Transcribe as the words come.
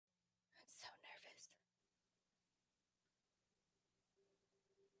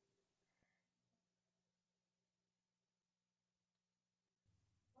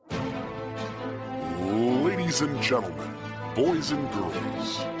Ladies and gentlemen, boys and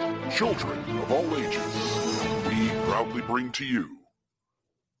girls, children of all ages, we proudly bring to you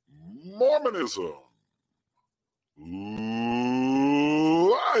Mormonism Live!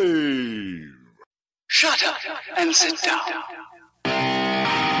 Shut up and sit down.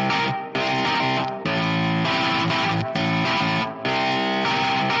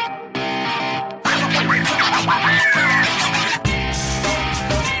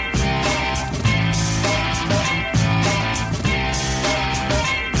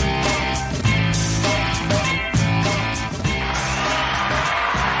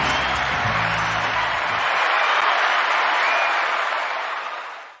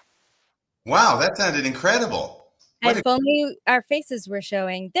 Wow, that sounded incredible. If only our faces were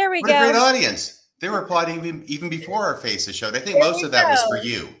showing. There we go. What a great audience. They were applauding even before our faces showed. I think most of that was for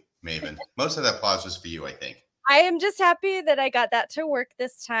you, Maven. Most of that applause was for you, I think. I am just happy that I got that to work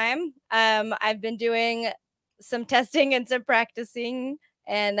this time. I've been doing some testing and some practicing.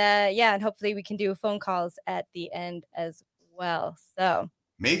 And and hopefully we can do phone calls at the end as well. So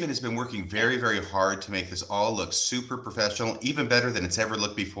Maven has been working very, very hard to make this all look super professional, even better than it's ever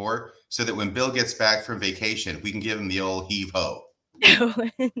looked before, so that when Bill gets back from vacation, we can give him the old heave-ho. No.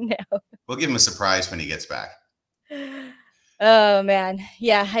 We'll give him a surprise when he gets back. Oh, man.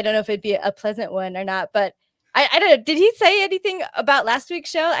 Yeah, I don't know if it'd be a pleasant one or not, but I don't know. Did he say anything about last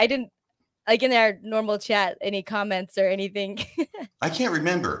week's show? I didn't, like in our normal chat, any comments or anything. I can't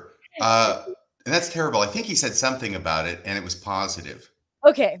remember. And that's terrible. I think he said something about it, and it was positive.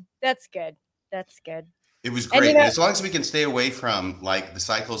 Okay, that's good. That's good. It was great. And as long as we can stay away from like the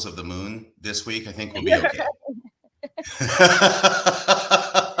cycles of the moon this week, I think we'll be okay.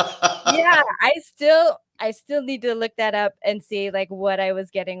 Yeah, I still need to look that up and see like what I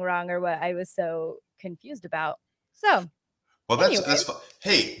was getting wrong or what I was so confused about. So, well, that's fun.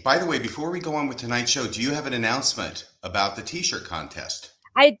 Hey, by the way, before we go on with tonight's show, do you have an announcement about the t-shirt contest?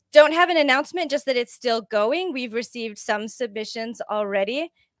 I don't have an announcement, just that it's still going. We've received some submissions already,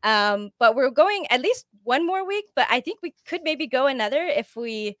 but we're going at least one more week, but I think we could maybe go another if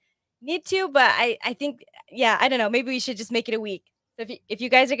we need to, but I think, I don't know, maybe we should just make it a week. So if you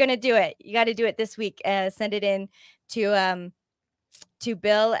guys are going to do it, you got to do it this week. Send it in to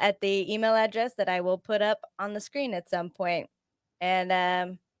Bill at the email address that I will put up on the screen at some point.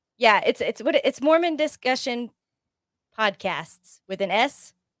 And it's Mormon Discussion Podcasts with an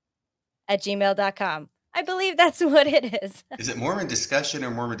S at gmail.com. I believe that's what it is. Is it Mormon Discussion or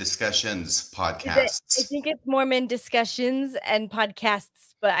Mormon Discussions Podcasts? I think it's Mormon Discussions and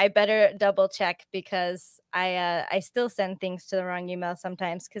Podcasts, but I better double check because I still send things to the wrong email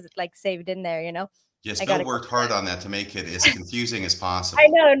sometimes because it's like saved in there, you know? Yes, Bill worked hard on that to make it as confusing as possible. I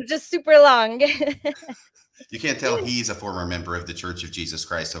know, just super long. You can't tell he's a former member of the Church of Jesus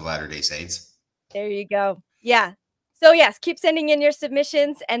Christ of Latter-day Saints. There you go. Yeah. So yes, keep sending in your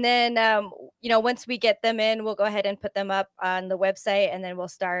submissions, and then once we get them in, we'll go ahead and put them up on the website, and then we'll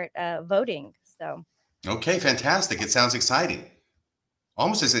start voting. So okay, fantastic! It sounds exciting,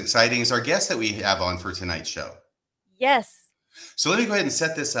 almost as exciting as our guest that we have on for tonight's show. Yes. So let me go ahead and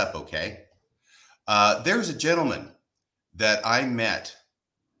set this up. Okay, there's a gentleman that I met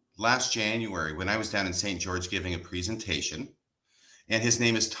last January when I was down in St. George giving a presentation, and his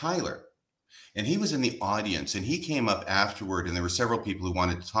name is Tyler. And he was in the audience, and he came up afterward, and there were several people who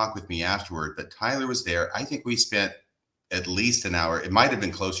wanted to talk with me afterward, but Tyler was there. I think we spent at least an hour. It might have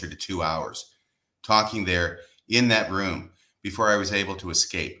been closer to 2 hours talking there in that room before I was able to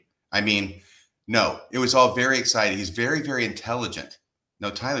escape. I mean, no, it was all very exciting. He's very, very intelligent. No,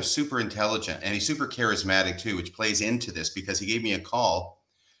 Tyler's super intelligent, and he's super charismatic too, which plays into this because he gave me a call,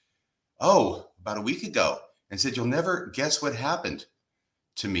 about a week ago, and said, "You'll never guess what happened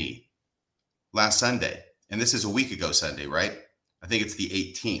to me last Sunday." And this is a week ago Sunday, right? I think it's the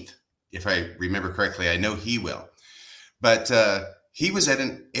 18th. If I remember correctly, I know he will. But he was at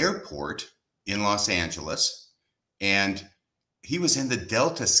an airport in Los Angeles, and he was in the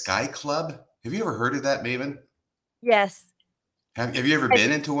Delta Sky Club. Have you ever heard of that, Maven? Yes. Have you ever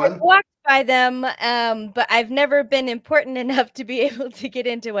been into one? I've walked by them, but I've never been important enough to be able to get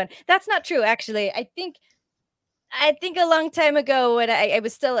into one. That's not true, actually. I think a long time ago when I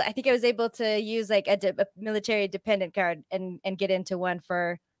think I was able to use like a military dependent card and get into one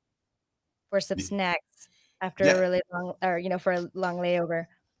for some snacks after a really long, or for a long layover.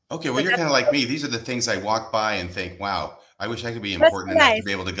 Okay, well, you're kind of like me. These are the things I walk by and think, wow, I wish I could be important enough to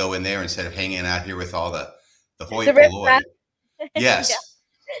be able to go in there instead of hanging out here with all the hoi polloi. Yes, yeah.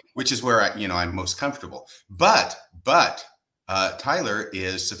 Which is where I'm most comfortable. But Tyler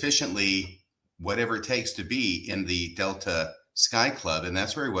is sufficiently whatever it takes to be in the Delta Sky Club, and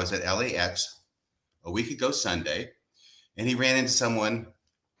that's where he was at LAX a week ago Sunday, and he ran into someone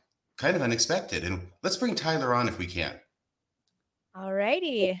kind of unexpected. And let's bring Tyler on if we can. All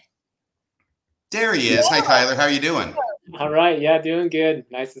righty. There he is. Hi, Tyler. How are you doing? All right. Yeah, doing good.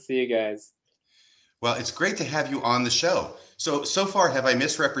 Nice to see you guys. Well, it's great to have you on the show. So far, have I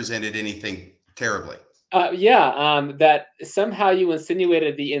misrepresented anything terribly? That somehow you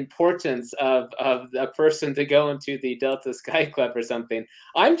insinuated the importance of a person to go into the Delta Sky Club or something.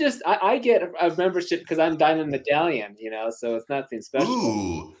 I get a membership because I'm Diamond Medallion, so it's nothing special.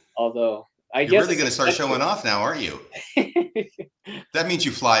 Ooh. Although You're really going to start showing off now, aren't you? That means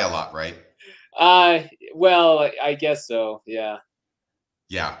you fly a lot, right? Well, I guess so. Yeah.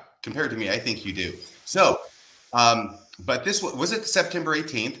 Yeah. Compared to me, I think you do. So, but this was it September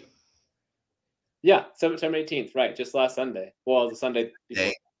 18th? Yeah, September 18th, right? Just last Sunday. Well, the Sunday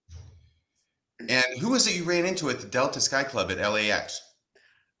before. And who was it you ran into at the Delta Sky Club at LAX?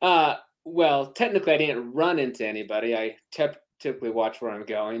 Well, technically, I didn't run into anybody. I typically watch where I'm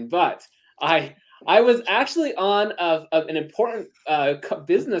going, but I was actually on an important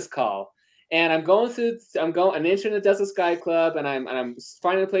business call, and I'm entering the Delta Sky Club, and I'm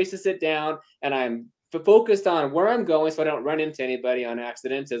finding a place to sit down, and I'm focused on where I'm going so I don't run into anybody on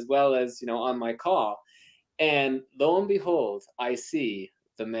accident, as well as on my call. And lo and behold, I see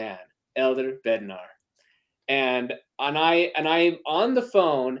the man, Elder Bednar, and I'm on the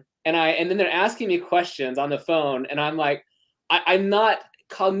phone, and then they're asking me questions on the phone, and I'm like, I'm not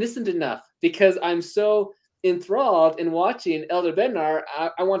cognizant enough because I'm so enthralled in watching Elder Bednar.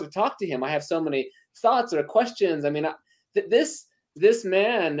 I want to talk to him. I have so many thoughts or questions. I mean, this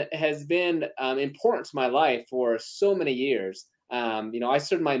man has been important to my life for so many years. I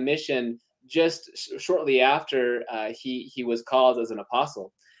started my mission just shortly after he was called as an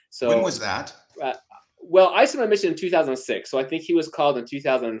apostle. So when was that? Well, I started my mission in 2006, so I think he was called in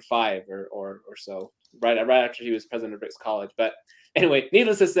 2005 or so, right after he was president of Rick's College. But anyway,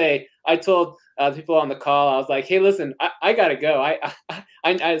 needless to say, I told people on the call, I was like, "Hey, listen, I gotta go.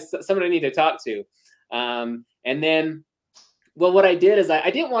 I somebody I need to talk to." And then, well, what I did is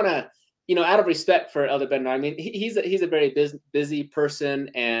I didn't want to, out of respect for Elder Bednar. I mean, he's a very busy person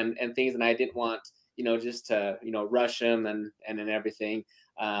and things, and I didn't want, just to rush him and everything.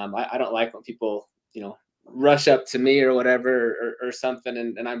 I don't like when people rush up to me or whatever or something,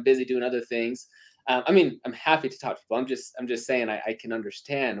 and I'm busy doing other things. I mean, I'm happy to talk to people. I'm just saying I can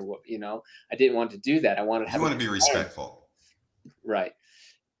understand what I didn't want to do that. I wanted to You want to be respectful, right?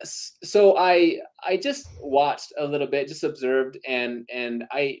 So I just watched a little bit, just observed, and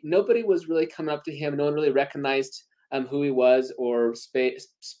nobody was really coming up to him. No one really recognized who he was or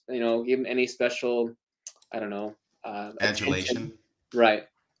give him any special, I don't know, adulation. Attention. Right.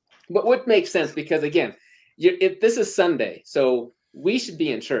 But what makes sense, because again, if this is Sunday, so we should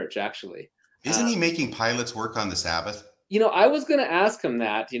be in church, actually. Isn't he making pilots work on the Sabbath? I was going to ask him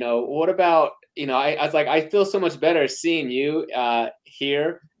that, what about, I was like, I feel so much better seeing you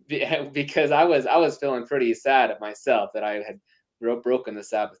here, because I was feeling pretty sad at myself that I had broken the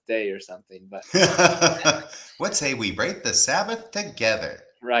Sabbath day or something. But what say we break the Sabbath together?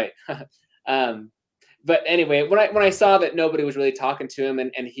 Right. But anyway, when I saw that nobody was really talking to him,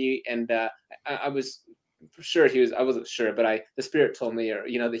 and I was sure I wasn't sure, but the Spirit told me,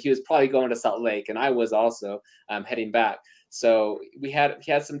 that he was probably going to Salt Lake, and I was also heading back. So he had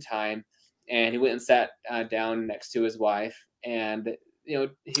some time, and he went and sat down next to his wife, and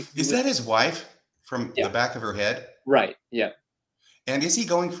is that his wife from the back of her head? Right. Yeah. And is he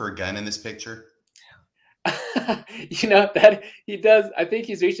going for a gun in this picture? That he does. I think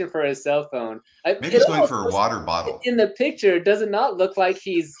he's reaching for his cell phone. Maybe he's going for a water bottle. In the picture, does it not look like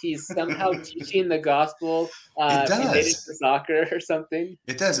he's somehow teaching the gospel? It does. Related to soccer or something.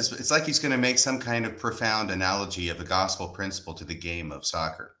 It does. It's like he's going to make some kind of profound analogy of the gospel principle to the game of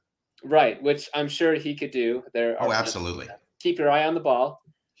soccer. Right, which I'm sure he could do. Absolutely. Keep your eye on the ball.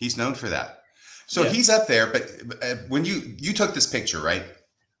 He's known for that. So he's up there, but when you took this picture, right?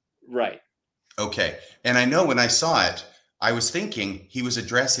 Right. Okay. And I know when I saw it, I was thinking he was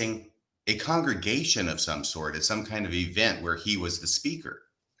addressing a congregation of some sort at some kind of event where he was the speaker.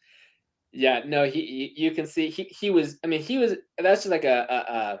 Yeah, no, you can see he was, that's just like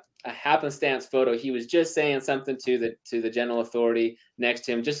a happenstance photo. He was just saying something to the general authority next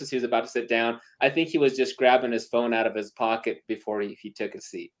to him just as he was about to sit down. I think he was just grabbing his phone out of his pocket before he took a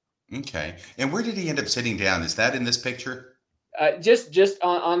seat. Okay. And where did he end up sitting down? Is that in this picture? Just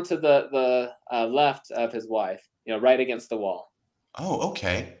onto the left of his wife, right against the wall. Oh,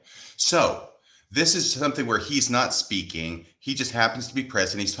 okay. So this is something where he's not speaking. He just happens to be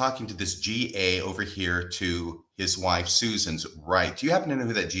present. He's talking to this GA over here to his wife, Susan's right. Do you happen to know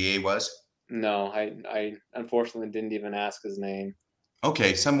who that GA was? No, I unfortunately didn't even ask his name.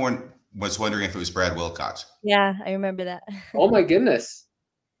 Okay, someone was wondering if it was Brad Wilcox. Yeah, I remember that. Oh my goodness.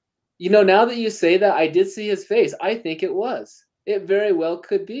 You know, now that you say that, I did see his face. I think it was. It very well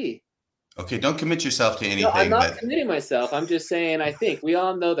could be. Okay, don't commit yourself to No, I'm anything, not but committing myself. I'm just saying I think. We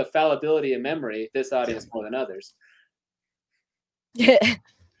all know the fallibility of memory, this audience more than others. yes,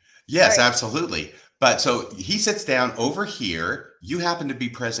 Sorry. absolutely. But so he sits down over here. You happen to be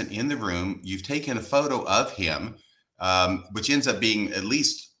present in the room. You've taken a photo of him, which ends up being at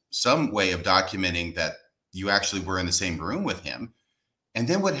least some way of documenting that you actually were in the same room with him. And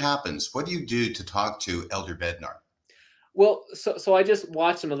then what happens? What do you do to talk to Elder Bednar? Well, so I just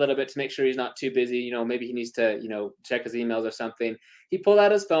watched him a little bit to make sure he's not too busy. You know, maybe he needs to, check his emails or something. He pulled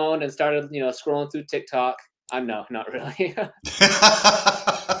out his phone and started, scrolling through TikTok. No, not really.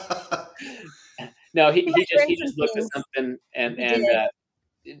 No, he just looked at something and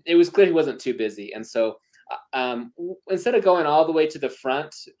it was clear he wasn't too busy. And so instead of going all the way to the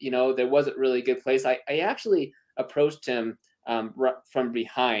front, there wasn't really a good place. I actually approached him from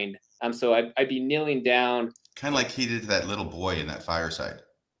behind. So I'd be kneeling down. Kind of like he did to that little boy in that fireside.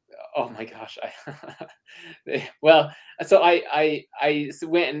 Oh my gosh! Well, so I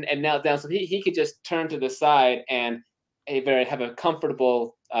went and knelt down so he could just turn to the side and have a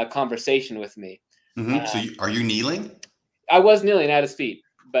comfortable conversation with me. So are you kneeling? I was kneeling at his feet,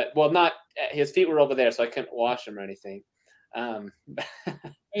 but not his feet were over there, so I couldn't wash them or anything. It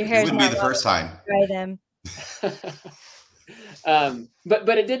wouldn't be the first time. Dry them.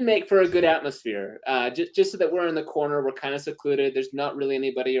 But it did make for a good atmosphere. Just so that we're in the corner, we're kind of secluded. There's not really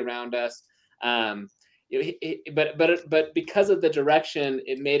anybody around us. But because of the direction,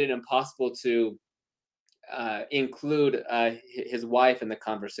 it made it impossible to include his wife in the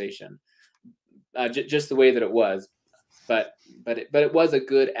conversation. Just the way that it was. But it was a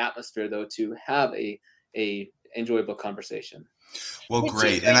good atmosphere though to have a enjoyable conversation. Well,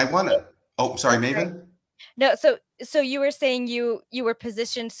 great. And I want to. Oh, sorry, Maven. No, so you were saying you were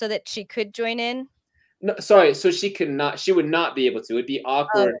positioned so that she could join in? No, sorry. So she would not be able to. It'd be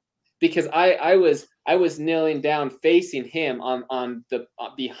awkward because I was kneeling down facing him on the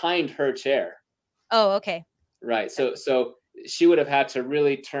behind her chair. Oh, okay. Right. So she would have had to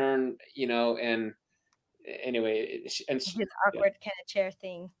really turn, and anyway, and his awkward kind of chair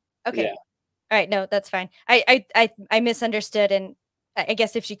thing. Okay. Yeah. All right. No, that's fine. I misunderstood, and I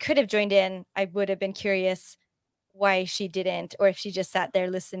guess if she could have joined in, I would have been curious why she didn't, or if she just sat there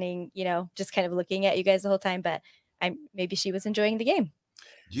listening, just kind of looking at you guys the whole time. But maybe she was enjoying the game.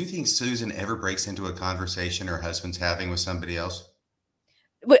 Do you think Susan ever breaks into a conversation her husband's having with somebody else?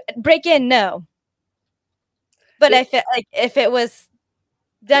 Break in, no. But I felt like if it was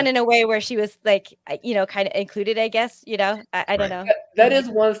done in a way where she was like, kind of included, I guess, I don't know. That is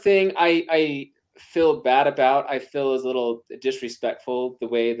one thing I feel bad about. I feel is a little disrespectful the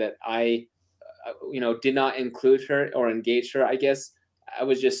way that I, did not include her or engage her. I guess I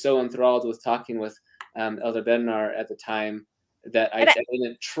was just so enthralled with talking with Elder Bednar at the time that I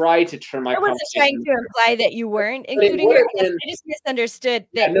didn't try to turn my conversation. I wasn't trying to imply that you weren't including her. I just misunderstood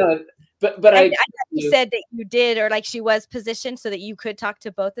that. Yeah, no, but I you said that you did, or like she was positioned so that you could talk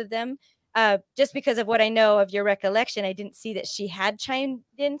to both of them. Just because of what I know of your recollection, I didn't see that she had chimed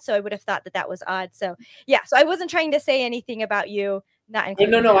in, so I would have thought that was odd. So yeah, so I wasn't trying to say anything about you not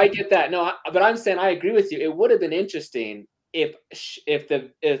including. No, I get that. No, but I'm saying I agree with you. It would have been interesting if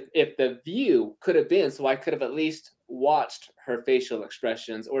the view could have been, so I could have at least watched her facial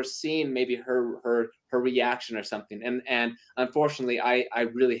expressions or seen maybe her reaction or something. And unfortunately, I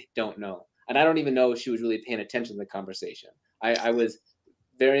really don't know, and I don't even know if she was really paying attention to the conversation. I was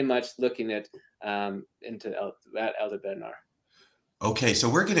very much looking at into Elder Bednar. Okay, so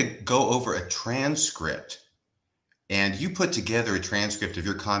we're going to go over a transcript. And you put together a transcript of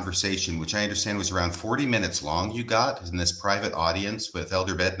your conversation, which I understand was around 40 minutes long, you got in this private audience with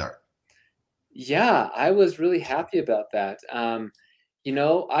Elder Bednar. Yeah, I was really happy about that. I've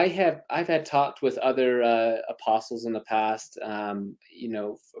had talked with other apostles in the past,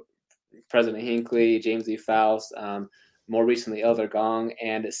 President Hinckley, James E. Faust, more recently Elder Gong,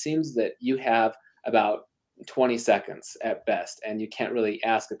 and it seems that you have about 20 seconds at best, and you can't really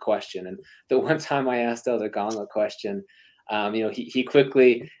ask a question. And the one time I asked Elder Gong a question, he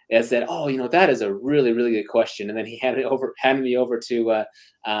quickly said, "Oh, that is a really, really good question." And then he handed me over to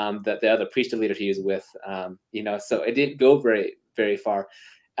the other priesthood leader he was with. So it didn't go very, very far.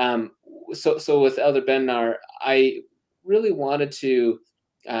 So with Elder Bednar, I really wanted to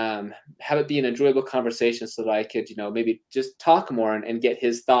have it be an enjoyable conversation so that I could, maybe just talk more and get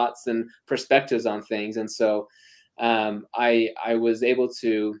his thoughts and perspectives on things. And so I was able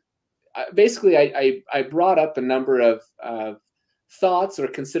to basically, I brought up a number of thoughts or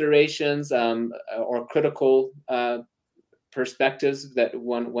considerations or critical perspectives that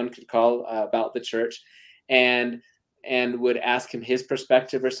one could call about the church, and would ask him his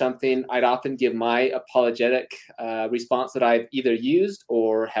perspective or something. I'd often give my apologetic response that I've either used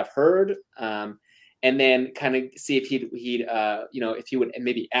or have heard, and then kind of see if he'd if he would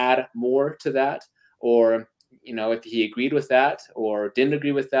maybe add more to that, or if he agreed with that or didn't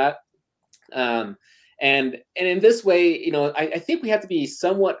agree with that. And in this way, I think we have to be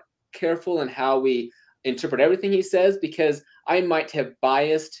somewhat careful in how we interpret everything he says, because I might have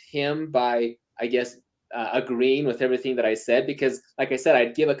biased him by, I guess, agreeing with everything that I said, because like I said,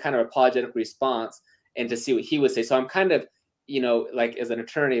 I'd give a kind of apologetic response and to see what he would say. So I'm kind of, like as an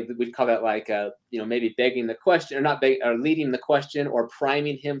attorney, we'd call that like, maybe begging the question, or not begging, or leading the question, or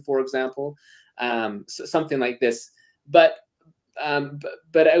priming him, for example, something like this. But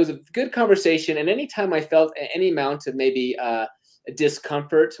it was a good conversation. And anytime I felt any amount of maybe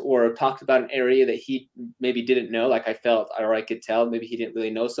discomfort or talked about an area that he maybe didn't know, like I felt, or I could tell maybe he didn't really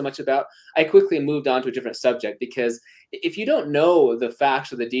know so much about, I quickly moved on to a different subject, because if you don't know the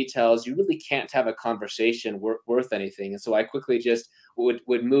facts or the details, you really can't have a conversation worth anything. And so I quickly just would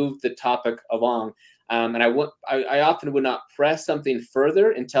move the topic along. And I often would not press something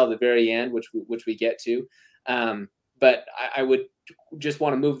further until the very end, which we get to. But I would just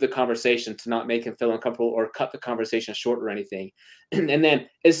want to move the conversation to not make him feel uncomfortable or cut the conversation short or anything. And then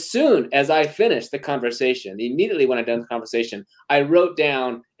as soon as I finished the conversation, immediately when I done the conversation, I wrote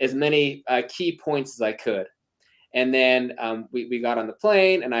down as many key points as I could. And then we got on the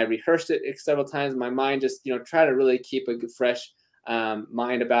plane, and I rehearsed it several times in my mind, just, try to really keep a good, fresh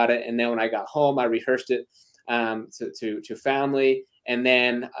mind about it. And then when I got home, I rehearsed it to family. And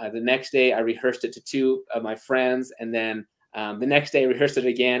then the next day I rehearsed it to two of my friends. And then the next day I rehearsed it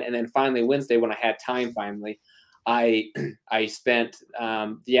again. And then finally Wednesday, when I had time, I spent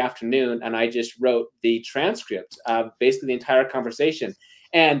the afternoon and I just wrote the transcript of basically the entire conversation.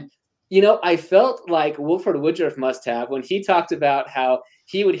 And, I felt like Wilford Woodruff must have, when he talked about how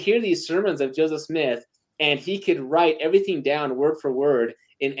he would hear these sermons of Joseph Smith and he could write everything down word for word.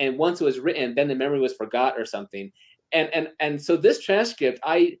 And once it was written, then the memory was forgot or something. And so this transcript,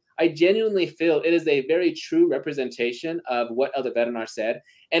 I genuinely feel it is a very true representation of what Elder Bednar said,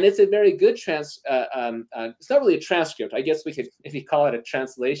 and it's a very good it's not really a transcript. I guess we could maybe call it a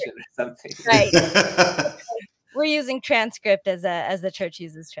translation or something. Right. We're using transcript as the church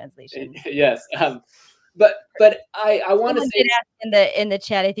uses translation. Yes. But I want to say, in the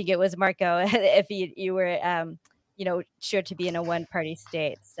chat, I think it was Marco, if you were sure to be in a one-party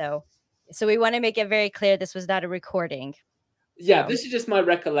state. So we want to make it very clear this was not a recording. Yeah, this is just my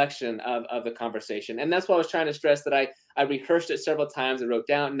recollection of the conversation. And that's why I was trying to stress that I rehearsed it several times. I wrote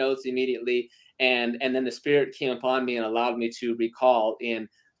down notes immediately. And then the Spirit came upon me and allowed me to recall in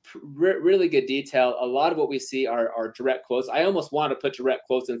really good detail. A lot of what we see are direct quotes. I almost want to put direct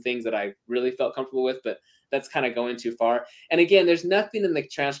quotes in things that I really felt comfortable with, but that's kind of going too far. And again, there's nothing in the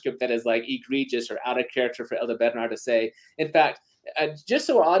transcript that is like egregious or out of character for Elder Bednar to say. In fact, just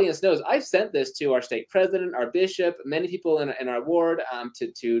so our audience knows, I've sent this to our stake president, our bishop, many people in our ward,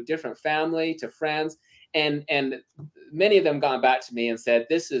 to different family, to friends, and many of them gone back to me and said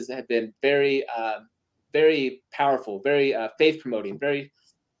this has been very, very powerful, very faith promoting, very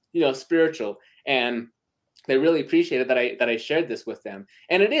spiritual, and they really appreciated that I shared this with them.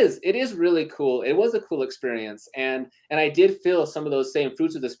 And it is really cool. It was a cool experience, and I did feel some of those same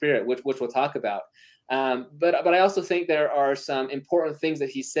fruits of the Spirit, which we'll talk about. But I also think there are some important things that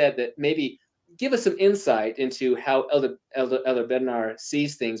he said that maybe give us some insight into how Elder Bednar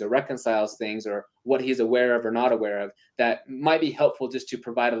sees things or reconciles things, or what he's aware of or not aware of, that might be helpful just to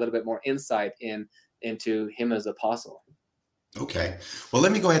provide a little bit more insight into him as apostle. Okay. Well,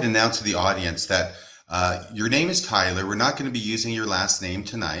 let me go ahead and announce to the audience that your name is Tyler. We're not going to be using your last name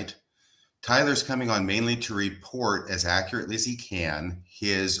tonight. Tyler's coming on mainly to report as accurately as he can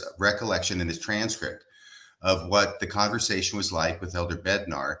his recollection and his transcript of what the conversation was like with Elder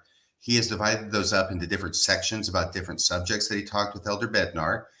Bednar. He has divided those up into different sections about different subjects that he talked with Elder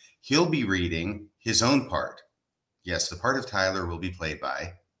Bednar. He'll be reading his own part. Yes, the part of Tyler will be played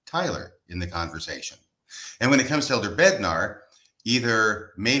by Tyler in the conversation. And when it comes to Elder Bednar,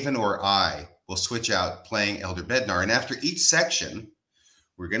 either Maven or I will switch out playing Elder Bednar. And after each section,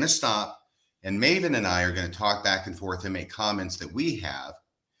 we're going to stop, and Maven and I are going to talk back and forth and make comments that we have.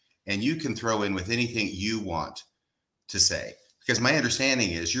 And you can throw in with anything you want to say. Because my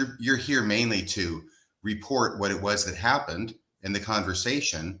understanding is you're here mainly to report what it was that happened in the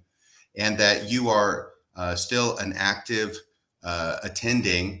conversation, and that you are still an active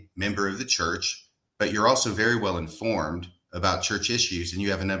attending member of the church, but you're also very well informed about church issues, and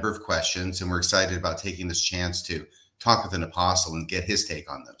you have a number of questions, and we're excited about taking this chance to talk with an apostle and get his take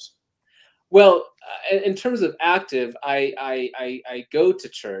on those. Well, in terms of active, I go to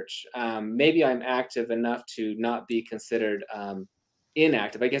church. Maybe I'm active enough to not be considered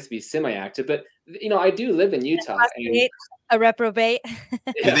inactive. I guess to be semi-active, but I do live in Utah. And, a reprobate.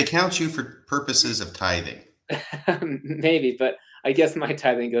 Do they count you for purposes of tithing? Maybe, but I guess my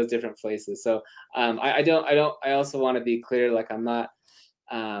tithing goes different places. So I also want to be clear, like I'm not.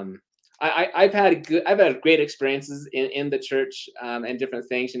 I've had great experiences in the church and different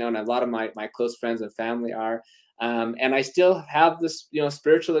things, and a lot of my close friends and family are, and I still have this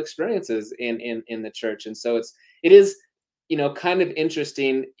spiritual experiences in the church, and so it is kind of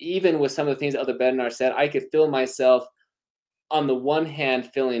interesting. Even with some of the things Elder Bednar said, I could feel myself on the one hand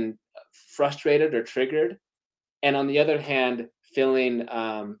feeling frustrated or triggered, and on the other hand feeling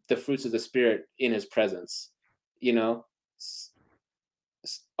the fruits of the Spirit in His presence.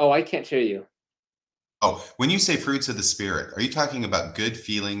 Oh, I can't hear you. Oh, when you say fruits of the Spirit, are you talking about good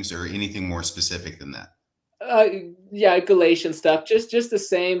feelings or anything more specific than that? Yeah, Galatian stuff. Just the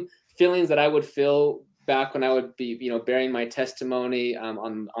same feelings that I would feel back when I would be, bearing my testimony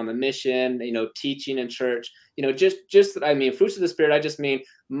on the mission, teaching in church. Just I mean, fruits of the Spirit. I just mean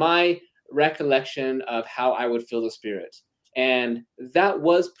my recollection of how I would feel the Spirit, and that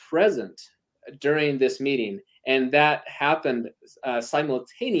was present during this meeting. And that happened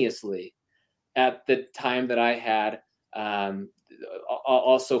simultaneously at the time that I had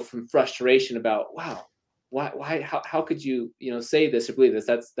also from frustration about, wow, why, how could you, say this or believe this?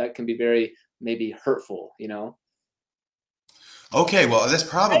 That can be very maybe hurtful, Okay, well, that's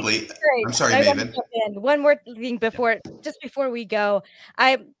probably. I'm sorry, Maven. One more thing before we go,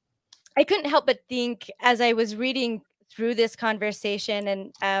 I couldn't help but think as I was reading through this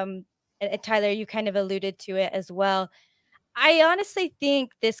conversation, and Tyler, you kind of alluded to it as well. I honestly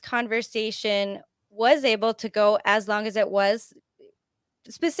think this conversation was able to go as long as it was,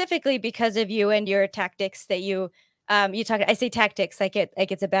 specifically because of you and your tactics that you talk. I say tactics like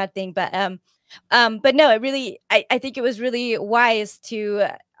it's a bad thing, but no, it really, I think it was really wise to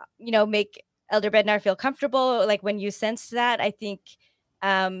make Elder Bednar feel comfortable. Like when you sensed that, I think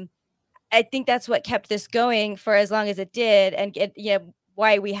that's what kept this going for as long as it did, and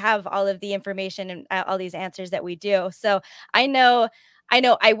why we have all of the information and all these answers that we do. So I know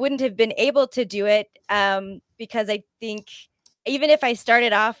I wouldn't have been able to do it because I think even if I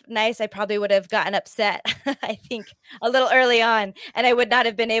started off nice, I probably would have gotten upset, I think, a little early on, and I would not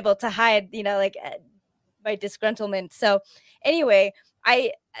have been able to hide, my disgruntlement. So anyway,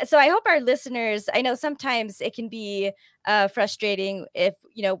 I hope our listeners, I know sometimes it can be frustrating if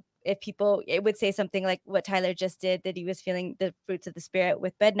people, it would say something like what Tyler just did, that he was feeling the fruits of the Spirit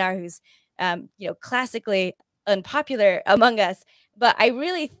with Bednar, who's, classically unpopular among us. But I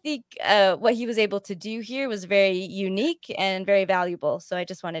really think what he was able to do here was very unique and very valuable. So I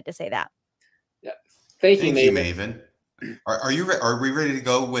just wanted to say that. Yeah. Thank you, Maven. Are we ready to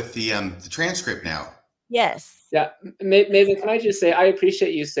go with the transcript now? Yes. Yeah. Maven, can I just say, I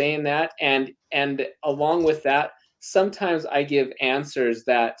appreciate you saying that. And along with that, sometimes I give answers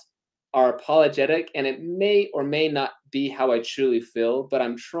that are apologetic, and it may or may not be how I truly feel, but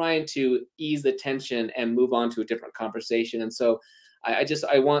I'm trying to ease the tension and move on to a different conversation. And so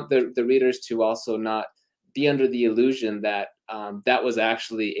I want the readers to also not be under the illusion that that was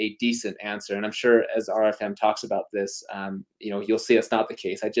actually a decent answer. And I'm sure as RFM talks about this, you'll see it's not the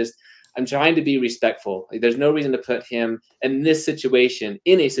case. I'm trying to be respectful. There's no reason to put him in a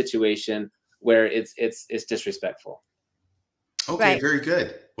situation where it's disrespectful. Okay, Right. very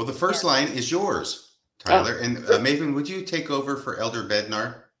good. Well, the first line is yours, Tyler. And Maven, would you take over for Elder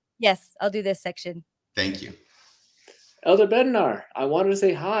Bednar? Yes, I'll do this section. Thank you. Elder Bednar, I wanted to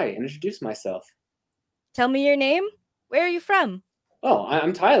say hi and introduce myself. Tell me your name. Where are you from? Oh,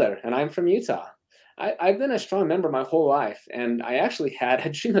 I'm Tyler, and I'm from Utah. I've been a strong member my whole life, and I actually had a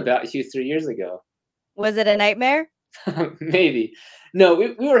dream about you 3 years ago. Was it a nightmare? Maybe. No,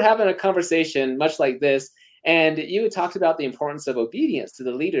 we were having a conversation much like this, and you had talked about the importance of obedience to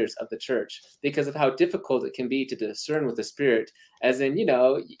the leaders of the church because of how difficult it can be to discern with the Spirit. As in,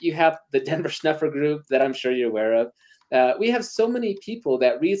 you have the Denver Snuffer group that I'm sure you're aware of. We have so many people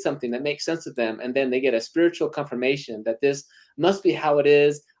that read something that makes sense to them, and then they get a spiritual confirmation that this must be how it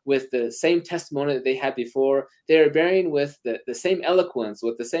is, with the same testimony that they had before. They're bearing with the same eloquence,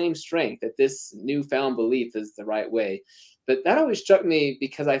 with the same strength, that this newfound belief is the right way. But that always struck me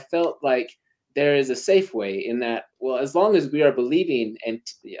because I felt like there is a safe way in that, well, as long as we are believing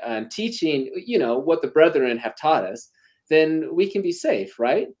and teaching, what the brethren have taught us, then we can be safe,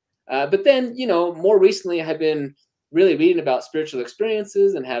 right? But then, you know, more recently, I've been really reading about spiritual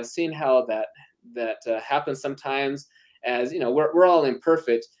experiences and have seen how that happens sometimes. As you know, we're all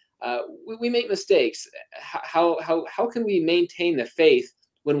imperfect. We make mistakes. How can we maintain the faith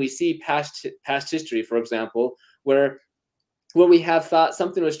when we see past history, for example, where we have thought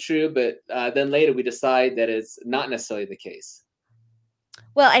something was true, but then later we decide that it's not necessarily the case?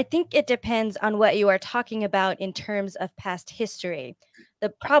 Well, I think it depends on what you are talking about in terms of past history.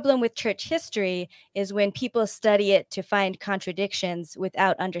 The problem with church history is when people study it to find contradictions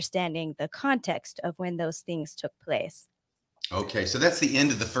without understanding the context of when those things took place. Okay, so that's the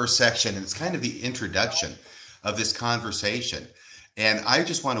end of the first section, and it's kind of the introduction of this conversation. And I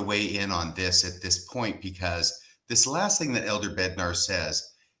just want to weigh in on this at this point, because this last thing that Elder Bednar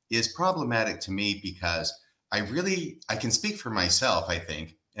says is problematic to me, because I can speak for myself, I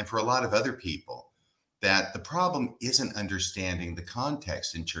think, and for a lot of other people, that the problem isn't understanding the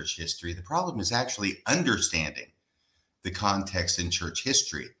context in church history. The problem is actually understanding the context in church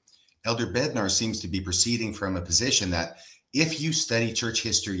history. Elder Bednar seems to be proceeding from a position that if you study church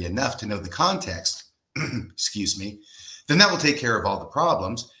history enough to know the context, excuse me, then that will take care of all the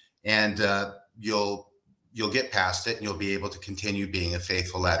problems, and you'll get past it, and you'll be able to continue being a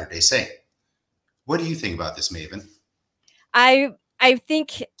faithful Latter-day Saint. What do you think about this, Maven? I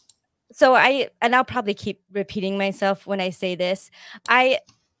think so. And I'll probably keep repeating myself when I say this. I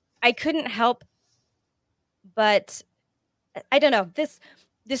couldn't help but I don't know,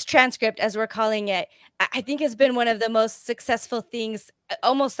 this transcript, as we're calling it, I think has been one of the most successful things,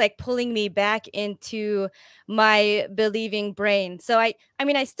 almost like pulling me back into my believing brain. So I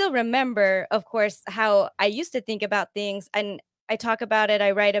mean, I still remember, of course, how I used to think about things, and I talk about it,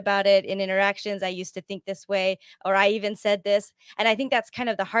 I write about it in interactions. I used to think this way, or I even said this. And I think that's kind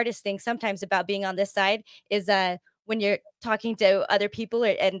of the hardest thing sometimes about being on this side is when you're talking to other people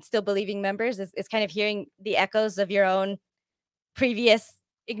and still believing members, is kind of hearing the echoes of your own previous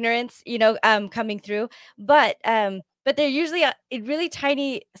ignorance, coming through. But they're usually in really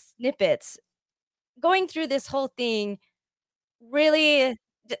tiny snippets. Going through this whole thing really,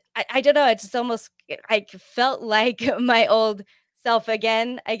 I don't know. It's just almost I felt like my old self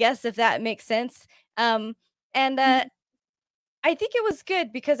again, I guess, if that makes sense. And I think it was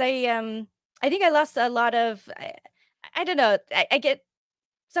good because I think I lost a lot of I don't know. I get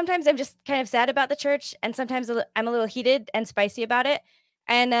sometimes I'm just kind of sad about the church, and sometimes I'm a little heated and spicy about it.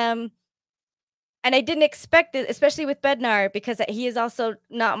 And I didn't expect it, especially with Bednar, because he is also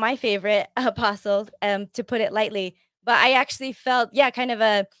not my favorite apostle, to put it lightly. But I actually felt, yeah, kind of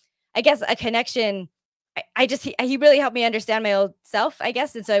I guess, a connection. He really helped me understand my old self, I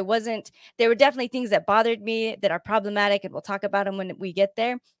guess. And so there were definitely things that bothered me that are problematic, and we'll talk about them when we get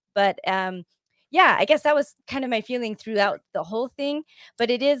there. But yeah, I guess that was kind of my feeling throughout the whole thing. But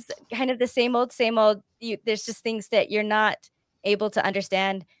it is kind of the same old, same old. There's just things that you're not able to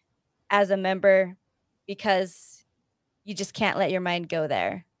understand as a member because you just can't let your mind go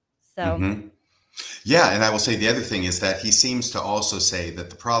there. So. Mm-hmm. Yeah, and I will say the other thing is that he seems to also say that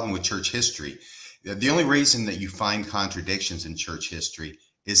the problem with church history, the only reason that you find contradictions in church history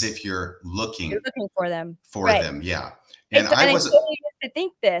is if you're looking for them. Yeah. And I wasn't totally used to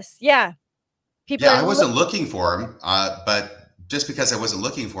think this. Yeah. I wasn't looking for them, but just because I wasn't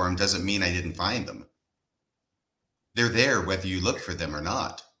looking for them doesn't mean I didn't find them. They're there whether you look for them or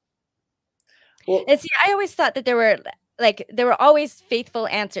not. Well, and see, I always thought that there were always faithful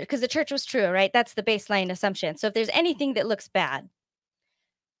answers because the church was true, right? That's the baseline assumption. So if there's anything that looks bad,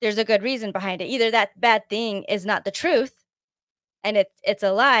 there's a good reason behind it. Either that bad thing is not the truth and it's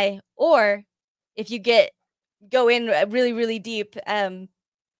a lie, or if you go in really, really deep, then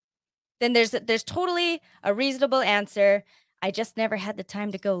there's totally a reasonable answer. I just never had the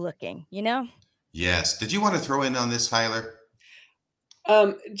time to go looking, Yes. Did you want to throw in on this, Tyler?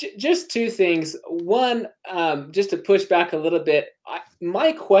 Just two things. One, just to push back a little bit,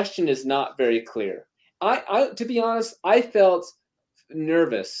 my question is not very clear. To be honest, I felt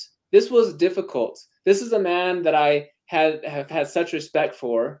nervous. This was difficult. This is a man that I have had such respect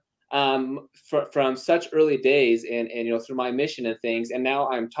for, from such early days, and through my mission and things. And now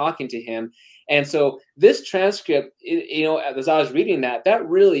I'm talking to him, and so this transcript, as I was reading that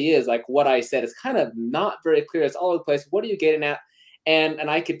really is like what I said. It's kind of not very clear. It's all over the place. What are you getting at? And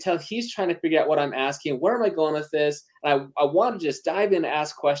I could tell he's trying to figure out what I'm asking. Where am I going with this? And I wanted to just dive in and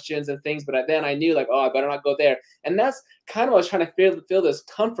ask questions and things, but then I knew, like, oh, I better not go there. And that's kind of what I was trying to feel this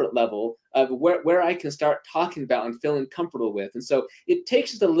comfort level of where I can start talking about and feeling comfortable with. And so it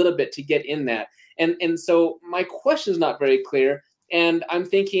takes just a little bit to get in that. And so my question is not very clear. And I'm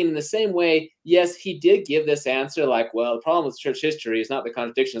thinking in the same way, yes, he did give this answer like, well, the problem with church history is not the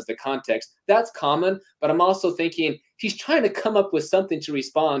contradiction, it's the context. That's common. But I'm also thinking he's trying to come up with something to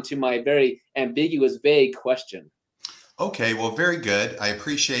respond to my very ambiguous, vague question. Okay, well, very good. I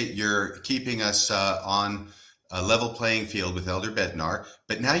appreciate your keeping us on a level playing field with Elder Bednar.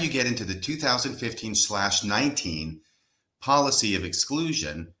 But now you get into the 2015/19 policy of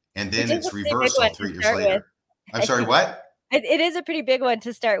exclusion, and then Which is its a pretty big reversal one to 3 years start with. later. I'm I sorry, think what? it is a pretty big one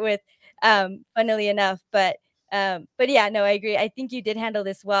to start with, funnily enough. But yeah, no, I agree. I think you did handle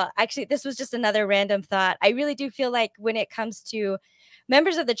this well. Actually, this was just another random thought. I really do feel like when it comes to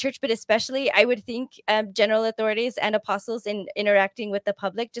members of the church, but especially I would think general authorities and apostles in interacting with the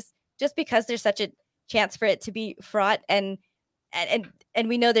public, just because there's such a chance for it to be fraught and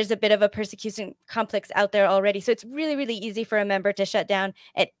we know there's a bit of a persecution complex out there already. So it's really, really easy for a member to shut down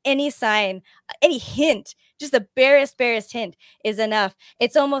at any sign, any hint, just the barest hint is enough.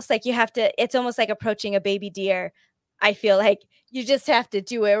 It's almost like it's almost like approaching a baby deer. I feel like you just have to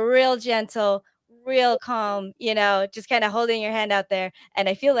do it real gentle, real calm, just kind of holding your hand out there. And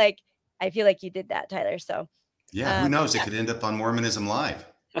I feel like you did that, Tyler. So, Yeah, who knows? It yeah. could end up on Mormonism Live.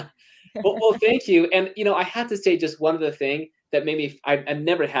 Well, thank you. And, I had to say just one other thing that made me, I've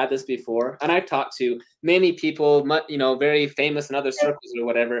never had this before. And I've talked to many people, very famous in other circles or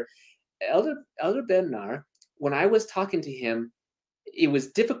whatever. Elder Bednar, when I was talking to him, it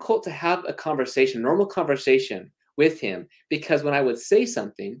was difficult to have a conversation, normal conversation with him, because when I would say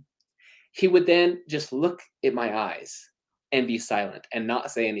something, he would then just look at my eyes and be silent and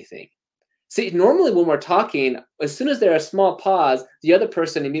not say anything. See, normally when we're talking, as soon as there's a small pause, the other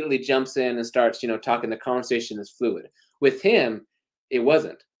person immediately jumps in and starts, talking. The conversation is fluid. With him, it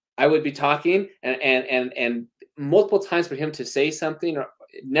wasn't. I would be talking and multiple times for him to say something, or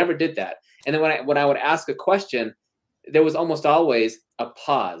never did that. And then when I would ask a question, there was almost always a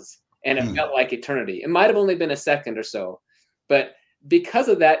pause, and it felt like eternity. It might have only been a second or so, but because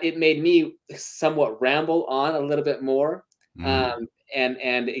of that, it made me somewhat ramble on a little bit more.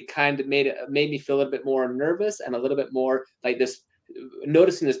 And it kind of made me feel a little bit more nervous and a little bit more like this,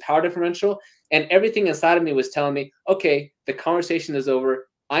 noticing this power differential. And everything inside of me was telling me, okay, the conversation is over.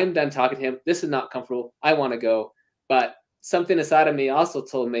 I'm done talking to him. This is not comfortable. I want to go. But something inside of me also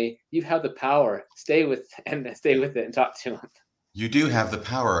told me, you have the power. Stay with it and talk to him. You do have the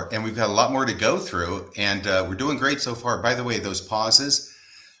power, and we've got a lot more to go through, and we're doing great so far. By the way, those pauses,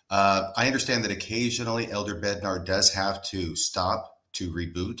 I understand that occasionally Elder Bednar does have to stop to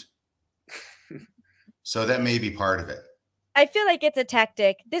reboot. So that may be part of it. I feel like it's a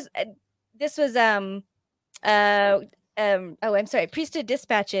tactic. This was I'm sorry, Priesthood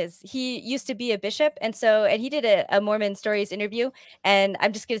Dispatches. He used to be a bishop, and he did a Mormon Stories interview. And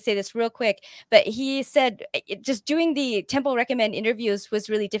I'm just going to say this real quick, but he said just doing the Temple Recommend interviews was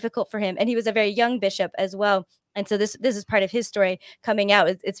really difficult for him, and he was a very young bishop as well. And so this is part of his story coming out.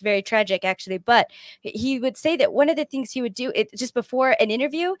 It's very tragic, actually. But he would say that one of the things he would do, just before an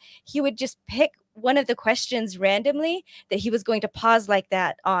interview, he would just pick one of the questions randomly that he was going to pause like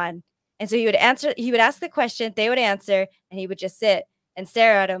that on. And so he would ask the question, they would answer, and he would just sit and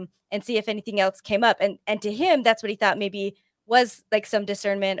stare at him and see if anything else came up. And to him, that's what he thought maybe was like some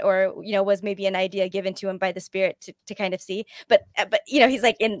discernment, or, was maybe an idea given to him by the Spirit to kind of see. But he's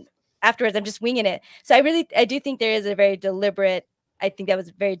like, afterwards, I'm just winging it. So I do think there is I think that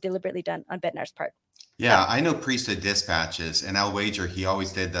was very deliberately done on Bednar's part. Yeah, I know Priesthood Dispatches, and I'll wager he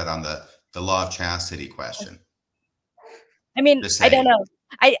always did that on the law of chastity question. I mean, I don't know.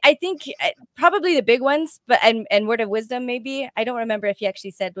 I think probably the big ones, but and Word of Wisdom maybe. I don't remember if he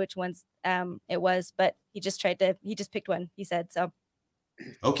actually said which ones it was, but he just picked one. He said so.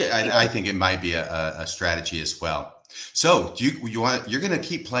 Okay, I think it might be a strategy as well. So you're going to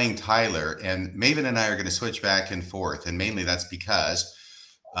keep playing Tyler, and Maven and I are going to switch back and forth, and mainly that's because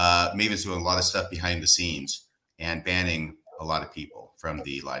Maven's doing a lot of stuff behind the scenes and banning a lot of people from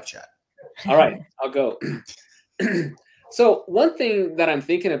the live chat. All right, I'll go. So one thing that I'm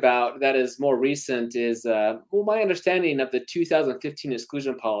thinking about that is more recent is, my understanding of the 2015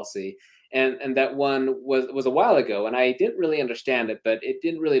 exclusion policy, and that one was a while ago, and I didn't really understand it, but it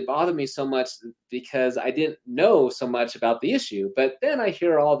didn't really bother me so much because I didn't know so much about the issue. But then I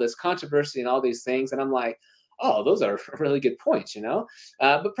hear all this controversy and all these things, and I'm like, oh, those are really good points,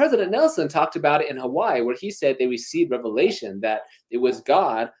 But President Nelson talked about it in Hawaii, where he said they received revelation that it was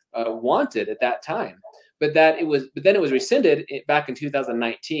God wanted at that time. But then it was rescinded back in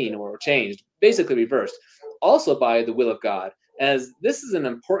 2019, or changed, basically reversed, also by the will of God, as this is an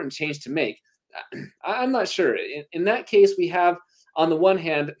important change to make. I'm not sure. In that case, we have, on the one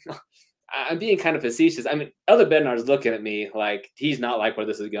hand, I'm being kind of facetious. I mean, Elder Bednar is looking at me like he's not like where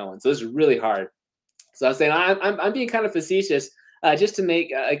this is going. So this is really hard. So I was saying I'm being kind of facetious just to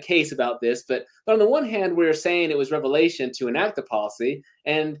make a case about this. But on the one hand, we're saying it was revelation to enact the policy,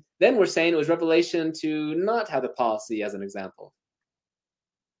 and then we're saying it was revelation to not have the policy as an example.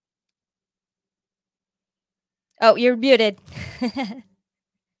 Oh, you're muted.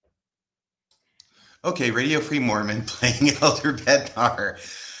 Okay, Radio Free Mormon playing Elder Bednar.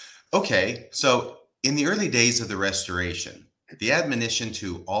 Okay, so in the early days of the Restoration, the admonition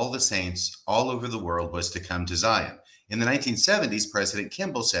to all the saints all over the world was to come to Zion. In the 1970s, President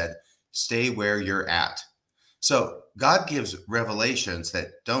Kimball said, stay where you're at. So God gives revelations that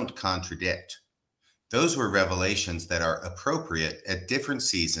don't contradict. Those were revelations that are appropriate at different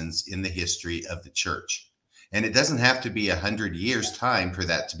seasons in the history of the church. And it doesn't have to be 100 years' time for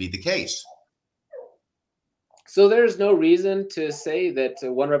that to be the case. So there's no reason to say that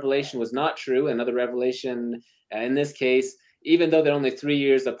one revelation was not true, another revelation, in this case, even though they're only 3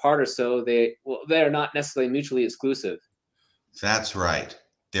 years apart or so, they're not necessarily mutually exclusive. That's right.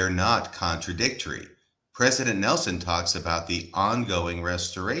 They're not contradictory. President Nelson talks about the ongoing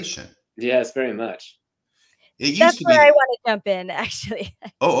restoration. Yes, very much. That's where I want to jump in, actually.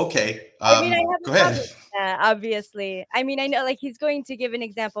 Oh, okay. I mean, I have go ahead. Obviously. I mean, I know, like, he's going to give an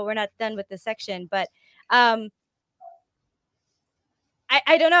example. We're not done with the section, but I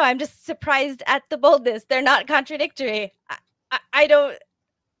don't know. I'm just surprised at the boldness. They're not contradictory.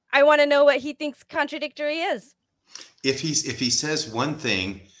 I want to know what he thinks contradictory is. If he says one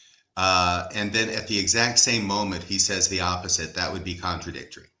thing and then at the exact same moment he says the opposite, that would be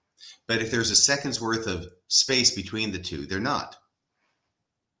contradictory. But if there's a second's worth of space between the two, they're not.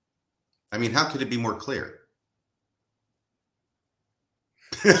 I mean, how could it be more clear?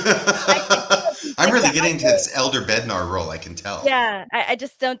 I'm really getting to this Elder Bednar role, I can tell. Yeah, I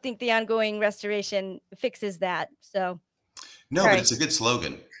just don't think the ongoing restoration fixes that. So no, but it's a good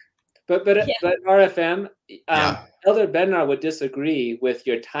slogan. But RFM, Elder Bednar would disagree with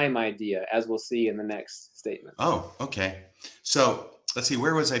your time idea, as we'll see in the next statement. Oh, okay. So let's see,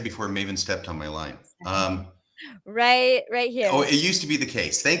 where was I before Maven stepped on my line? Right here. Oh, it used to be the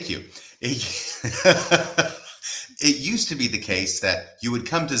case. Thank you. It used to be the case that you would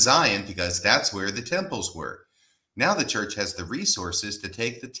come to Zion because that's where the temples were. Now the church has the resources to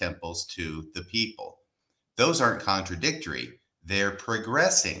take the temples to the people. Those aren't contradictory. They're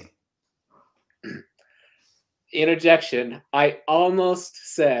progressing. Interjection. I almost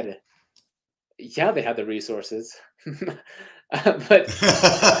said, yeah, they have the resources. But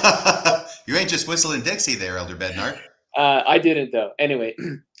you ain't just whistling Dixie there, Elder Bednar. I didn't, though. Anyway,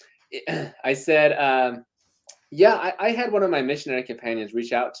 I said, yeah, I had one of my missionary companions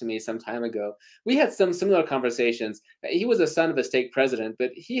reach out to me some time ago. We had some similar conversations. He was a son of a stake president,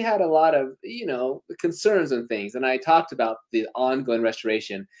 but he had a lot of, concerns and things. And I talked about the ongoing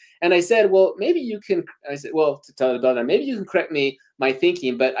restoration. And I said, well, maybe you can, to tell the brother, maybe you can correct my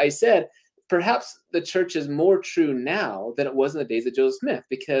thinking. But I said, perhaps the church is more true now than it was in the days of Joseph Smith,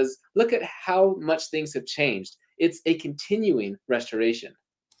 because look at how much things have changed. It's a continuing restoration.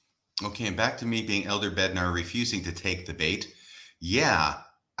 Okay, and back to me being Elder Bednar refusing to take the bait. Yeah,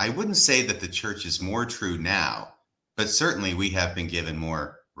 I wouldn't say that the church is more true now, but certainly we have been given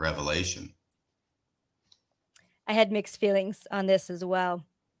more revelation. I had mixed feelings on this as well.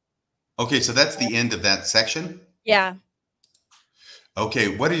 Okay, so that's the end of that section? Yeah.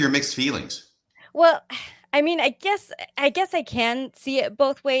 Okay, what are your mixed feelings? Well, I mean, I guess I can see it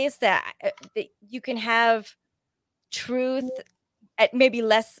both ways, that you can have truth, maybe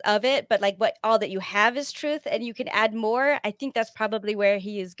less of it, but like all that you have is truth, and you can add more. I think that's probably where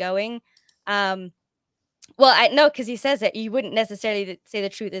he is going. Well, I know, because he says that you wouldn't necessarily say the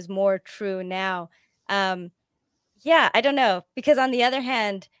truth is more true now. Yeah, I don't know, because on the other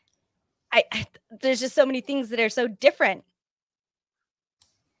hand, there's just so many things that are so different.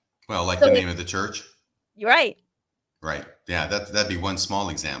 Well, like the name of the church? You're right. Right. Yeah, that'd be one small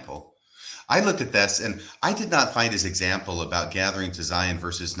example. I looked at this and I did not find his example about gathering to Zion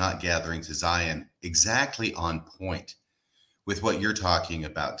versus not gathering to Zion exactly on point with what you're talking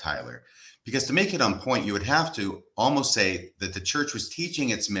about, Tyler. Because to make it on point, you would have to almost say that the church was teaching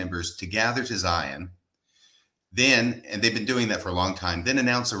its members to gather to Zion, then, and they've been doing that for a long time, then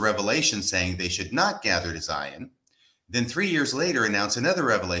announce a revelation saying they should not gather to Zion. Then 3 years later, announce another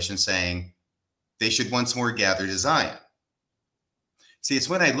revelation saying they should once more gather to Zion. See, it's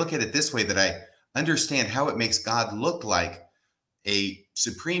when I look at it this way that I understand how it makes God look like a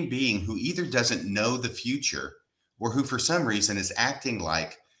supreme being who either doesn't know the future or who for some reason is acting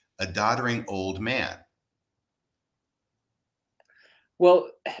like a doddering old man.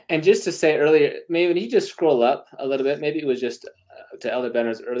 Well, and just to say earlier, maybe when you just scroll up a little bit, maybe it was just to Elder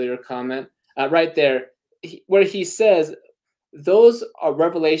Bednar's earlier comment, right there, where he says those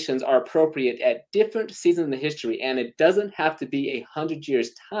revelations are appropriate at different seasons in the history, and it doesn't have to be 100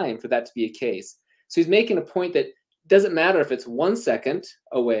 years time for that to be a case. So he's making a point that it doesn't matter if it's 1 second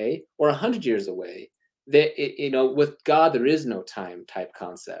away or 100 years away. That with God there is no time type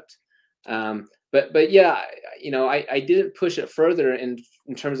concept. But yeah, I didn't push it further in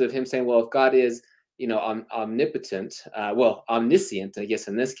terms of him saying, well, if God is omnipotent, omniscient, I guess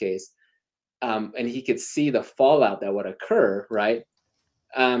in this case. And he could see the fallout that would occur, right?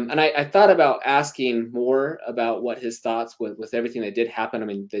 And I thought about asking more about what his thoughts with everything that did happen. I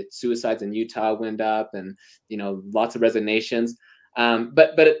mean, the suicides in Utah went up, and lots of resignations.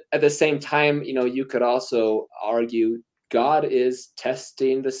 But at the same time, you could also argue God is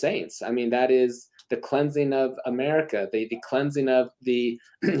testing the saints. I mean, that is the cleansing of America, the cleansing of the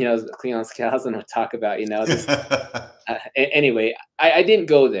Cleon Skousen would talk about. This, anyway, I didn't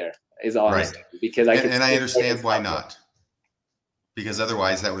go there. Is all right. Because I understand why not. Because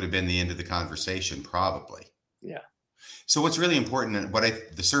otherwise that would have been the end of the conversation, probably. Yeah. So what's really important, and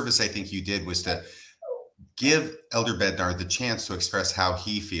the service I think you did, was to give Elder Bednar the chance to express how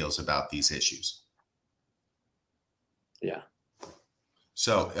he feels about these issues. Yeah.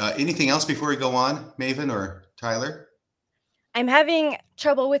 So anything else before we go on, Maven or Tyler? I'm having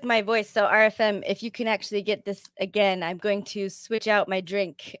trouble with my voice, so RFM, if you can actually get this again, I'm going to switch out my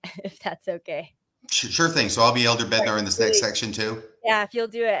drink, if that's okay. Sure thing. So I'll be Elder Bednar in this next section too? Yeah, if you'll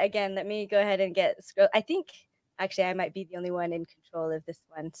do it again, let me go ahead and I think, actually, I might be the only one in control of this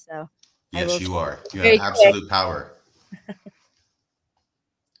one, so. Yes, you are. You have absolute power.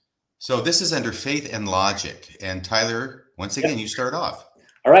 So this is under Faith and Logic. And Tyler, once again, you start off.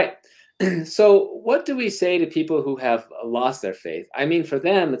 All right. So what do we say to people who have lost their faith? I mean, for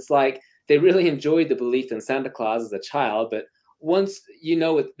them, it's like they really enjoyed the belief in Santa Claus as a child, but once you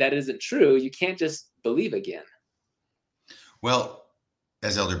know that isn't true, you can't just believe again. Well,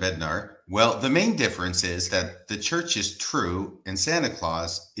 as Elder Bednar, the main difference is that the church is true and Santa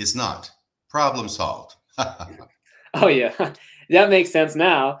Claus is not. Problem solved. Oh, yeah. That makes sense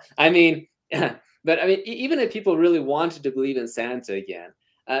now. I mean, even if people really wanted to believe in Santa again,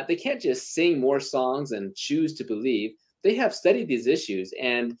 they can't just sing more songs and choose to believe. They have studied these issues,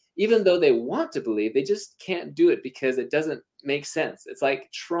 and even though they want to believe, they just can't do it because it doesn't make sense. It's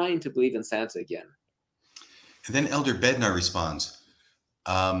like trying to believe in Santa again. And then Elder Bednar responds,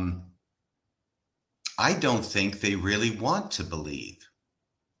 I don't think they really want to believe.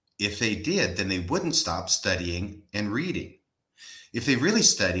 If they did, then they wouldn't stop studying and reading. If they really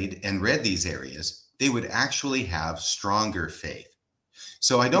studied and read these areas, they would actually have stronger faith.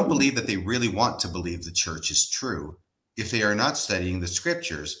 So I don't believe that they really want to believe the church is true if they are not studying the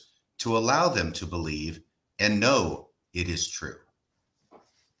scriptures to allow them to believe and know it is true.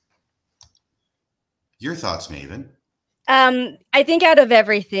 Your thoughts, Maven? I think out of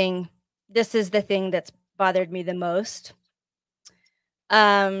everything, this is the thing that's bothered me the most.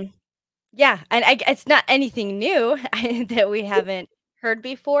 Yeah, and it's not anything new that we haven't heard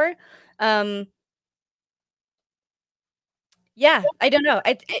before. Yeah, I don't know.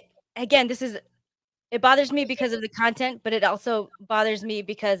 Again, it bothers me because of the content, but it also bothers me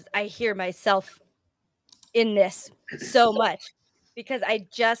because I hear myself in this so much, because I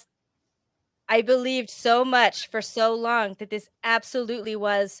believed so much for so long that this absolutely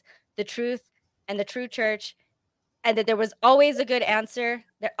was the truth and the true church, and that there was always a good answer.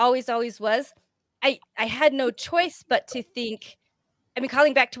 There always was. I had no choice but to think, I mean,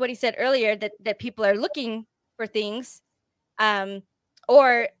 calling back to what he said earlier, that people are looking for things.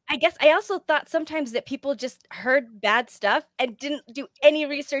 Or I guess I also thought sometimes that people just heard bad stuff and didn't do any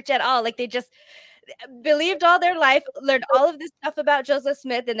research at all. Like they just believed all their life, learned all of this stuff about Joseph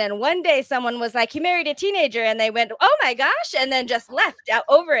Smith, and then one day someone was like, he married a teenager, and they went, oh my gosh, and then just left out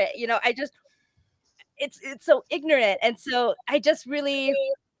over it. It's so ignorant. And so I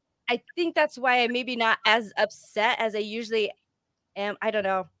think that's why I'm maybe not as upset as I usually am. I don't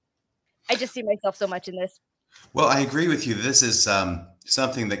know. I just see myself so much in this. Well, I agree with you. This is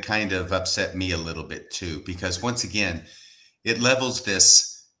something that kind of upset me a little bit too, because once again, it levels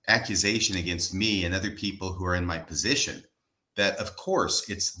this accusation against me and other people who are in my position that, of course,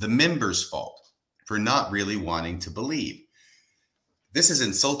 it's the members' fault for not really wanting to believe. This is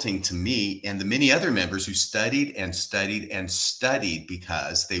insulting to me and the many other members who studied and studied and studied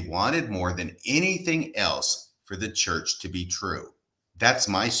because they wanted more than anything else for the church to be true. That's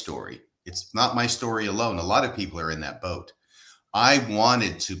my story. It's not my story alone. A lot of people are in that boat. I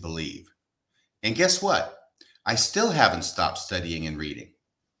wanted to believe. And guess what? I still haven't stopped studying and reading,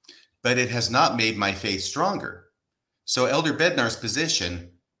 but it has not made my faith stronger. So Elder Bednar's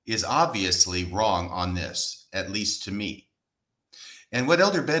position is obviously wrong on this, at least to me. And what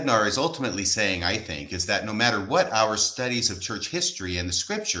Elder Bednar is ultimately saying, I think, is that no matter what our studies of church history and the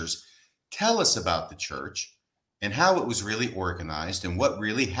scriptures tell us about the church and how it was really organized and what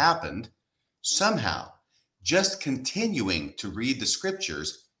really happened, somehow just continuing to read the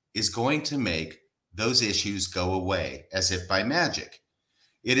scriptures is going to make those issues go away as if by magic.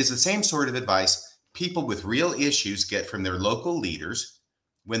 It is the same sort of advice people with real issues get from their local leaders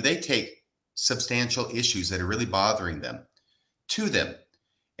when they take substantial issues that are really bothering them to them.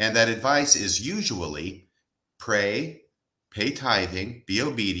 And that advice is usually pray, pay tithing, be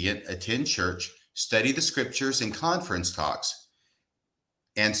obedient, attend church, study the scriptures and conference talks,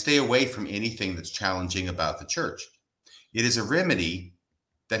 and stay away from anything that's challenging about the church. It is a remedy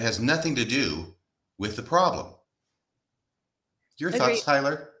that has nothing to do with the problem. Your Agreed. thoughts,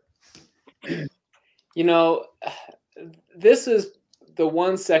 Tyler? You know, this is the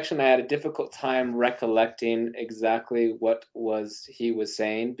one section I had a difficult time recollecting exactly what he was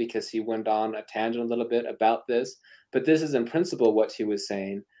saying, because he went on a tangent a little bit about this. But this is in principle what he was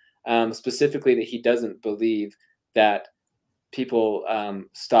saying, specifically that he doesn't believe that people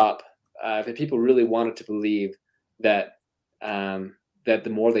that people really wanted to believe that that the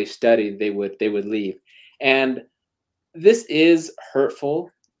more they studied, they would leave. And this is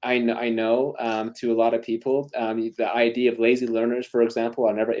hurtful. I know to a lot of people. The idea of lazy learners, for example,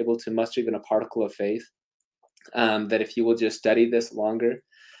 are never able to muster even a particle of faith. That if you will just study this longer.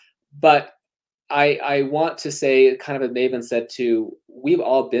 But I want to say, kind of as Maven said too, we've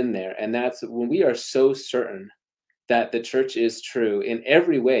all been there. And that's when we are so certain that the church is true in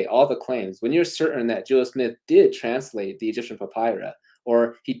every way, all the claims. When you're certain that Joseph Smith did translate the Egyptian papyri,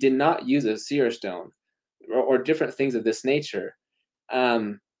 or he did not use a seer stone, or different things of this nature.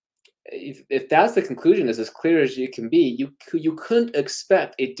 If that's the conclusion, is as clear as you can be, you couldn't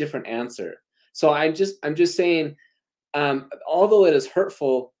expect a different answer. So I'm just saying, although it is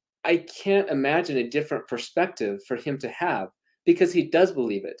hurtful, I can't imagine a different perspective for him to have, because he does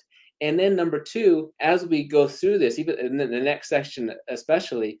believe it. And then number two, as we go through this, even in the next section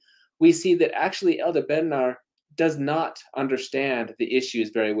especially, we see that actually Elder Bednar does not understand the issues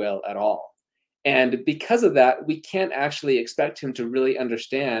very well at all. And because of that, we can't actually expect him to really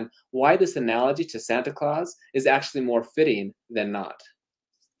understand why this analogy to Santa Claus is actually more fitting than not.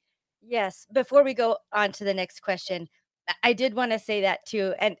 Yes. Before we go on to the next question, I did want to say that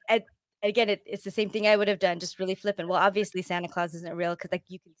too. And again, it's the same thing I would have done, just really flippant. Well, obviously Santa Claus isn't real, because like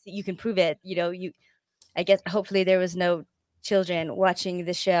you can prove it. I guess hopefully there was no children watching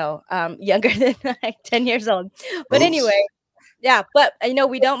the show younger than like 10 years old. But Oops. anyway, yeah, but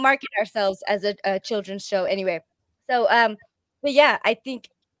we don't market ourselves as a children's show anyway. So but yeah, I think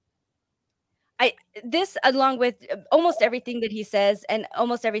this, along with almost everything that he says and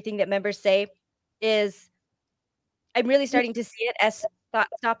almost everything that members say, is I'm really starting to see it as thought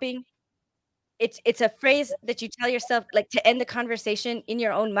stopping. It's a phrase that you tell yourself, like, to end the conversation in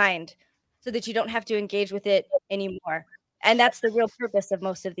your own mind, so that you don't have to engage with it anymore. And that's the real purpose of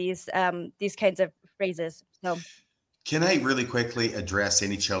most of these kinds of phrases. So, Can I really quickly address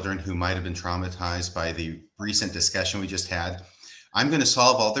any children who might have been traumatized by the recent discussion we just had? I'm going to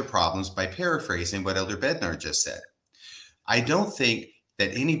solve all their problems by paraphrasing what Elder Bednar just said. I don't think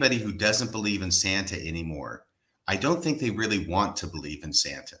that anybody who doesn't believe in Santa anymore, I don't think they really want to believe in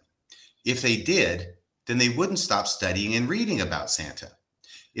Santa. If they did, then they wouldn't stop studying and reading about Santa.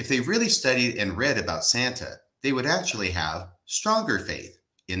 If they really studied and read about Santa, they would actually have stronger faith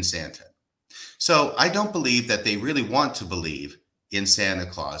in Santa. So I don't believe that they really want to believe in Santa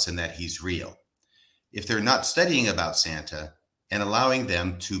Claus and that he's real. If they're not studying about Santa and allowing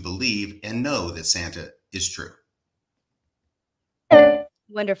them to believe and know that Santa is true.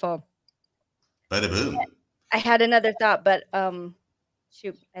 wonderful. Bada boom. I had another thought, but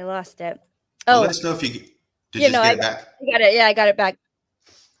shoot, I lost it. Well, Oh, let us know if you did. You get it back? I got it. Yeah, I got it back.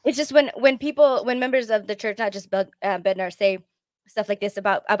 It's just when members of the church, not just Bednar, say stuff like this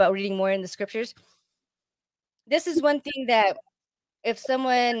about reading more in the scriptures. This is one thing that if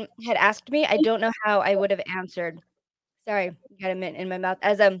someone had asked me, I don't know how I would have answered. Sorry, got a mint in my mouth.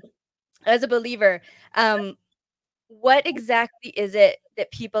 As a believer, what exactly is it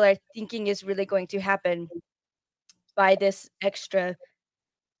that people are thinking is really going to happen by this extra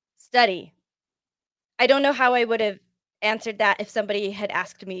study? I don't know how I would have answered that if somebody had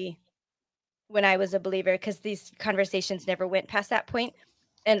asked me when I was a believer, because these conversations never went past that point.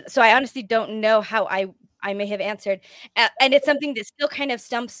 And so I honestly don't know how I may have answered. And it's something that still kind of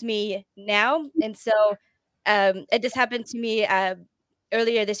stumps me now. And so It just happened to me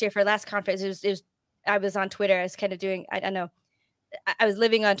earlier this year for last conference. I was on Twitter. I was kind of doing, I don't know, I was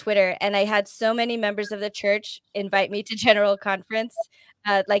living on Twitter, and I had so many members of the church invite me to general conference,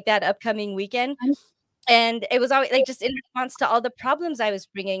 like that upcoming weekend. And it was always like just in response to all the problems I was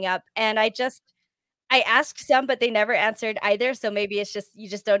bringing up. And I asked some, but they never answered either. So maybe it's just, you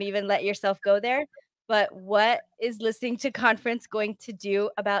just don't even let yourself go there. But what is listening to conference going to do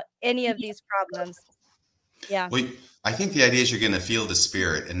about any of these problems? Yeah. Well, I think the idea is you're going to feel the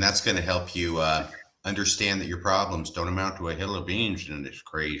spirit, and that's going to help you understand that your problems don't amount to a hill of beans in this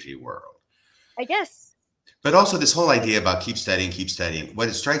crazy world. I guess. But also this whole idea about keep studying, keep studying. What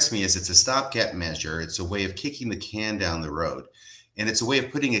it strikes me is it's a stopgap measure. It's a way of kicking the can down the road. And it's a way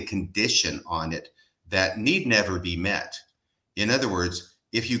of putting a condition on it that need never be met. In other words,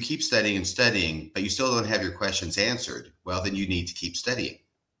 if you keep studying and studying, but you still don't have your questions answered, well, then you need to keep studying.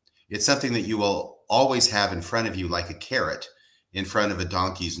 It's something that you will always have in front of you like a carrot in front of a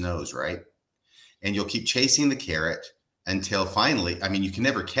donkey's nose, right? And you'll keep chasing the carrot until finally, I mean, you can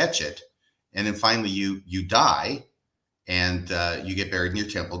never catch it. And then finally you die and you get buried in your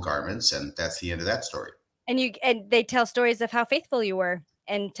temple garments. And that's the end of that story. And they tell stories of how faithful you were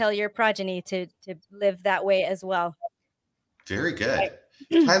and tell your progeny to live that way as well. Very good.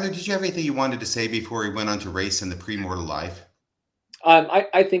 Right. Tyler, did you have anything you wanted to say before we went on to race and the premortal life?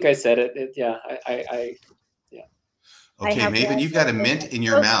 I think I said it. Yeah. Yeah. Okay, Maven, you've got a mint in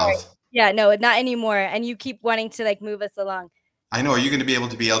your mouth. Sorry. Yeah, no, not anymore. And you keep wanting to like move us along. I know. Are you going to be able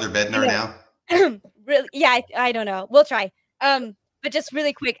to be Elder Bednar now? Really? Yeah, I don't know. We'll try. But just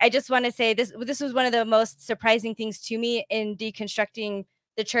really quick, I just want to say this was one of the most surprising things to me in deconstructing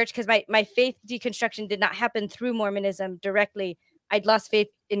the church, because my faith deconstruction did not happen through Mormonism directly. I'd lost faith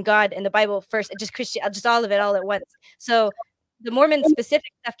in God and the Bible first, just all of it all at once. So the Mormon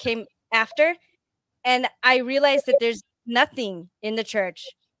specific stuff came after, and I realized that there's nothing in the church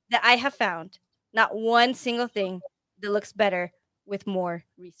that I have found, not one single thing that looks better with more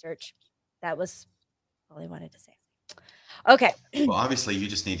research. That was all I wanted to say. Okay. Well, obviously, you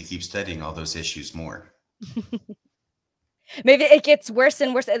just need to keep studying all those issues more. Maybe it gets worse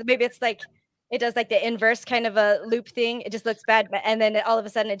and worse. Maybe it's like it does like the inverse kind of a loop thing. It just looks bad, and then all of a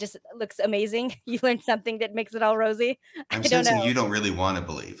sudden it just looks amazing. You learn something that makes it all rosy. I'm sensing you don't really want to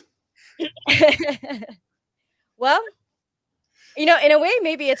believe. Well, you know, in a way,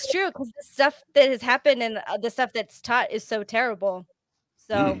 maybe it's true, because the stuff that has happened and the stuff that's taught is so terrible.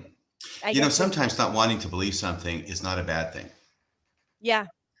 So, you know, sometimes not wanting to believe something is not a bad thing. Yeah.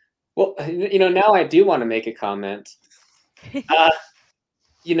 Well, you know, now I do want to make a comment.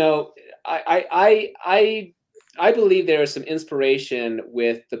 You know, I believe there is some inspiration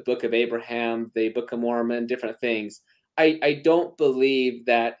with the Book of Abraham, the Book of Mormon, different things. I don't believe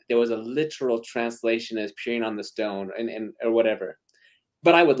that there was a literal translation as appearing on the stone and or whatever,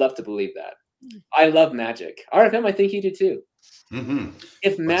 but I would love to believe that. I love magic. RFM, I think you do too. Mm-hmm.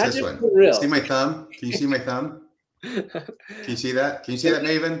 If magic were real, see my thumb? Can you see my thumb? Can you see that? Can you see that,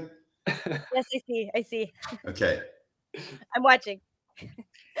 Maven? Yes, I see. Okay. I'm watching.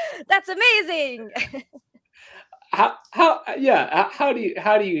 That's amazing. How do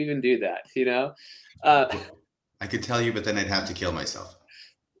you even do that? You know, I could tell you, but then I'd have to kill myself.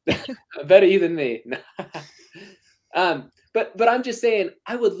 Better you than me. But I'm just saying,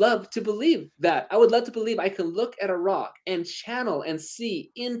 I would love to believe that. I would love to believe I can look at a rock and channel and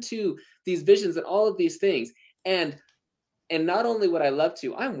see into these visions and all of these things. And not only would I love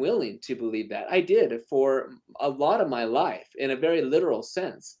to, I'm willing to believe that. I did for a lot of my life in a very literal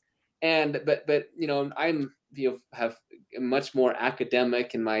sense. But you know, have much more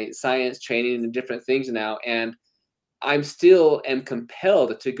academic in my science training and different things now, and I'm still am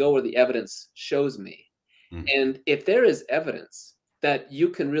compelled to go where the evidence shows me. And if there is evidence that you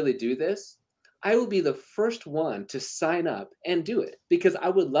can really do this, I will be the first one to sign up and do it, because I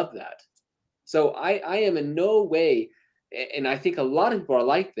would love that. So I am in no way, and I think a lot of people are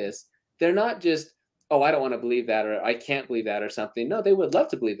like this. They're not just, oh, I don't want to believe that, or I can't believe that, or something. No, they would love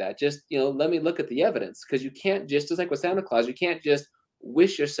to believe that. Just, you know, let me look at the evidence, because you can't just like with Santa Claus, you can't just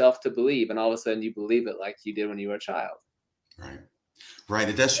wish yourself to believe and all of a sudden you believe it like you did when you were a child. Right.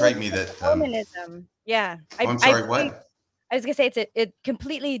 It does strike me that Mormonism. Yeah. I'm sorry. What? I was gonna say it's a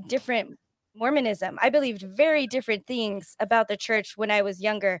completely different Mormonism. I believed very different things about the church when I was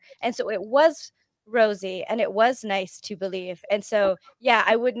younger, and so it was rosy and it was nice to believe. And so, yeah,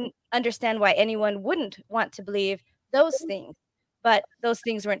 I wouldn't understand why anyone wouldn't want to believe those things, but those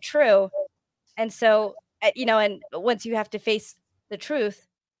things weren't true. And so, you know, and once you have to face the truth,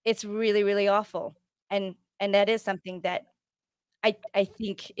 it's really, really awful. And that is something that I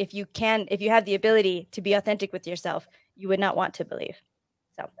think if you have the ability to be authentic with yourself, you would not want to believe.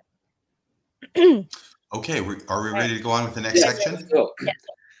 So. Okay, are we ready to go on with the next section? Let's go.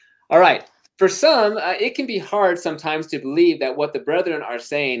 All right. For some, it can be hard sometimes to believe that what the brethren are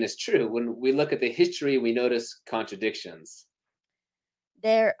saying is true. When we look at the history, we notice contradictions.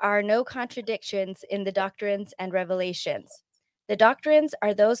 There are no contradictions in the doctrines and revelations. The doctrines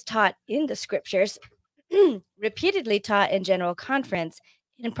are those taught in the scriptures, repeatedly taught in general conference,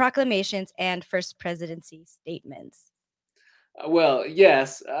 in proclamations and first presidency statements. Well,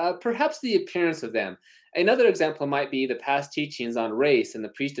 yes, perhaps the appearance of them. Another example might be the past teachings on race in the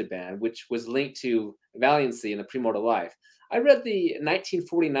priesthood band, which was linked to valiancy in the premortal life. I read the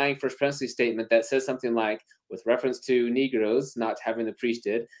 1949 First Presidency statement that says something like, with reference to Negroes not having the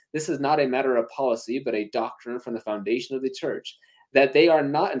priesthood, this is not a matter of policy, but a doctrine from the foundation of the church, that they are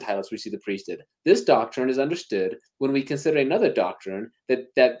not entitled to receive the priesthood. This doctrine is understood when we consider another doctrine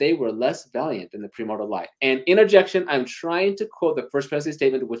that they were less valiant in the premortal life. And interjection, I'm trying to quote the First Presidency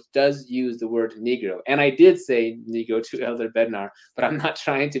statement, which does use the word Negro. And I did say Negro to Elder Bednar, but I'm not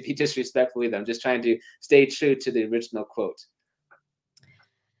trying to be disrespectful either. I'm just trying to stay true to the original quote.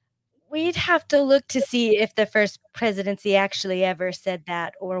 We'd have to look to see if the First Presidency actually ever said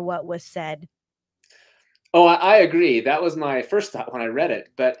that or what was said. Oh, I agree. That was my first thought when I read it,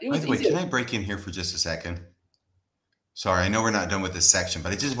 but it was By the way, easy. can I break in here for just a second? Sorry, I know we're not done with this section,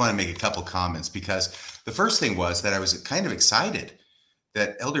 but I just want to make a couple comments, because the first thing was that I was kind of excited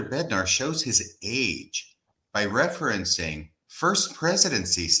that Elder Bednar shows his age by referencing First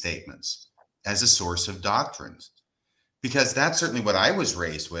Presidency statements as a source of doctrines, because that's certainly what I was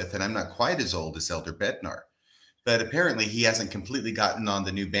raised with, and I'm not quite as old as Elder Bednar. But apparently he hasn't completely gotten on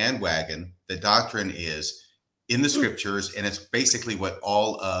the new bandwagon. The doctrine is in the scriptures, and it's basically what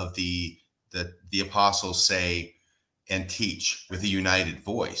all of the apostles say and teach with a united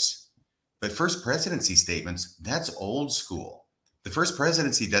voice. But First Presidency statements, that's old school. The First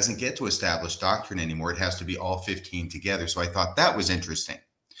Presidency doesn't get to establish doctrine anymore. It has to be all 15 together. So I thought that was interesting.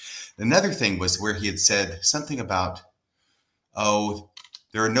 Another thing was where he had said something about,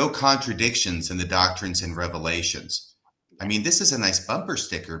 there are no contradictions in the doctrines and revelations. I mean, this is a nice bumper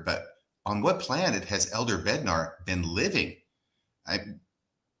sticker, but on what planet has Elder Bednar been living?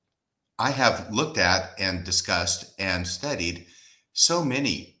 I have looked at and discussed and studied so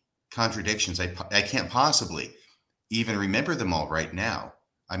many contradictions. I can't possibly even remember them all right now.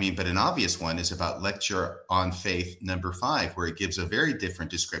 I mean, but an obvious one is about Lecture on Faith number 5, where it gives a very different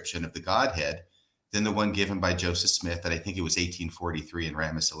description of the Godhead than the one given by Joseph Smith, and I think it was 1843 in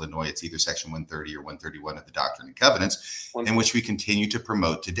Ramsey, Illinois. It's either section 130 or 131 of the Doctrine and Covenants, in which we continue to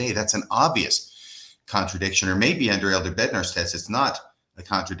promote today. That's an obvious contradiction, or maybe under Elder Bednar's test, it's not a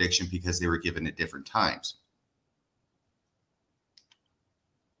contradiction because they were given at different times.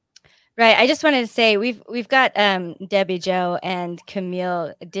 Right. I just wanted to say we've got Debbie Jo and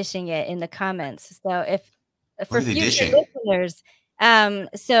Camille dishing it in the comments. So if for future listeners.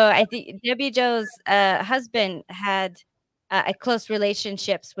 So I think Debbie Jo's husband had close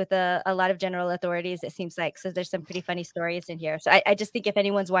relationships with a lot of general authorities, it seems like. So there's some pretty funny stories in here. So I just think if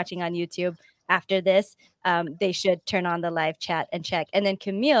anyone's watching on YouTube after this, they should turn on the live chat and check. And then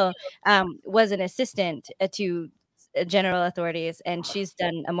Camille was an assistant to general authorities, and she's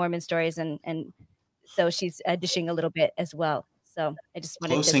done Mormon stories, and so she's dishing a little bit as well. So I just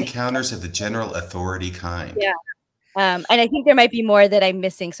wanted close to encounters of the general authority kind. Yeah. And I think there might be more that I'm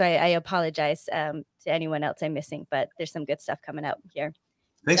missing, so I apologize to anyone else I'm missing, but there's some good stuff coming out here.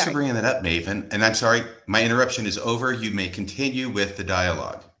 Thanks for bringing that up, Maven. And I'm sorry, my interruption is over. You may continue with the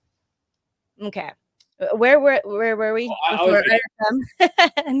dialogue. Okay. Where were we before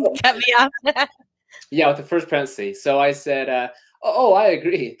cut me off? Yeah, with the First Presidency. So I said, I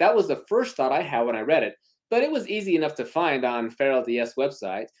agree. That was the first thought I had when I read it, but it was easy enough to find on Farrell DS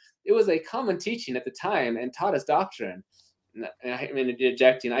website. It was a common teaching at the time and taught as doctrine. And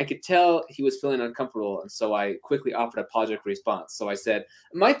interjecting, I could tell he was feeling uncomfortable, and so I quickly offered a apologetic response. So I said,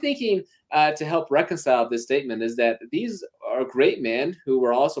 my thinking to help reconcile this statement is that these are great men who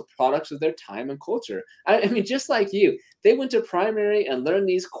were also products of their time and culture. I mean, just like you, they went to primary and learned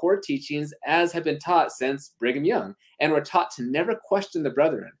these core teachings as have been taught since Brigham Young, and were taught to never question the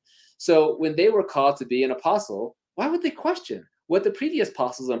brethren. So when they were called to be an apostle, why would they question what the previous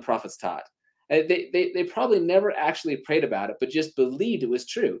apostles and prophets taught? They probably never actually prayed about it, but just believed it was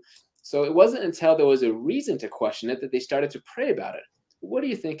true. So it wasn't until there was a reason to question it that they started to pray about it. What do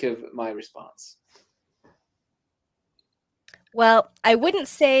you think of my response? Well, I wouldn't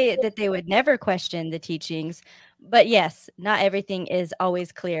say that they would never question the teachings, but yes, not everything is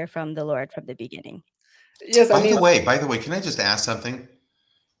always clear from the Lord from the beginning. Yes, I mean, By the way, can I just ask something?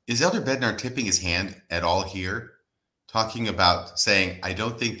 Is Elder Bednar tipping his hand at all here, talking about saying, I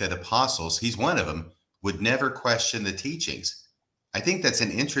don't think that apostles, he's one of them, would never question the teachings? I think that's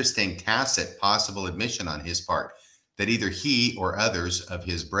an interesting tacit possible admission on his part, that either he or others of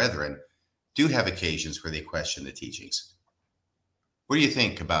his brethren do have occasions where they question the teachings. What do you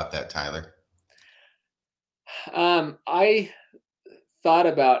think about that, Tyler? I thought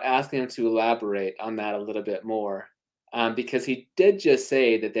about asking him to elaborate on that a little bit more, because he did just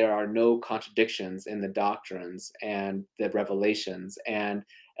say that there are no contradictions in the doctrines and the revelations. And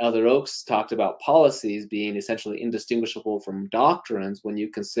Elder Oaks talked about policies being essentially indistinguishable from doctrines when you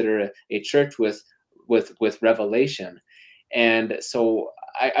consider a church with revelation. And so,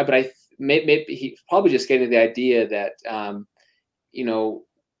 maybe he probably just getting the idea that you know,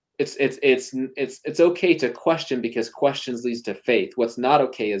 it's okay to question because questions leads to faith. What's not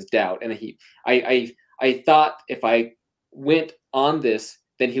okay is doubt. And I thought if I went on this,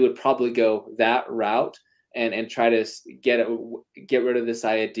 then he would probably go that route and try to get rid of this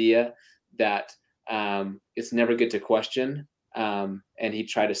idea that it's never good to question. And he'd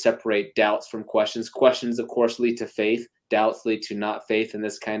try to separate doubts from questions. Questions, of course, lead to faith. Doubts lead to not faith in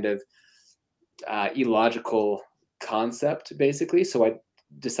this kind of illogical concept, basically. So I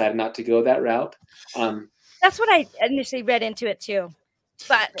decided not to go that route. That's what I initially read into it too.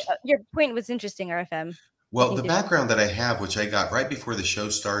 But your point was interesting, RFM. Well, the background that I have, which I got right before the show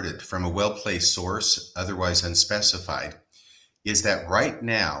started from a well-placed source, otherwise unspecified, is that right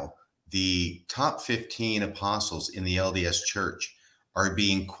now, the top 15 apostles in the LDS Church are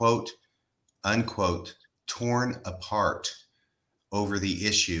being, quote, unquote, torn apart over the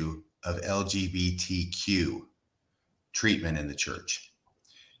issue of LGBTQ treatment in the church.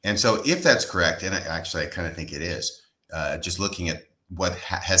 And so if that's correct, and I kind of think it is, just looking at what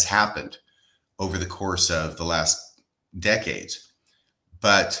has happened over the course of the last decades,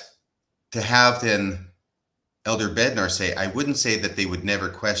 but to have then Elder Bednar say, I wouldn't say that they would never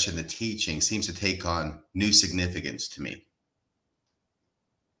question the teaching, seems to take on new significance to me.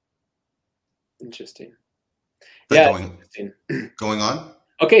 Interesting. But yeah. Going on?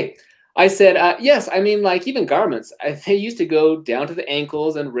 Okay. I said, yes, I mean, like even garments, they used to go down to the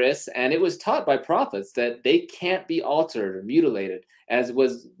ankles and wrists, and it was taught by prophets that they can't be altered or mutilated, as it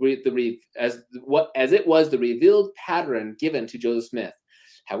was the revealed pattern given to Joseph Smith.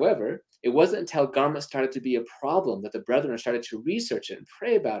 However, it wasn't until garments started to be a problem that the brethren started to research it and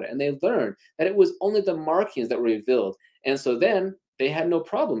pray about it, and they learned that it was only the markings that were revealed, and so then they had no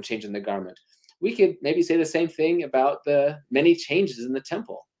problem changing the garment. We could maybe say the same thing about the many changes in the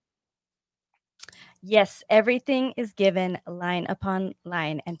temple. Yes, everything is given line upon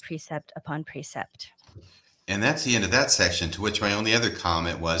line and precept upon precept. And that's the end of that section, to which my only other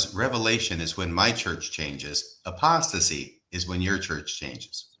comment was, revelation is when my church changes. Apostasy is when your church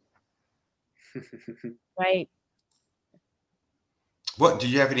changes. Right. What, do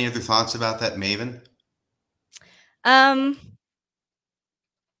you have any other thoughts about that, Maven?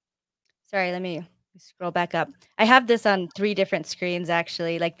 Sorry, let me scroll back up. I have this on 3 different screens,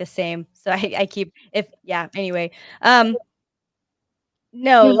 actually, like the same. So I keep, anyway. No,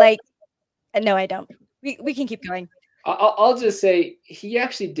 no, I don't. We can keep going. I'll just say he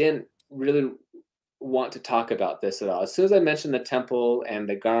actually didn't really want to talk about this at all. As soon as I mentioned the temple and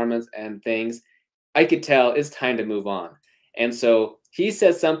the garments and things, I could tell it's time to move on. And so he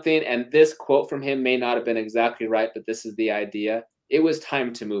said something, and this quote from him may not have been exactly right, but this is the idea. It was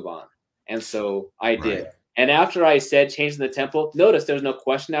time to move on. And so I did. Right. And after I said changing the temple, notice there was no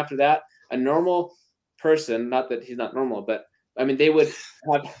question after that. A normal person, not that he's not normal, but I mean, they would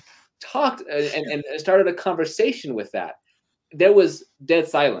have talked and started a conversation with that. There was dead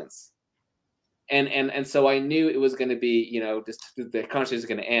silence. And so I knew it was going to be, just the conversation was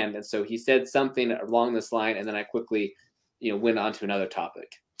going to end. And so he said something along this line, and then I quickly, went on to another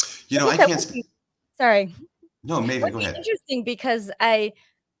topic. I can't. Sorry. No, maybe go ahead. Interesting, because I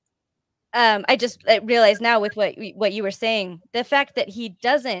just realized now with what you were saying, the fact that he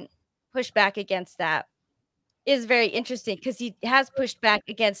doesn't push back against that is very interesting, because he has pushed back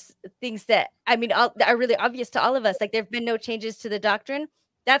against things that, I mean, are really obvious to all of us. Like, there have been no changes to the doctrine.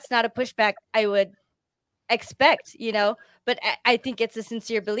 That's not a pushback I would expect, but I think it's a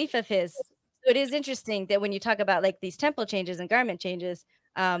sincere belief of his. So it is interesting that when you talk about like these temple changes and garment changes,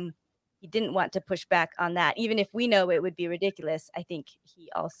 he didn't want to push back on that. Even if we know it would be ridiculous, I think he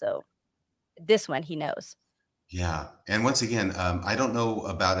also, this one, he knows. Yeah. And once again, I don't know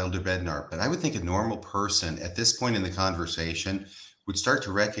about Elder Bednar, but I would think a normal person at this point in the conversation would start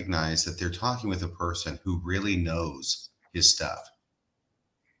to recognize that they're talking with a person who really knows his stuff.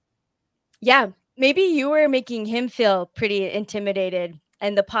 Yeah. maybe you were making him feel pretty intimidated,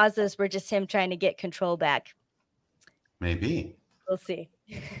 and the pauses were just him trying to get control back. Maybe. We'll see.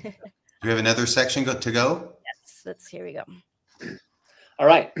 Do we have another section to go? Yes, here we go. All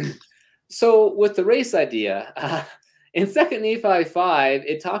right. So with the race idea, in 2 Nephi 5,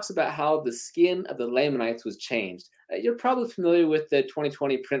 it talks about how the skin of the Lamanites was changed. You're probably familiar with the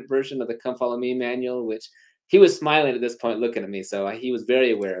 2020 print version of the Come Follow Me manual, which he was smiling at this point looking at me, so he was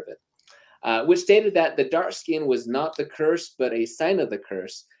very aware of it, which stated that the dark skin was not the curse, but a sign of the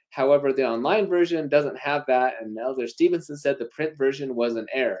curse. However, the online version doesn't have that, and Elder Stevenson said the print version was an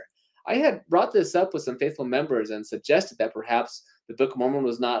error. I had brought this up with some faithful members and suggested that perhaps the Book of Mormon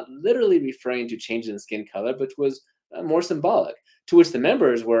was not literally referring to changing the skin color, but was more symbolic, to which the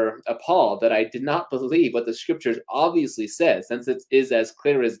members were appalled that I did not believe what the scriptures obviously said, since it is as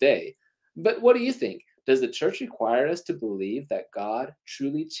clear as day. But what do you think? Does the church require us to believe that God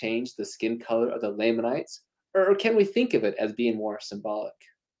truly changed the skin color of the Lamanites? Or can we think of it as being more symbolic?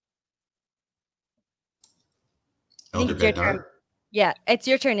 Elder Bednar? Yeah, it's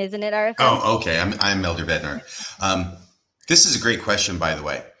your turn, isn't it, RFM? Oh, okay. I'm Elder Bednar. This is a great question, by the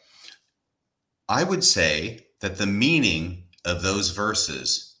way. I would say that the meaning of those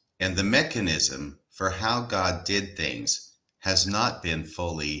verses and the mechanism for how God did things has not been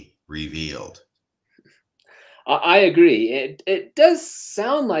fully revealed. I agree. It does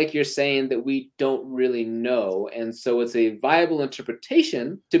sound like you're saying that we don't really know, and so it's a viable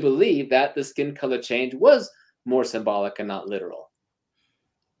interpretation to believe that the skin color change was more symbolic and not literal.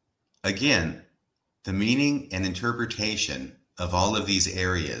 Again, the meaning and interpretation of all of these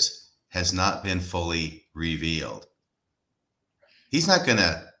areas has not been fully revealed. He's not going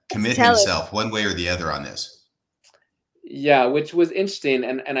to commit himself one way or the other on this. Yeah, which was interesting.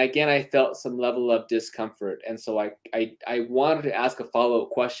 And again, I felt some level of discomfort. And so I wanted to ask a follow-up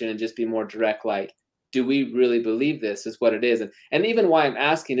question and just be more direct, like, do we really believe this is what it is? And even why I'm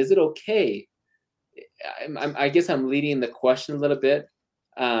asking, is it okay? I guess I'm leading the question a little bit,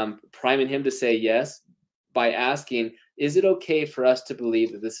 priming him to say yes by asking, is it okay for us to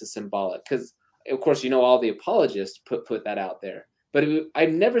believe that this is symbolic? Because, of course, all the apologists put that out there. But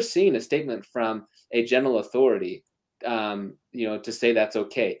I've never seen a statement from a general authority to say that's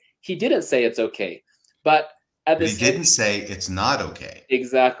okay. He didn't say it's okay, but he didn't say it's not okay.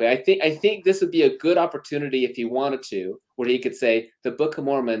 Exactly. I think this would be a good opportunity if he wanted to, where he could say the Book of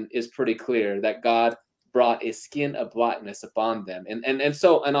Mormon is pretty clear that God brought a skin of blackness upon them, and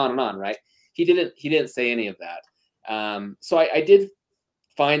so and on, right? He didn't say any of that. So I did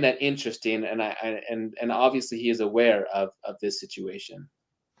find that interesting, and obviously he is aware of this situation.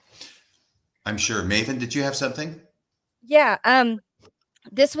 I'm sure. Maven, did you have something? Yeah,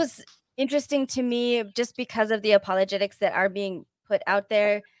 this was interesting to me just because of the apologetics that are being put out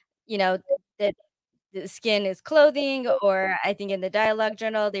there, that the skin is clothing, or I think in the dialogue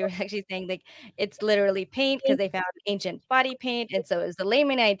journal, they were actually saying like it's literally paint because they found ancient body paint. And so it was the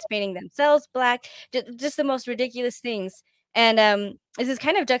Lamanites painting themselves black, just the most ridiculous things. And this is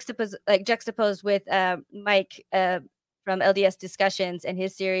kind of juxtaposed with Mike from LDS Discussions and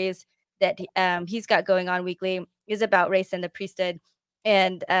his series that he's got going on weekly is about race and the priesthood.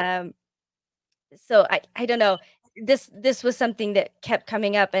 And so I don't know, this was something that kept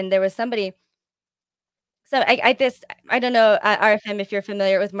coming up, and there was somebody. So I don't know, RFM, if you're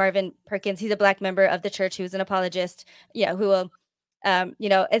familiar with Marvin Perkins. He's a Black member of the church who's an apologist, who will, and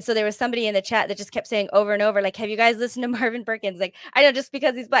so there was somebody in the chat that just kept saying over and over, like, have you guys listened to Marvin Perkins? Like, I know, just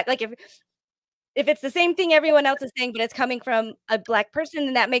because he's Black, like if it's the same thing everyone else is saying, but it's coming from a Black person,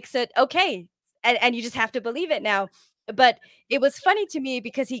 then that makes it okay. And you just have to believe it now. But it was funny to me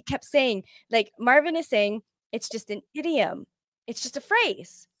because he kept saying, like, Marvin is saying, it's just an idiom. It's just a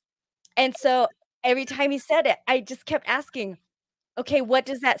phrase. And so every time he said it, I just kept asking, okay, what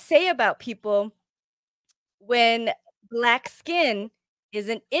does that say about people when black skin is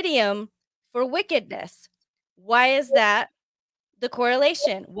an idiom for wickedness? Why is that the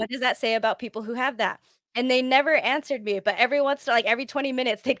correlation? What does that say about people who have that? And they never answered me, but every once in every 20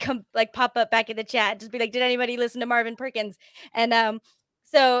 minutes, they'd come pop up back in the chat, just be like, did anybody listen to Marvin Perkins? And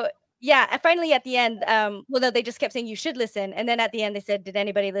so yeah, finally at the end, well, no, they just kept saying you should listen. And then at the end, they said, did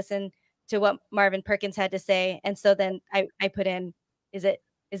anybody listen to what Marvin Perkins had to say? And so then I put in, is it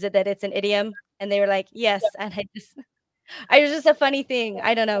that it's an idiom? And they were like, yes. And I was just a funny thing.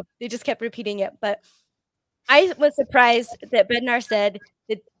 I don't know. They just kept repeating it. But I was surprised that Bednar said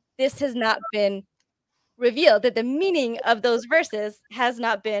that this has not been revealed, that the meaning of those verses has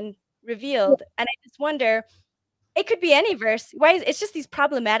not been revealed. And I just wonder, it could be any verse. Why it's just these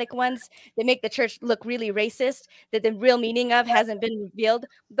problematic ones that make the church look really racist, that the real meaning of hasn't been revealed.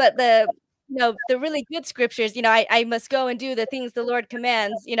 But the the really good scriptures, I must go and do the things the Lord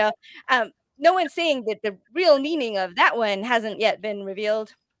commands, no one's saying that the real meaning of that one hasn't yet been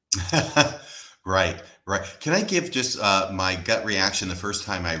revealed. Right, right. Can I give just my gut reaction the first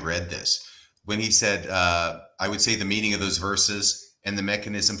time I read this? When he said, I would say the meaning of those verses and the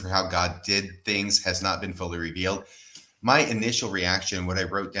mechanism for how God did things has not been fully revealed. My initial reaction, what I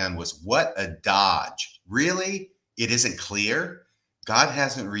wrote down was, what a dodge. Really? It isn't clear? God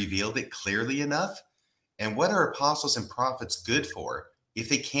hasn't revealed it clearly enough? And what are apostles and prophets good for if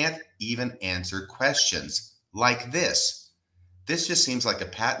they can't even answer questions like this? This just seems like a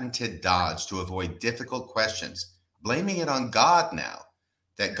patented dodge to avoid difficult questions, blaming it on God now,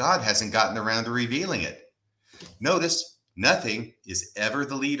 that God hasn't gotten around to revealing it. Notice, nothing is ever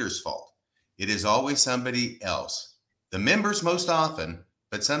the leader's fault. It is always somebody else. The members most often,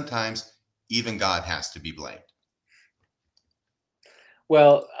 but sometimes even God has to be blamed.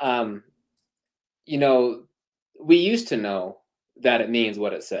 Well, we used to know that it means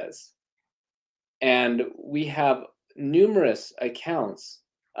what it says. And we have numerous accounts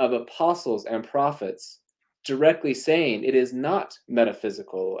of apostles and prophets directly saying it is not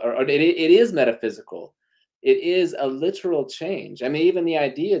metaphysical, or it is metaphysical. It is a literal change. I mean, even the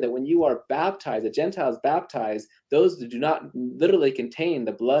idea that when you are baptized, the Gentiles baptized, those that do not literally contain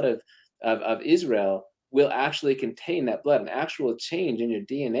the blood of Israel will actually contain that blood, an actual change in your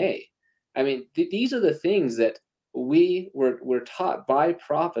DNA. I mean, these are the things that we were taught by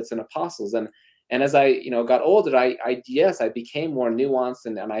prophets and apostles. And as I got older, I became more nuanced,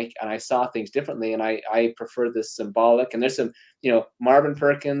 and I saw things differently, and I prefer this symbolic. And there's some, Marvin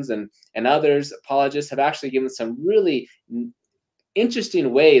Perkins and others apologists have actually given some really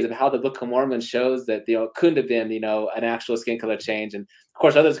interesting ways of how the Book of Mormon shows that couldn't have been an actual skin color change. And of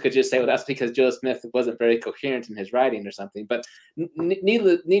course, others could just say, well, that's because Joe Smith wasn't very coherent in his writing or something. But that's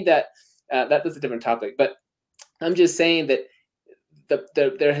a different topic. But I'm just saying that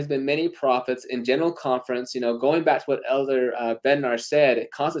there has been many prophets in General Conference, going back to what Elder Bednar said,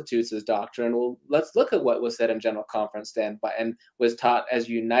 it constitutes his doctrine. Well, let's look at what was said in General Conference then, and was taught as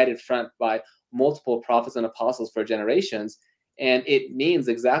a united front by multiple prophets and apostles for generations. And it means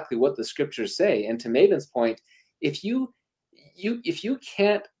exactly what the scriptures say. And to Maven's point, if you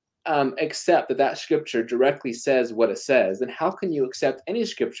can't accept that scripture directly says what it says, then how can you accept any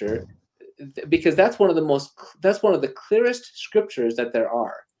scripture? Because that's one of the clearest scriptures that there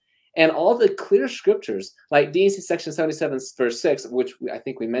are. And all the clear scriptures, like D&C section 77 verse 6, which I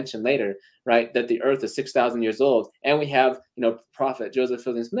think we mentioned later, right, that the earth is 6,000 years old. And we have, prophet Joseph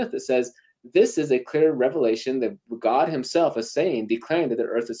Fielding Smith that says, this is a clear revelation that God himself is saying, declaring that the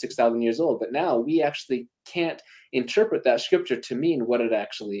earth is 6,000 years old. But now we actually can't interpret that scripture to mean what it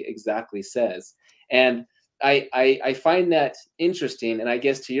actually exactly says. And I find that interesting. And I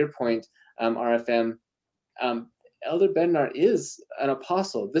guess to your point, RFM, Elder Bednar is an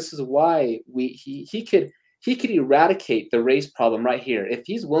apostle. This is why he could eradicate the race problem right here. If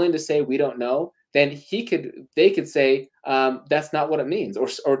he's willing to say we don't know, then they could say that's not what it means,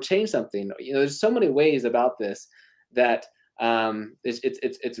 or change something. There's so many ways about this that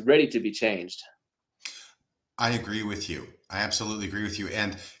it's ready to be changed. I agree with you. I absolutely agree with you.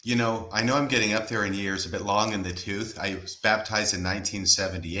 And, I know I'm getting up there in years, a bit long in the tooth. I was baptized in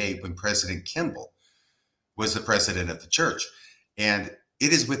 1978 when President Kimball was the president of the church. And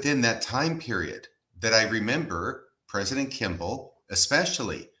it is within that time period that I remember President Kimball,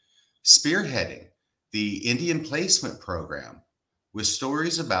 especially spearheading the Indian placement program with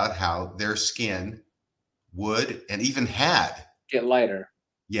stories about how their skin would, and even had, get lighter.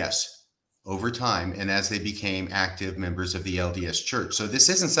 Yes. Over time, and as they became active members of the LDS Church. So this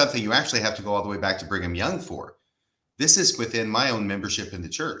isn't something you actually have to go all the way back to Brigham Young for. This is within my own membership in the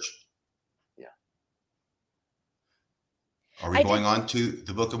church. Yeah. Are we going on to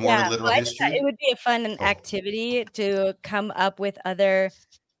the Book of Mormon literal history? It would be a fun activity to come up with other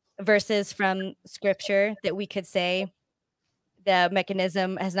verses from scripture that we could say the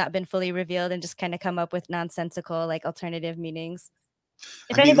mechanism has not been fully revealed, and just kind of come up with nonsensical, like, alternative meanings.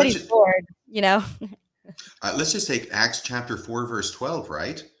 If anybody's bored, let's just take Acts chapter 4, verse 12,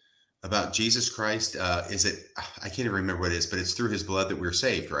 right? About Jesus Christ. I can't even remember what it is, but it's through his blood that we're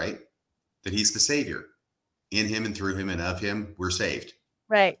saved, right? That he's the Savior. In him and through him and of him, we're saved.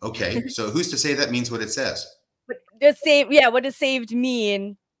 Right. Okay. So who's to say that means what it says? What does saved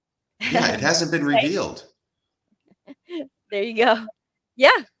mean? Yeah, it hasn't been revealed. There you go.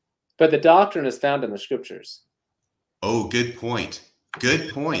 Yeah. But the doctrine is found in the scriptures. Oh, good point.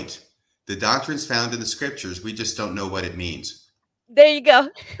 Good point. The doctrine's found in the scriptures. We just don't know what it means. There you go.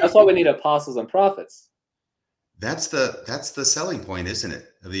 That's why we need apostles and prophets. That's the selling point, isn't it,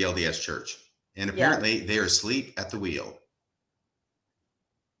 of the LDS Church? And apparently they are asleep at the wheel.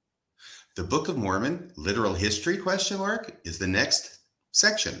 The Book of Mormon, literal history, ? Is the next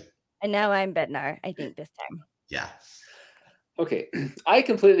section. And now I'm Bednar, I think, this time. Yeah. Okay, I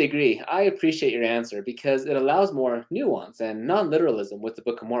completely agree. I appreciate your answer because it allows more nuance and non-literalism with the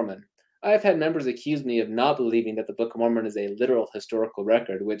Book of Mormon. I've had members accuse me of not believing that the Book of Mormon is a literal historical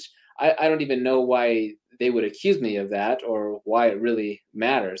record, which I don't even know why they would accuse me of that or why it really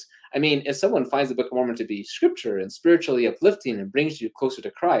matters. I mean, if someone finds the Book of Mormon to be scripture and spiritually uplifting and brings you closer to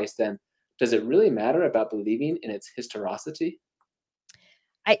Christ, then does it really matter about believing in its historicity?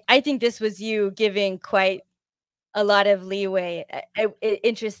 I think this was you giving quite a lot of leeway.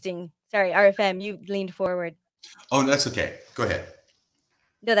 Interesting. Sorry, RFM, you leaned forward. Oh, that's okay. Go ahead.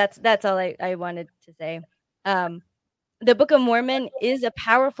 No, that's all I wanted to say. The Book of Mormon is a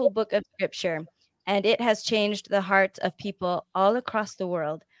powerful book of scripture, and it has changed the hearts of people all across the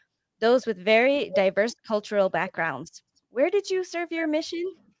world, those with very diverse cultural backgrounds. Where did you serve your mission?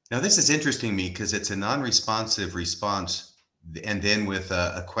 Now, this is interesting to me because it's a non-responsive response, and then with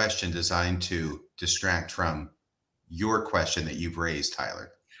a question designed to distract from your question that you've raised,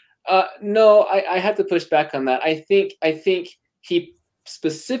 Tyler. No, I had to push back on that. I think he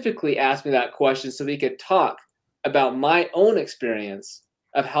specifically asked me that question so we could talk about my own experience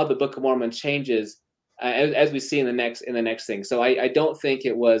of how the Book of Mormon changes as we see in the next thing. So I don't think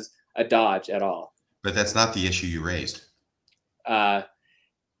it was a dodge at all. But that's not the issue you raised.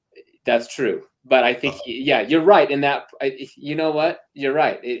 That's true. But I think, yeah, you're right in that. You know what? You're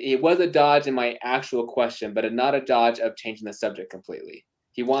right. It was a dodge in my actual question, but not a dodge of changing the subject completely.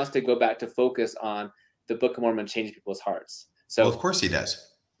 He wants to go back to focus on the Book of Mormon changing people's hearts. So, well, of course he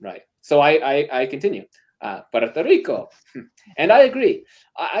does. Right. So I continue. Puerto Rico. And I agree.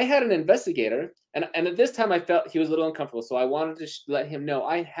 I had an investigator, and at this time I felt he was a little uncomfortable. So I wanted to let him know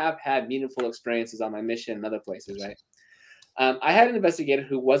I have had meaningful experiences on my mission in other places, right? I had an investigator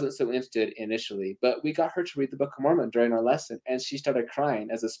who wasn't so interested initially, but we got her to read the Book of Mormon during our lesson, and she started crying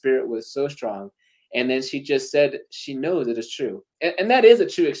as the spirit was so strong. And then she just said she knows it is true, and that is a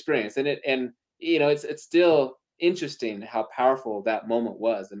true experience. And it's still interesting how powerful that moment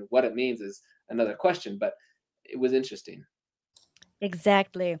was, and what it means is another question. But it was interesting.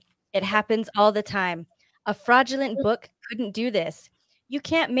 Exactly. It happens all the time. A fraudulent book couldn't do this. You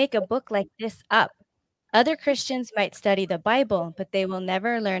can't make a book like this up. Other Christians might study the Bible, but they will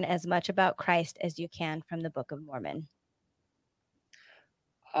never learn as much about Christ as you can from the Book of Mormon.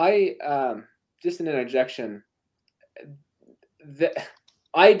 Just an interjection.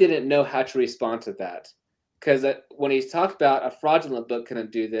 I didn't know how to respond to that, because when he's talked about a fraudulent book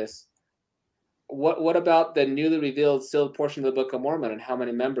couldn't do this, what about the newly revealed sealed portion of the Book of Mormon, and how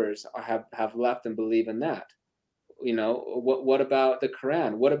many members have left and believe in that? What about the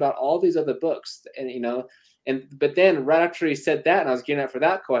Quran? What about all these other books? But then right after he said that, and I was gearing up for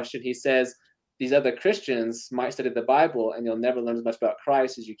that question, he says these other Christians might study the Bible and you'll never learn as much about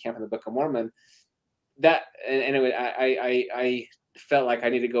Christ as you can from the Book of Mormon. Anyway, I felt like I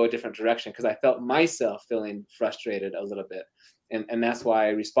need to go a different direction, because I felt myself feeling frustrated a little bit, and that's why I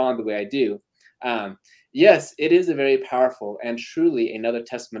respond the way I do. Yes, it is a very powerful and truly another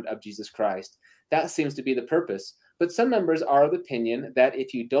testament of Jesus Christ. That seems to be the purpose. But some members are of the opinion that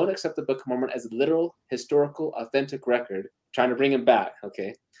if you don't accept the Book of Mormon as a literal, historical, authentic record, trying to bring him back,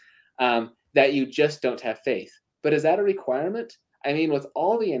 okay, that you just don't have faith. But is that a requirement? I mean, with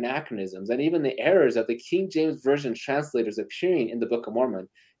all the anachronisms and even the errors of the King James Version translators appearing in the Book of Mormon,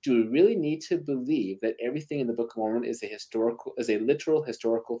 do we really need to believe that everything in the Book of Mormon is a literal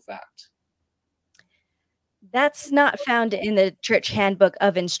historical fact? That's not found in the Church Handbook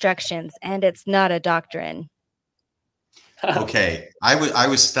of Instructions, and it's not a doctrine. Okay, I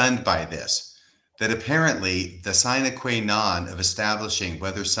was stunned by this, that apparently the sine qua non of establishing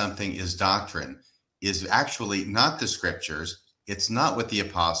whether something is doctrine is actually not the scriptures. It's not what the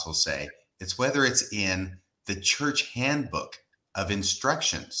apostles say. It's whether it's in the Church Handbook of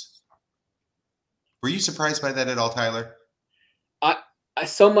Instructions. Were you surprised by that at all, Tyler?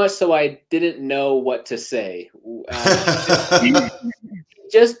 So much so I didn't know what to say.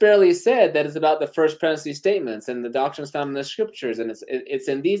 Just barely said that it's about the first presidency statements and the doctrines found in the scriptures, and it's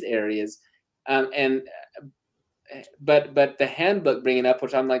in these areas, but the handbook bringing up,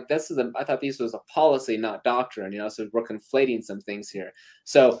 which I'm like, I thought this was a policy, not doctrine, so we're conflating some things here.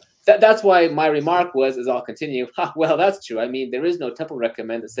 So that's why my remark is I'll continue. Well, that's true. I mean, there is no temple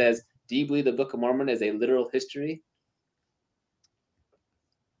recommend that says, do you believe the Book of Mormon is a literal history?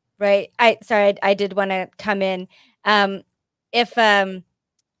 Right. I did want to come in.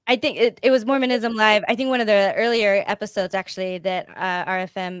 I I think it was Mormonism Live. I think one of the earlier episodes, actually, that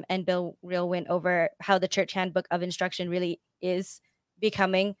RFM and Bill Reel went over how the Church Handbook of Instruction really is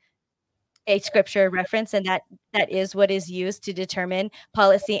becoming a scripture reference, and that is what is used to determine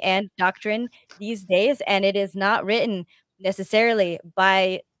policy and doctrine these days. And it is not written necessarily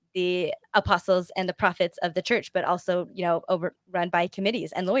by the apostles and the prophets of the church, but also, overrun by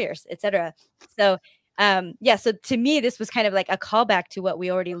committees and lawyers, etc. So yeah, so to me, this was kind of like a callback to what we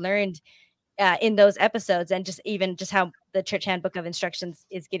already learned in those episodes, and just how the Church Handbook of Instructions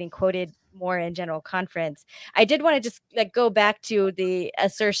is getting quoted more in general conference. I did want to just go back to the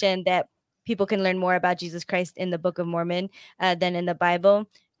assertion that people can learn more about Jesus Christ in the Book of Mormon than in the Bible,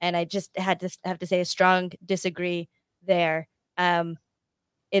 and I just have to say a strong disagree there.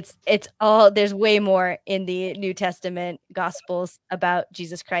 It's all, there's way more in the New Testament Gospels about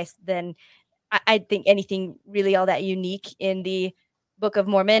Jesus Christ than I think anything really all that unique in the Book of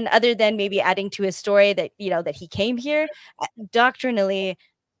Mormon, other than maybe adding to his story that, that he came here. Doctrinally,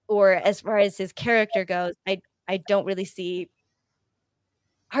 or as far as his character goes, I don't really see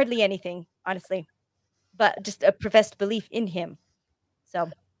hardly anything, honestly, but just a professed belief in him. So,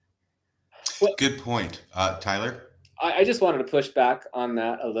 Good point. Tyler? I just wanted to push back on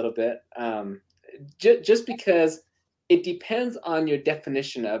that a little bit, just because it depends on your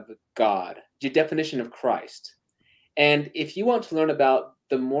definition of God, your definition of Christ. And if you want to learn about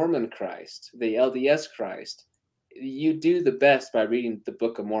the Mormon Christ, the LDS Christ, you do the best by reading the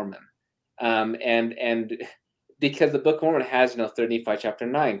Book of Mormon. And because the Book of Mormon has, 3rd Nephi chapter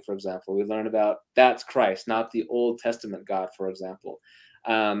 9, for example, we learn about that's Christ, not the Old Testament God, for example.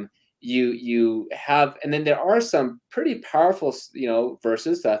 You have, and then there are some pretty powerful,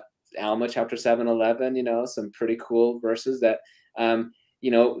 verses, that Alma chapter 7:11, some pretty cool verses that,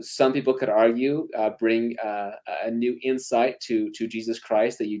 some people could argue bring a new insight to Jesus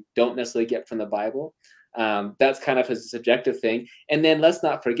Christ that you don't necessarily get from the Bible. That's kind of a subjective thing. And then let's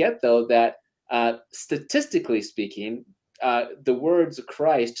not forget, though, that statistically speaking, the words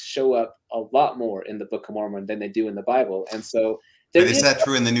Christ show up a lot more in the Book of Mormon than they do in the Bible. And so, but is that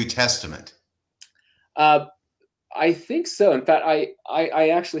true in the New Testament? I think so. In fact, I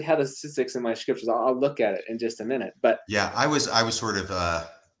actually have the statistics in my scriptures. I'll look at it in just a minute. But yeah, I was sort of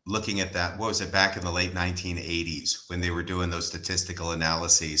looking at that. What was it, back in the late 1980s when they were doing those statistical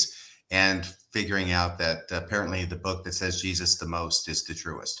analyses and figuring out that apparently the book that says Jesus the most is the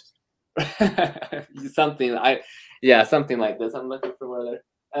truest. something like this. I'm looking for where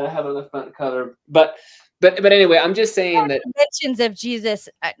I have it on the front cover, but anyway, I'm just saying that mentions of Jesus,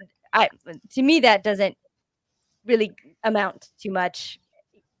 to me, that doesn't really amount to much.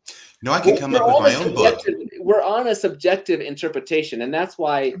 No, I can come up with my own book. We're on a subjective interpretation, and that's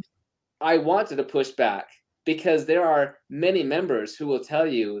why I wanted to push back, because there are many members who will tell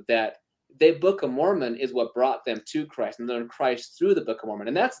you that the Book of Mormon is what brought them to Christ and learned Christ through the Book of Mormon,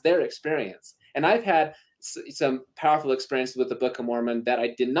 and that's their experience. And I've had some powerful experiences with the Book of Mormon that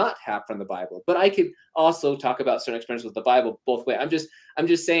I did not have from the Bible, but I could also talk about certain experiences with the Bible both ways. I'm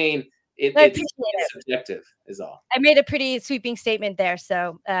just saying it's subjective is all. I made a pretty sweeping statement there,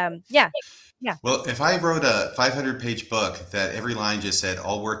 so yeah. Well, if I wrote a 500-page book that every line just said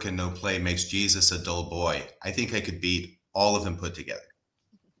all work and no play makes Jesus a dull boy, I think I could beat all of them put together.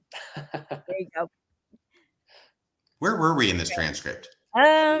 There you go. Where were we in this transcript?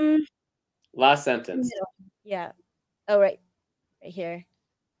 Last sentence. Yeah. Oh, right here.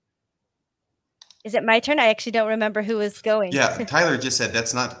 Is it my turn? I actually don't remember who was going. Yeah, Tyler just said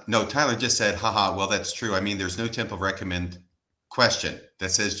Tyler just said, haha, well, that's true. I mean, there's no temple recommend question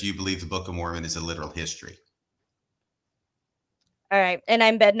that says, do you believe the Book of Mormon is a literal history? All right. And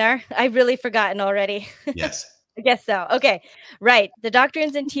I'm Bednar. I've really forgotten already. Yes. I guess so. Okay. Right. The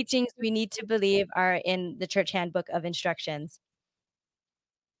doctrines and teachings we need to believe are in the Church Handbook of Instructions.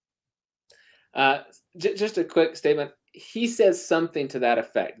 Just a quick statement. He says something to that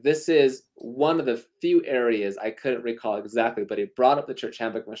effect. This is one of the few areas I couldn't recall exactly, but he brought up the Church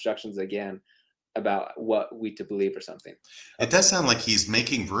Handbook of Instructions again about what we to believe or something. It does sound like he's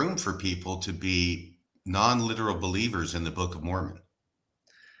making room for people to be non-literal believers in the Book of Mormon.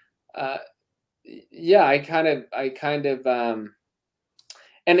 Yeah, I kind of,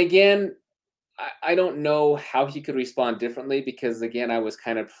 and again, I don't know how he could respond differently, because again, I was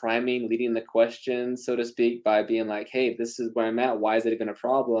kind of leading the question, so to speak, by being like, hey, this is where I'm at. Why is it even a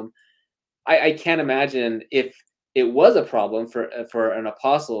problem? I can't imagine if it was a problem for an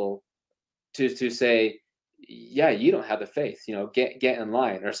apostle to say, yeah, you don't have the faith, get in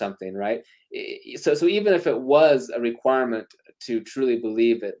line or something, right? So even if it was a requirement to truly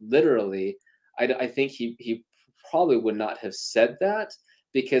believe it literally, I think he probably would not have said that.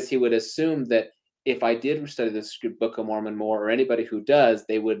 because he would assume that if I did study this Book of Mormon more, or anybody who does,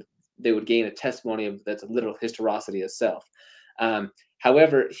 they would gain a testimony of that's a literal historicity itself.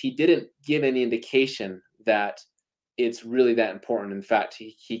 However, he didn't give any indication that it's really that important. In fact,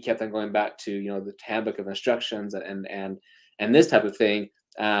 he kept on going back to, the handbook of instructions and this type of thing.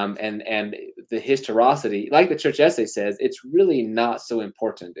 And the historicity, like the church essay says, it's really not so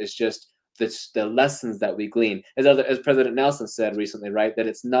important. It's just the lessons that we glean, as President Nelson said recently, right? That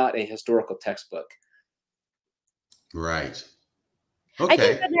it's not a historical textbook. Right. I think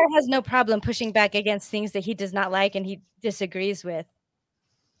Okay. Bednar has no problem pushing back against things that he does not like and he disagrees with.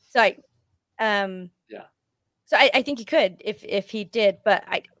 So I think he could if he did, but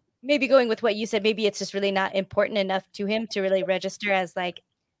maybe going with what you said, maybe it's just really not important enough to him to really register as like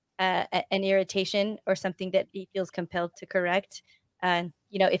an irritation or something that he feels compelled to correct. And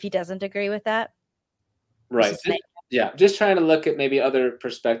if he doesn't agree with that, right? Just trying to look at maybe other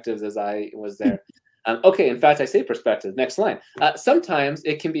perspectives as I was there. Okay, in fact, I say perspective. Next line. Sometimes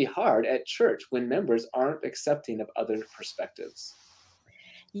it can be hard at church when members aren't accepting of other perspectives.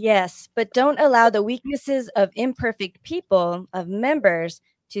 Yes, but don't allow the weaknesses of imperfect people, of members,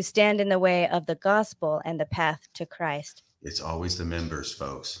 to stand in the way of the gospel and the path to Christ. It's always the members,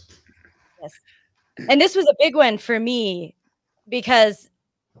 folks. Yes. And this was a big one for me because,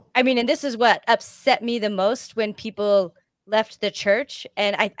 and this is what upset me the most when people left the church.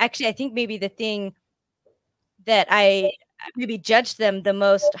 And I think maybe the thing that I maybe judged them the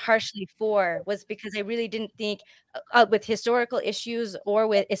most harshly for was because I really didn't think with historical issues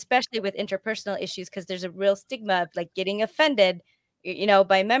or especially with interpersonal issues, because there's a real stigma of like getting offended,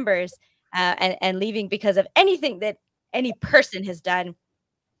 by members and leaving because of anything that any person has done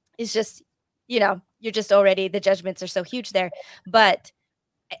is just, you're just already, the judgments are so huge there. But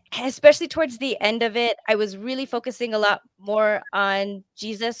especially towards the end of it, I was really focusing a lot more on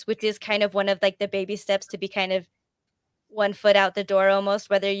Jesus, which is kind of one of like the baby steps to be kind of one foot out the door almost,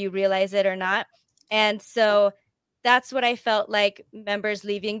 whether you realize it or not. And so that's what I felt like members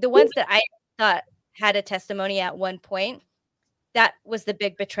leaving, the ones that I thought had a testimony at one point, that was the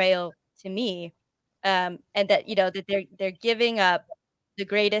big betrayal to me. And that, that they're giving up the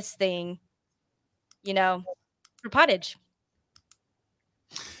greatest thing, for pottage.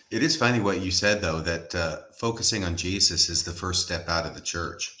 It is funny what you said, though, that focusing on Jesus is the first step out of the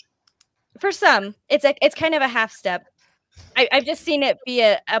church. For some, it's kind of a half step. I've just seen it be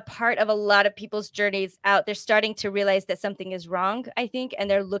a part of a lot of people's journeys out. They're starting to realize that something is wrong, I think, and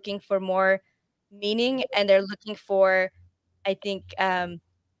they're looking for more meaning, and they're looking for, I think,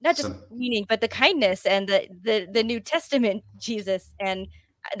 not just meaning, but the kindness and the New Testament Jesus and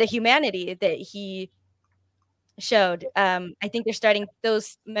the humanity that he showed. I think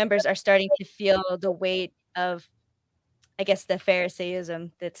those members are starting to feel the weight of, I guess, the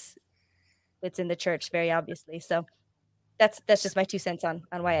Pharisaism that's in the church, very obviously. So that's just my 2 cents on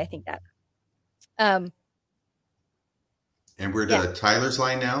why I think that. And we're to Tyler's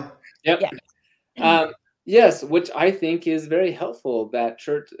line now. Yep. Yeah. Yes, which I think is very helpful that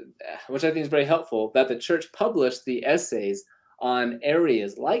the church published the essays on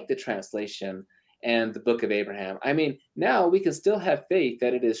areas like the translation and the Book of Abraham. Now we can still have faith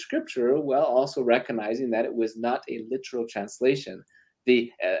that it is scripture, while also recognizing that it was not a literal translation.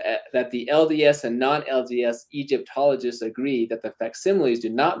 That the LDS and non-LDS Egyptologists agree that the facsimiles do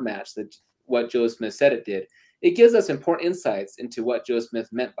not match what Joseph Smith said it did. It gives us important insights into what Joseph Smith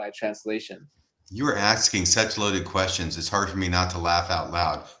meant by translation. You are asking such loaded questions. It's hard for me not to laugh out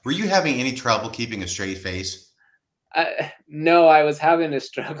loud. Were you having any trouble keeping a straight face? No, I was having a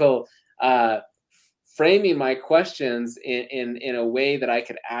struggle framing my questions in a way that I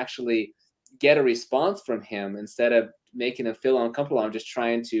could actually get a response from him instead of making him feel uncomfortable. I'm just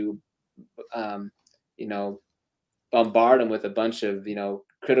trying to, bombard him with a bunch of,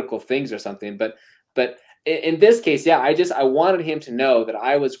 critical things or something. But in this case, I wanted him to know that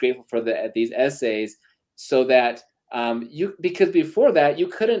I was grateful for these essays, so that because before that you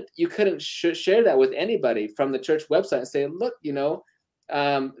couldn't share that with anybody from the church website and say, look,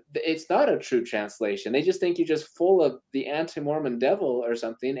 it's not a true translation. They just think you're just full of the anti-Mormon devil or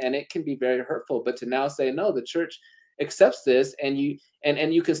something, and it can be very hurtful. But to now say, no, the church accepts this, and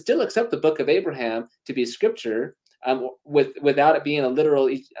you can still accept the Book of Abraham to be scripture without it being a literal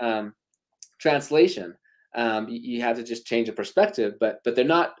translation. You have to just change the perspective, but they're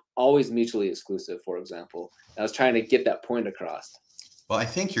not always mutually exclusive. For example, I was trying to get that point across. Well, I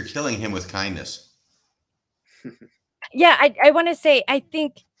think you're killing him with kindness. Yeah, I want to say, I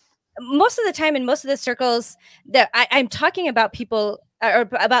think most of the time in most of the circles that I'm talking about people or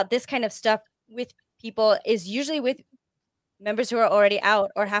about this kind of stuff with people is usually with members who are already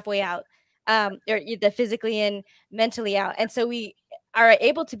out or halfway out, or the physically and mentally out. And so we are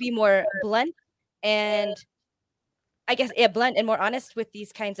able to be more blunt and I guess, yeah, blunt and more honest with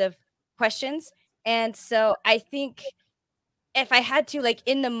these kinds of questions. And so I think if I had to, like,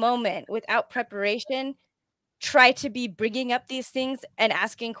 in the moment without preparation, try to be bringing up these things and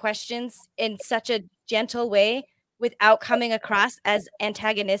asking questions in such a gentle way without coming across as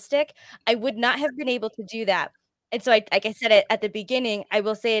antagonistic, I would not have been able to do that. And so I like I said it at the beginning, I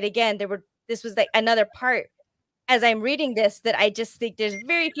will say it again, this was like another part as I'm reading this that I just think there's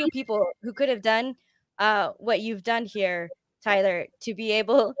very few people who could have done what you've done here, Tyler, to be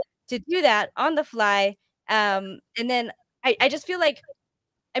able to do that on the fly. And then I just feel like,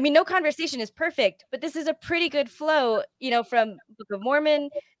 I mean, no conversation is perfect, but this is a pretty good flow, from Book of Mormon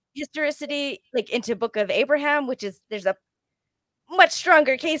historicity, like into Book of Abraham, there's a much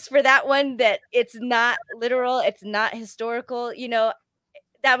stronger case for that one that it's not literal, it's not historical,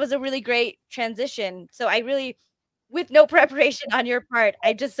 that was a really great transition. So I really, with no preparation on your part,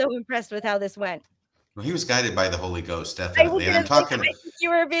 I'm just so impressed with how this went. Well, he was guided by the Holy Ghost, I was definitely. And gonna say, I think you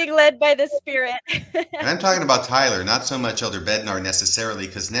were being led by the Spirit. and I'm talking about Tyler, not so much Elder Bednar necessarily,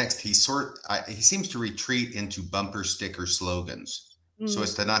 because next he seems to retreat into bumper sticker slogans, so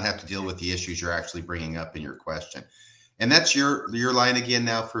as to not have to deal with the issues you're actually bringing up in your question. And that's your line again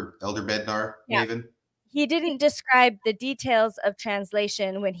now for Elder Bednar, Yeah. Raven? He didn't describe the details of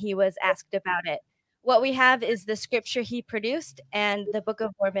translation when he was asked about it. What we have is the scripture he produced, and the Book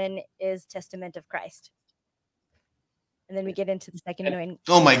of Mormon is Testament of Christ. And then we get into the second anointing.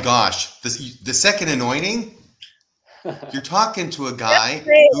 Oh my gosh, the second anointing? You're talking to a guy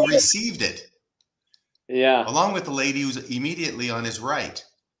who received it. Yeah. Along with the lady who's immediately on his right,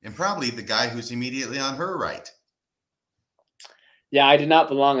 and probably the guy who's immediately on her right. Yeah, I did not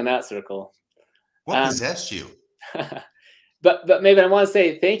belong in that circle. What possessed you? But maybe I want to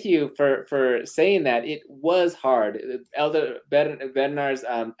say thank you for saying that. It was hard. Elder Bednar's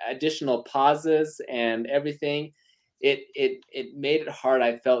additional pauses and everything, it made it hard.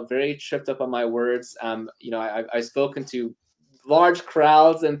 I felt very tripped up on my words. I've spoken to large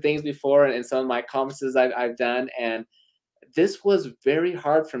crowds and things before, and some of my conferences I've done, and this was very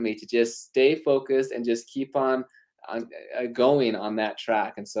hard for me to just stay focused and just keep on going on that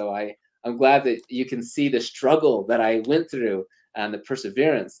track. And so I'm glad that you can see the struggle that I went through and the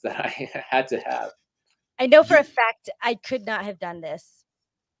perseverance that I had to have. I know for a fact I could not have done this.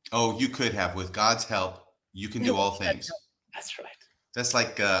 Oh, you could have. With God's help, you can do all things. That's right. That's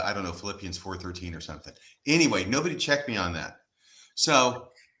like, I don't know, Philippians 4:13 or something. Anyway, nobody checked me on that. So,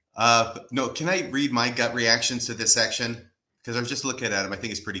 no, can I read my gut reactions to this section? Because I was just looking at them. I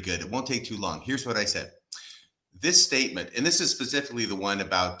think it's pretty good. It won't take too long. Here's what I said. This statement, and this is specifically the one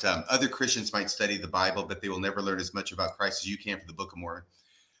about other Christians might study the Bible, but they will never learn as much about Christ as you can from the Book of Mormon.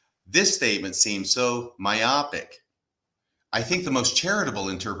 This statement seems so myopic. I think the most charitable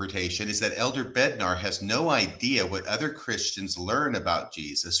interpretation is that Elder Bednar has no idea what other Christians learn about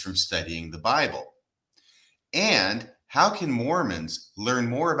Jesus from studying the Bible. And how can Mormons learn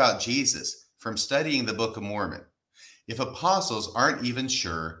more about Jesus from studying the Book of Mormon if apostles aren't even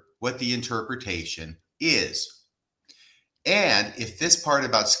sure what the interpretation is? And if this part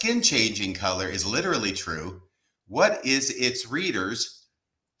about skin changing color is literally true, what is its readers,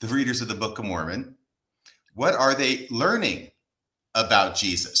 the readers of the Book of Mormon, what are they learning about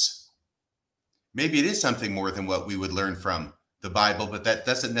Jesus? Maybe it is something more than what we would learn from the Bible, but that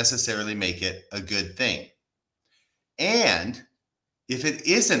doesn't necessarily make it a good thing. And if it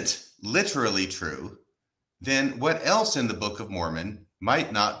isn't literally true, then what else in the Book of Mormon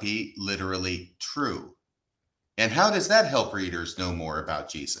might not be literally true? And how does that help readers know more about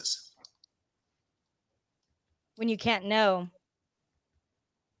Jesus? When you can't know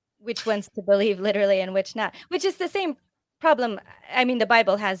which ones to believe literally and which not, which is the same problem, I mean, the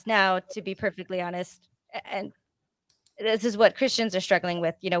Bible has now, to be perfectly honest. And this is what Christians are struggling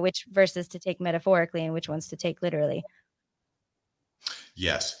with, which verses to take metaphorically and which ones to take literally.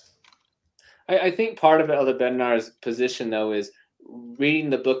 Yes. I think part of Elder Bednar's position, though, is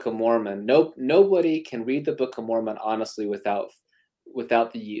reading the Book of Mormon. Nobody can read the Book of Mormon honestly without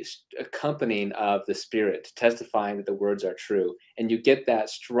the accompanying of the Spirit testifying that the words are true. And you get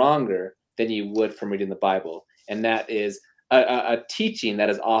that stronger than you would from reading the Bible. And that is a teaching that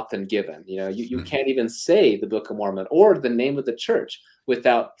is often given. You can't even say the Book of Mormon or the name of the church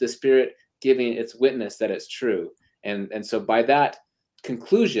without the Spirit giving its witness that it's true. And so by that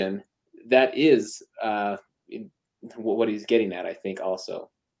conclusion, that is what he's getting at, I think,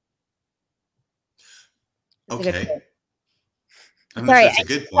 also. Okay. I mean, Sorry, that's a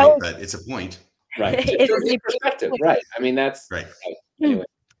good point, but it's a point. Right. It To is give a perspective. Right. I mean, that's Right. anyway.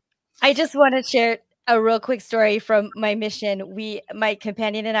 I just want to share a real quick story from my mission. My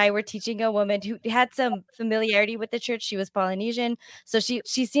companion and I were teaching a woman who had some familiarity with the church. She was Polynesian, so she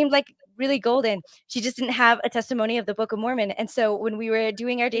seemed like really golden. She just didn't have a testimony of the Book of Mormon. And so when we were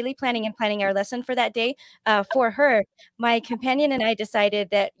doing our daily planning and planning our lesson for that day, for her, my companion and I decided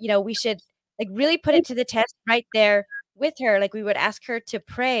that, we should like really put it to the test right there with her. Like we would ask her to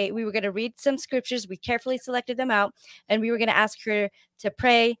pray. We were going to read some scriptures. We carefully selected them out, and we were going to ask her to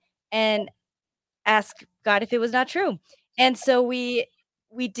pray and ask God if it was not true. And so we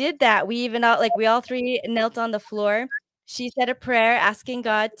did that. We even we all three knelt on the floor. She said a prayer asking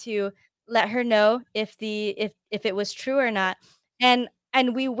God to let her know if it was true or not. And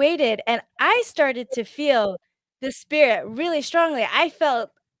we waited, and I started to feel the spirit really strongly. I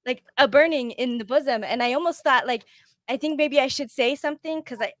felt like a burning in the bosom, and I almost thought like I think maybe I should say something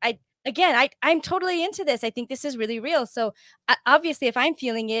because I again I'm totally into this. I think this is really real. So obviously if I'm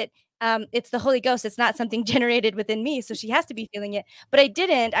feeling it, it's the Holy Ghost. It's not something generated within me, so she has to be feeling it. But I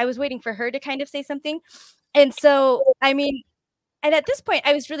didn't. I was waiting for her to kind of say something. And so, I mean, and at this point,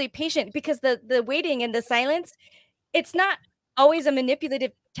 I was really patient because the waiting and the silence, it's not always a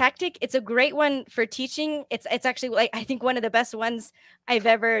manipulative tactic. It's a great one for teaching. It's actually like I think one of the best ones I've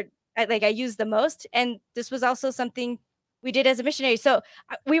ever I use the most. And this was also something we did as a missionary. So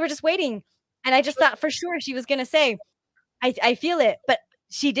we were just waiting, and I just thought for sure she was gonna say, I feel it, but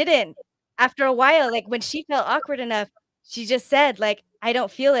she didn't. After a while, like, when she felt awkward enough, she just said, like, "I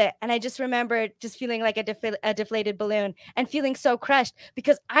don't feel it," and I just remember just feeling like a deflated balloon and feeling so crushed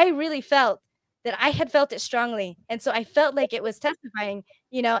because I really felt that I had felt it strongly, and so I felt like it was testifying,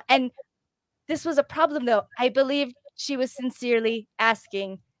 and this was a problem, though. I believed she was sincerely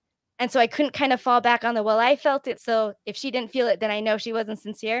asking, and so I couldn't kind of fall back on well, I felt it, so if she didn't feel it, then I know she wasn't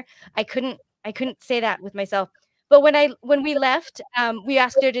sincere. I couldn't say that with myself. But when we left, we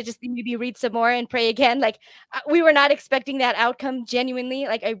asked her to just maybe read some more and pray again. Like we were not expecting that outcome genuinely.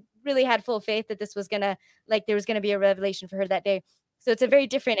 Like I really had full faith that this was gonna there was gonna be a revelation for her that day. So it's a very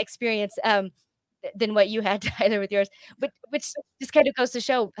different experience than what you had, Tyler, with yours. But which just kind of goes to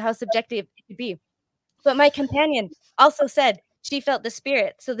show how subjective it could be. But my companion also said she felt the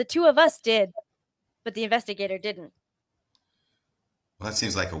spirit. So the two of us did, but the investigator didn't. Well, that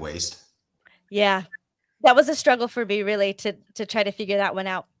seems like a waste. Yeah. That was a struggle for me really to try to figure that one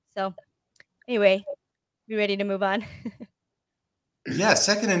out. So anyway, we ready to move on? Yeah,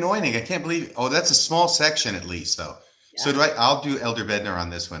 second anointing. I can't believe. Oh, that's a small section at least, though. Yeah. So I'll do Elder Bednar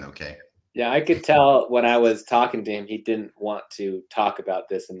on this one, okay? Yeah, I could tell when I was talking to him, he didn't want to talk about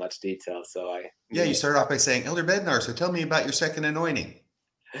this in much detail. So Yeah, you started off by saying, Elder Bednar, so tell me about your second anointing.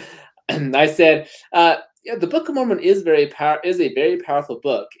 And I said, yeah, the Book of Mormon is a very powerful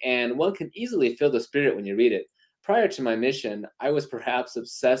book, and one can easily feel the Spirit when you read it. Prior to my mission, I was perhaps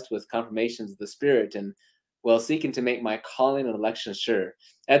obsessed with confirmations of the Spirit and, seeking to make my calling and election sure.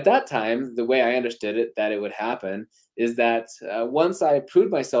 At that time, the way I understood it, that it would happen, is that once I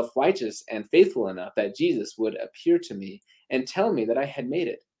proved myself righteous and faithful enough, that Jesus would appear to me and tell me that I had made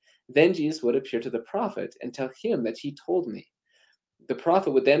it. Then Jesus would appear to the prophet and tell him that he told me. The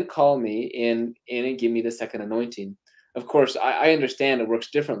prophet would then call me in and give me the second anointing. Of course, I understand it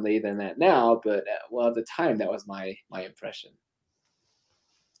works differently than that now, but at the time, that was my impression.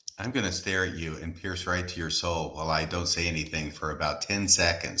 I'm going to stare at you and pierce right to your soul while I don't say anything for about 10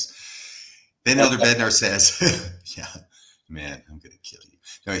 seconds. Then Elder Bednar says, yeah, man, I'm going to kill you.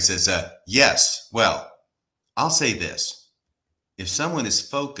 No, he says, yes, well, I'll say this. If someone is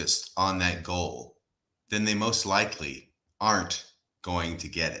focused on that goal, then they most likely aren't going to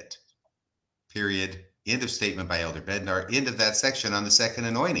get it. Period. End of statement by Elder Bednar. End of that section on the second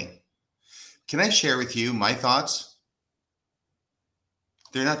anointing. Can I share with you my thoughts?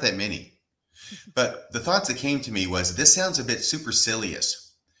 They're not that many. But the thoughts that came to me was, this sounds a bit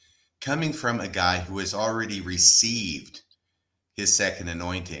supercilious, coming from a guy who has already received his second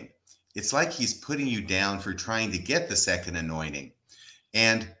anointing. It's like he's putting you down for trying to get the second anointing.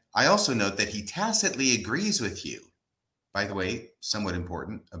 And I also note that he tacitly agrees with you, by the way, somewhat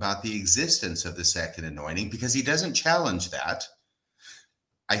important, about the existence of the second anointing, because he doesn't challenge that.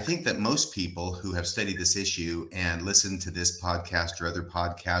 I think that most people who have studied this issue and listened to this podcast or other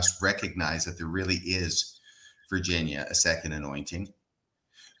podcasts recognize that there really is, Virginia, a second anointing,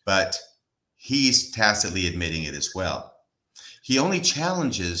 but he's tacitly admitting it as well. He only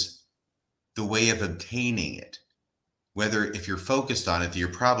challenges the way of obtaining it, whether if you're focused on it, you're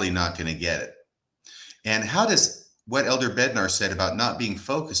probably not going to get it. And how does what Elder Bednar said about not being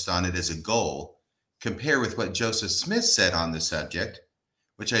focused on it as a goal compare with what Joseph Smith said on the subject,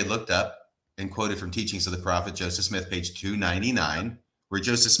 which I looked up and quoted from Teachings of the Prophet Joseph Smith, page 299, where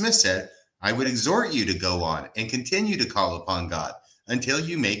Joseph Smith said, I would exhort you to go on and continue to call upon God until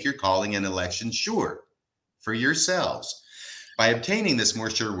you make your calling and election sure for yourselves by obtaining this more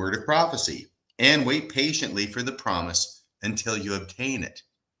sure word of prophecy, and wait patiently for the promise until you obtain it.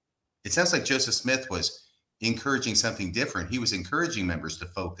 It sounds like Joseph Smith was encouraging something different. He was encouraging members to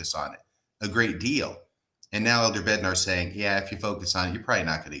focus on it a great deal. And now Elder Bednar saying, yeah, if you focus on it, you're probably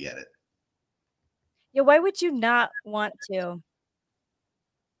not going to get it. Yeah, why would you not want to?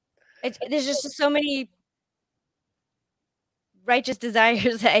 There's just so many righteous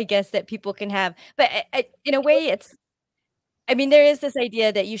desires, I guess, that people can have. But in a way, I mean, there is this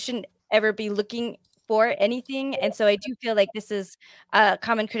idea that you shouldn't ever be looking for anything. And so I do feel like this is a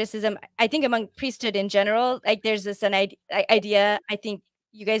common criticism, I think, among priesthood in general. Like there's this idea, I think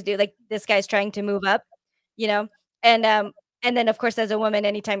you guys do, like this guy's trying to move up, you know? And then of course, as a woman,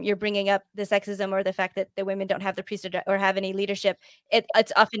 anytime you're bringing up the sexism or the fact that the women don't have the priesthood or have any leadership,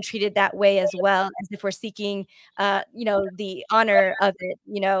 it's often treated that way as well, as if we're seeking, the honor of it,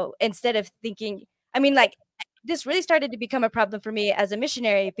 instead of thinking, I mean, like, this really started to become a problem for me as a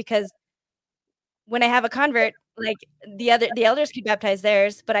missionary, because when I have a convert, like the elders could baptize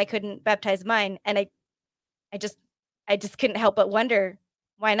theirs, but I couldn't baptize mine. And I just couldn't help but wonder,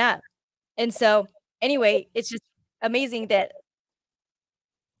 why not? And so anyway, it's just amazing that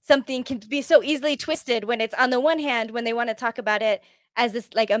something can be so easily twisted when it's, on the one hand, when they want to talk about it as this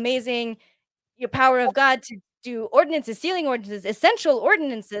like amazing power of God to do ordinances, sealing ordinances, essential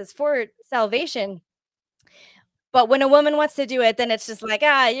ordinances for salvation. But when a woman wants to do it, then it's just like,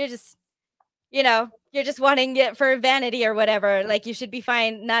 you're just wanting it for vanity or whatever. Like, you should be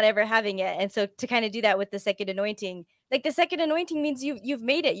fine not ever having it. And so to kind of do that with the second anointing, like the second anointing means you've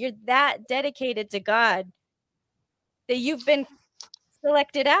made it. You're that dedicated to God that you've been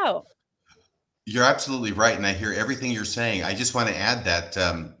selected out. You're absolutely right, and I hear everything you're saying. I just want to add that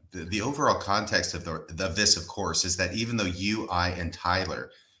the overall context of this, of course, is that even though you, I, and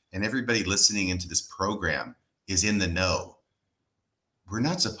Tyler, and everybody listening into this program is in the know, we're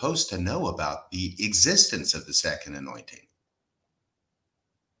not supposed to know about the existence of the second anointing.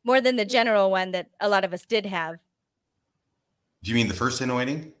 More than the general one that a lot of us did have. Do you mean the first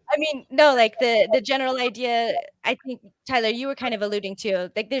anointing? I mean, no, like the general idea, I think, Tyler, you were kind of alluding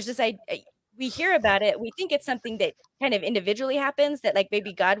to, like, there's this idea, we hear about it, we think it's something that kind of individually happens, that like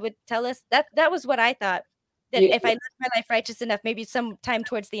maybe God would tell us. That was what I thought, that if I lived my life righteous enough, maybe sometime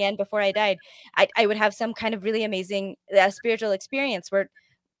towards the end before I died, I would have some kind of really amazing spiritual experience where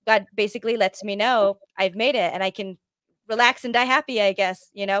God basically lets me know I've made it and I can relax and die happy, I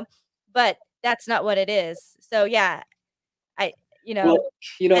guess, but that's not what it is. So yeah,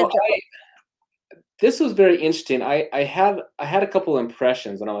 this was very interesting. I had a couple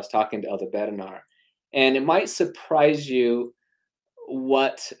impressions when I was talking to Elder Bednar, and it might surprise you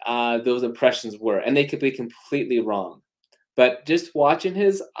what those impressions were, and they could be completely wrong. But just watching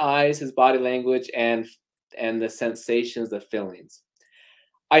his eyes, his body language, and the sensations, the feelings,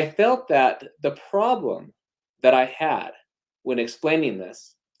 I felt that the problem that I had when explaining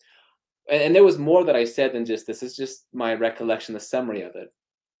this, and there was more that I said than just this, is just my recollection, the summary of it.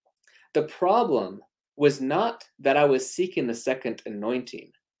 The problem was not that I was seeking the second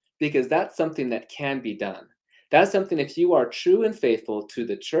anointing, because that's something that can be done. That's something, if you are true and faithful to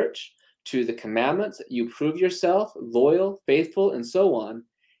the church, to the commandments, you prove yourself loyal, faithful, and so on,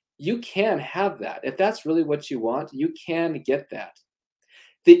 you can have that. If that's really what you want, you can get that.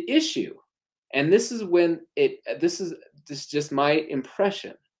 The issue, and this is just my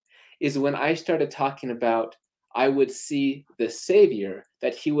impression, is when I started talking about, I would see the Savior,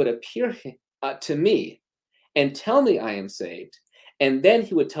 that he would appear to me and tell me I am saved, and then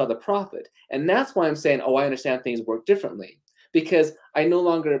he would tell the prophet. And that's why I'm saying, I understand things work differently, because I no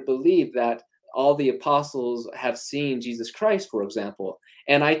longer believe that all the apostles have seen Jesus Christ, for example.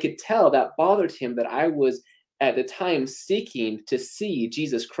 And I could tell that bothered him, that I was at the time seeking to see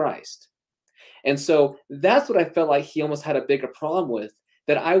Jesus Christ. And so that's what I felt like he almost had a bigger problem with,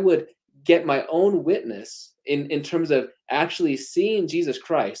 that I would get my own witness in terms of actually seeing Jesus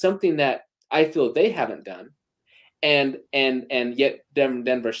Christ, something that I feel they haven't done. And yet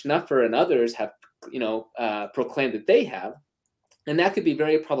Denver Schnuffer and others have, proclaimed that they have. And that could be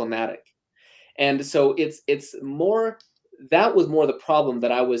very problematic. And so it's more, that was more the problem,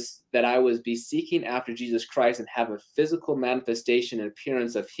 that I was be seeking after Jesus Christ and have a physical manifestation and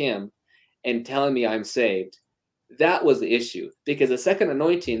appearance of him and telling me I'm saved. That was the issue, because the second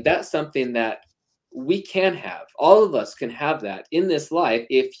anointing, that's something that we can have. All of us can have that in this life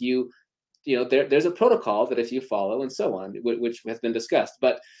if there's a protocol that if you follow and so on, which has been discussed.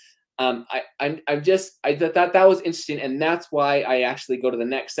 But I thought that was interesting, and that's why I actually go to the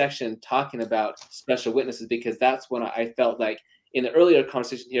next section talking about special witnesses, because that's when I felt like in the earlier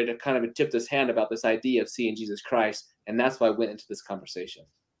conversation here to kind of tipped his hand about this idea of seeing Jesus Christ, and that's why I went into this conversation.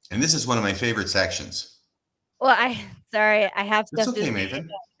 And this is one of my favorite sections. Well, sorry, I have It's stuff okay, to Maven.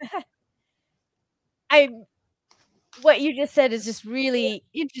 what you just said is just really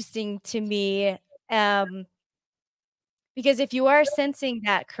interesting to me. Because if you are sensing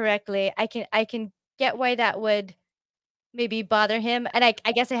that correctly, I can get why that would maybe bother him. And I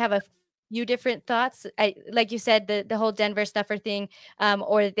guess I have a few different thoughts. Like you said, the whole Denver stuffer thing,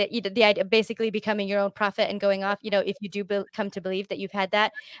 or the idea of basically becoming your own prophet and going off, if you do come to believe that you've had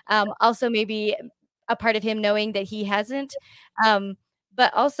that. Also maybe a part of him knowing that he hasn't.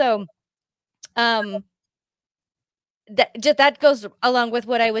 But also, that goes along with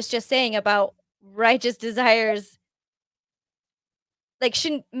what I was just saying about righteous desires, like,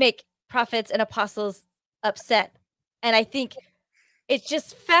 shouldn't make prophets and apostles upset. And I think it's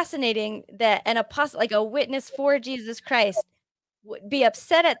just fascinating that an apostle, like a witness for Jesus Christ, would be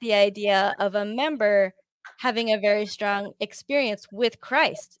upset at the idea of a member having a very strong experience with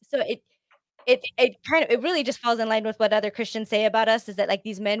Christ. So it really just falls in line with what other Christians say about us, is that like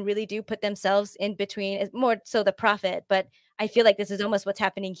these men really do put themselves in between, it's more so the prophet, but I feel like this is almost what's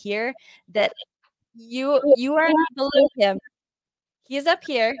happening here, that you are below him. He's up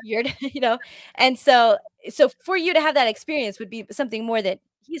here, you're and so for you to have that experience would be something more that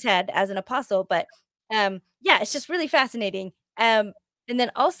he's had as an apostle, but, yeah, it's just really fascinating, and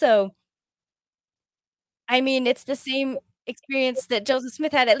then also, I mean, it's the same experience that Joseph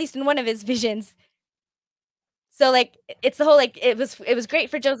Smith had, at least in one of his visions. So, like, it's the whole, like, it was great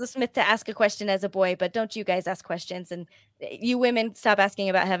for Joseph Smith to ask a question as a boy, but don't you guys ask questions, and, you women, stop asking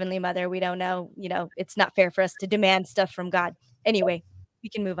about Heavenly Mother, we don't know, it's not fair for us to demand stuff from God. Anyway, we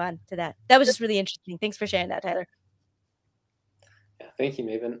can move on to that. That was just really interesting. Thanks for sharing that, Tyler. Yeah, thank you,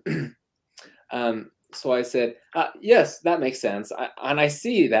 Maven. So I said, yes, that makes sense. And I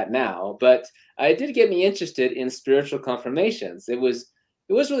see that now, but it did get me interested in spiritual confirmations. It was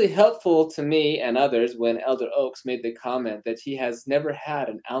really helpful to me and others when Elder Oaks made the comment that he has never had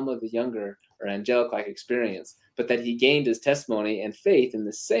an Alma the Younger or angelic-like experience, but that he gained his testimony and faith in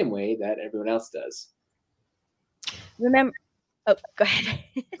the same way that everyone else does. Remember, oh, go ahead.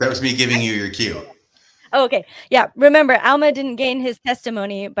 That was me giving you your cue. Oh, okay. Yeah. Remember, Alma didn't gain his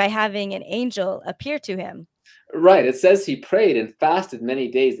testimony by having an angel appear to him. Right. It says he prayed and fasted many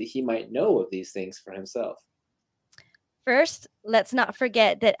days that he might know of these things for himself. First, let's not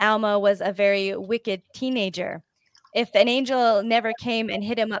forget that Alma was a very wicked teenager. If an angel never came and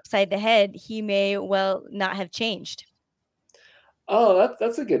hit him upside the head, he may well not have changed. Oh,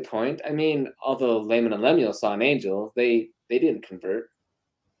 that's a good point. I mean, although Laman and Lemuel saw an angel, they didn't convert.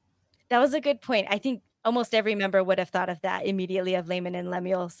 That was a good point. I think almost every member would have thought of that immediately, of Laman and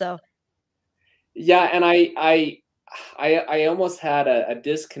Lemuel. So, yeah, and I almost had a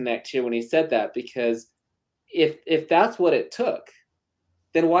disconnect here when he said that, because if that's what it took,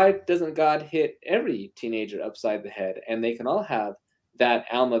 then why doesn't God hit every teenager upside the head and they can all have that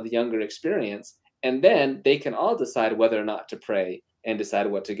Alma the Younger experience, and then they can all decide whether or not to pray and decide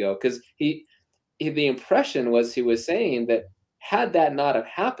what to go? Because the impression was he was saying that had that not have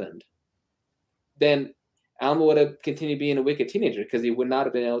happened, then Alma would have continued being a wicked teenager, because he would not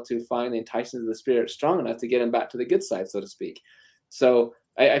have been able to find the enticements of the Spirit strong enough to get him back to the good side, so to speak. So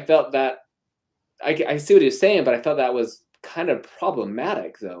I felt that, I see what he was saying, but I felt that was kind of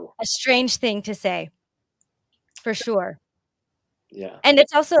problematic, though. a strange thing to say, for sure. Yeah. And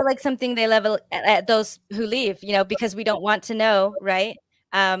it's also like something they level at those who leave, because we don't want to know, right?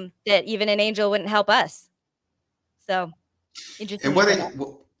 That even an angel wouldn't help us. So, interesting. And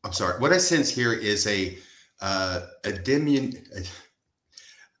I'm sorry, what I sense here is a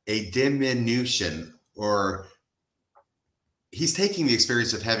diminution, or he's taking the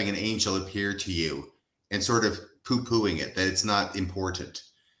experience of having an angel appear to you and sort of poo-pooing it, that it's not important.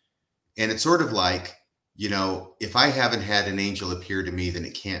 And it's sort of like, if I haven't had an angel appear to me, then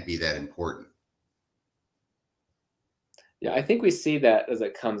it can't be that important. Yeah, I think we see that as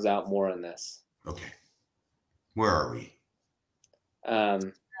it comes out more in this. Okay. Where are we? I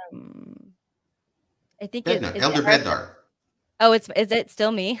think Elder Bednar. Oh, is it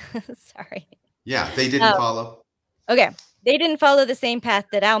still me? Sorry. Yeah, they didn't follow. Okay. They didn't follow the same path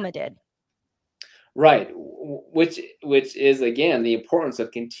that Alma did. Right. Which is, again, the importance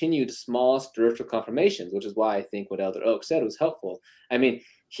of continued small spiritual confirmations, which is why I think what Elder Oak said was helpful. I mean,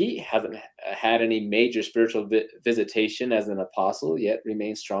 he hasn't had any major spiritual visitation as an apostle, yet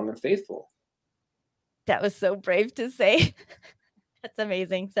remains strong and faithful. That was so brave to say. That's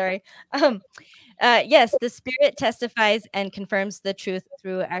amazing. Sorry. Yes, the Spirit testifies and confirms the truth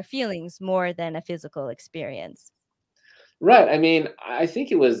through our feelings more than a physical experience. Right. I mean, I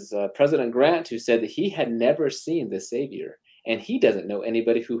think it was President Grant who said that he had never seen the Savior, and he doesn't know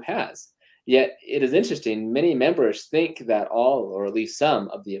anybody who has. Yet it is interesting, many members think that all, or at least some,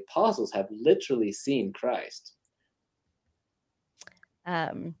 of the apostles have literally seen Christ.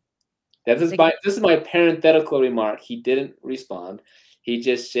 Um, This is my parenthetical remark. He didn't respond. He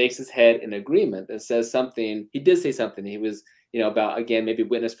just shakes his head in agreement and says something. He did say something. He was, about, again, maybe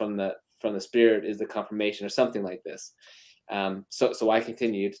witness from the Spirit is the confirmation or something like this. So I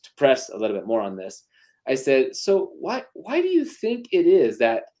continued to press a little bit more on this. I said, so why do you think it is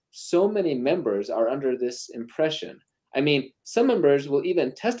that so many members are under this impression? I mean, some members will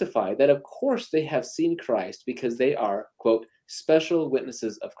even testify that of course they have seen Christ because they are, quote, special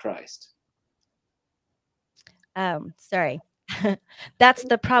witnesses of Christ. Sorry. That's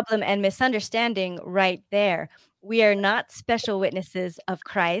the problem and misunderstanding right there. We are not special witnesses of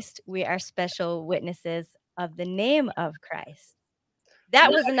Christ. We are special witnesses of the name of Christ.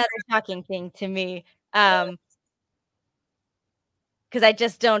 That was another shocking thing to me. Because I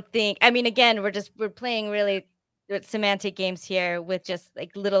just don't think, I mean, again, we're playing really semantic games here with just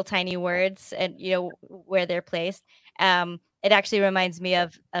like little tiny words and, where they're placed. It actually reminds me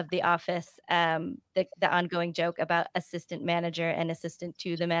of The Office, the ongoing joke about assistant manager and assistant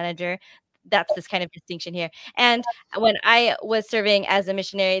to the manager. That's this kind of distinction here. And when I was serving as a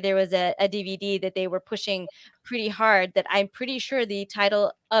missionary, there was a DVD that they were pushing pretty hard that I'm pretty sure the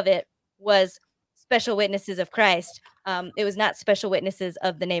title of it was Special Witnesses of Christ. It was not Special Witnesses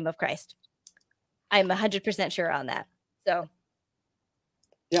of the Name of Christ. I'm 100% sure on that. So.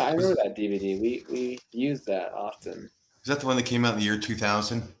 Yeah, I remember that DVD. We use that often. Is that the one that came out in the year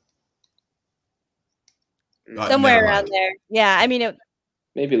 2000? Somewhere around there. Yeah, I mean,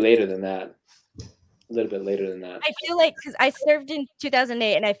 maybe later than that. A little bit later than that. I feel like because I served in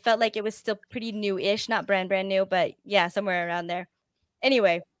 2008 and I felt like it was still pretty new-ish, not brand new, but yeah, somewhere around there.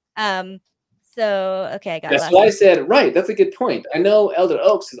 Anyway, so okay, I got. That's why I said right. That's a good point. I know Elder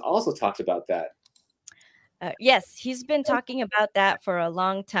Oaks has also talked about that. Yes, he's been talking about that for a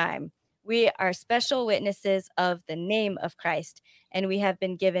long time. We are special witnesses of the name of Christ, and we have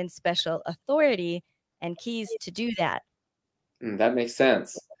been given special authority and keys to do that. That makes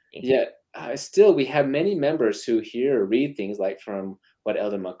sense. Yet, still, we have many members who hear or read things like from what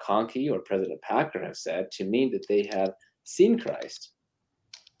Elder McConkie or President Packer have said to mean that they have seen Christ.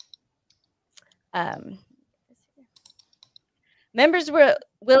 Members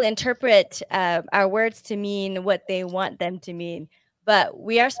will interpret our words to mean what they want them to mean, but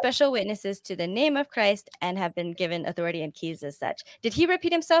we are special witnesses to the name of Christ and have been given authority and keys as such. Did he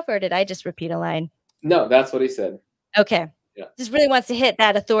repeat himself or did I just repeat a line? No, that's what he said. Okay. Yeah. Just really wants to hit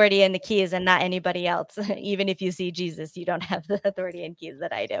that authority and the keys and not anybody else. Even if you see Jesus, you don't have the authority and keys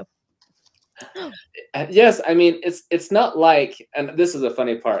that I do. Yes, I mean, it's not like, and this is a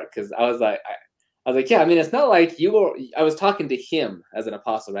funny part because I was like, yeah, I mean, it's not like I was talking to him as an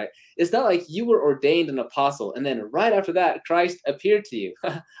apostle, right? It's not like you were ordained an apostle and then right after that, Christ appeared to you.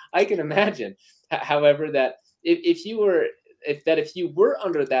 I can imagine, however, that if you were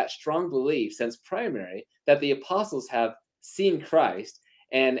under that strong belief since primary that the apostles have seen Christ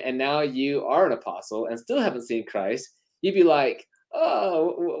and now you are an apostle and still haven't seen Christ, you'd be like,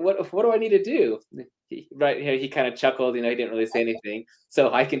 oh, what do I need to do? Right here, he kind of chuckled, he didn't really say anything.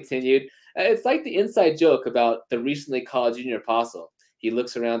 So I continued. It's like the inside joke about the recently called junior apostle. He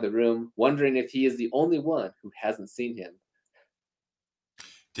looks around the room, wondering if he is the only one who hasn't seen him.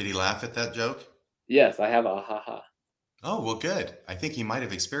 Did he laugh at that joke? Yes, I have a ha-ha. Oh, well, good. I think he might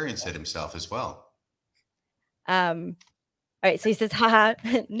have experienced it himself as well. All right, so he says, haha,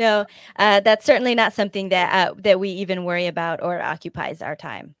 no, that's certainly not something that we even worry about or occupies our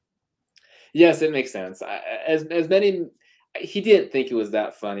time. Yes, it makes sense. As many, he didn't think it was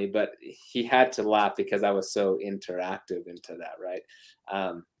that funny, but he had to laugh because I was so interactive into that, right?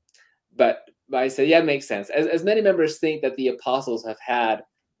 But I say, yeah, it makes sense. As many members think that the apostles have had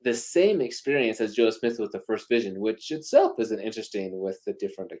the same experience as Joseph Smith with the first vision, which itself is interesting with the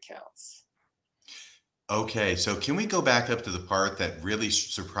different accounts. Okay, so can we go back up to the part that really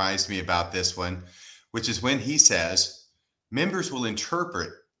surprised me about this one, which is when he says, members will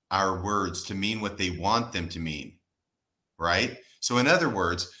interpret our words to mean what they want them to mean, right? So in other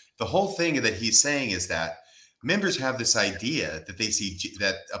words, the whole thing that he's saying is that members have this idea that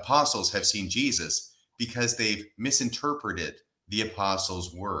that apostles have seen Jesus because they've misinterpreted the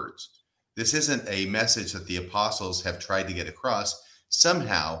apostles' words. This isn't a message that the apostles have tried to get across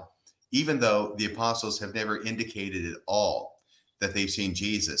somehow, even though the apostles have never indicated at all that they've seen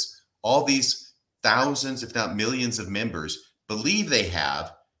Jesus. All these thousands, if not millions of members believe they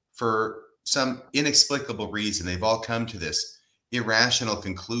have for some inexplicable reason. They've all come to this irrational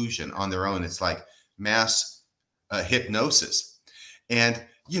conclusion on their own. It's like mass hypnosis. And,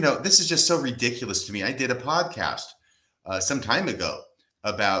 this is just so ridiculous to me. I did a podcast some time ago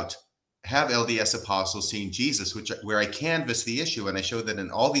about have LDS apostles seen Jesus, where I canvassed the issue, and I showed that in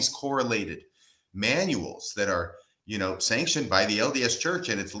all these correlated manuals that are, sanctioned by the LDS Church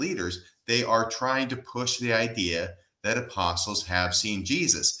and its leaders, they are trying to push the idea that apostles have seen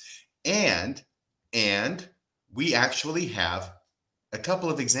Jesus. And we actually have a couple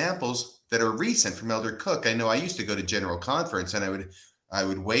of examples that are recent from Elder Cook. I know I used to go to General Conference, and I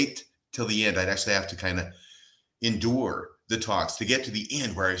would wait till the end. I'd actually have to kind of endure the talks to get to the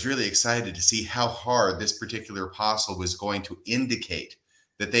end, where I was really excited to see how hard this particular apostle was going to indicate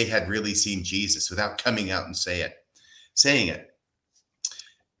that they had really seen Jesus without coming out and saying it.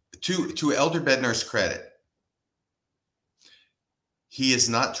 To Elder Bednar's credit, he is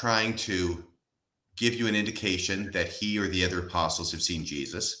not trying to give you an indication that he or the other apostles have seen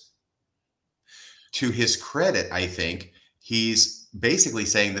Jesus. To his credit, I think he's basically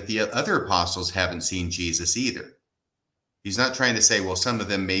saying that the other apostles haven't seen Jesus either. He's not trying to say, well, some of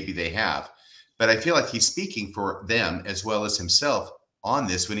them, maybe they have, but I feel like he's speaking for them as well as himself on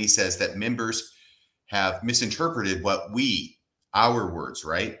this when he says that members have misinterpreted our words,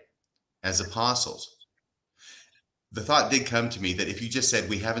 right, as apostles. The thought did come to me that if you just said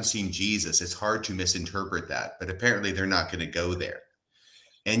we haven't seen Jesus, it's hard to misinterpret that, but apparently they're not going to go there.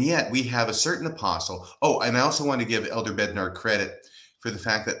 And yet we have a certain apostle. Oh, and I also want to give Elder Bednar credit for the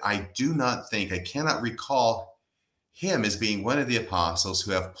fact that I cannot recall him as being one of the apostles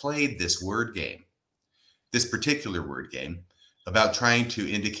who have played this particular word game about trying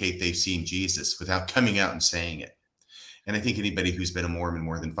to indicate they've seen Jesus without coming out and saying it. And I think anybody who's been a Mormon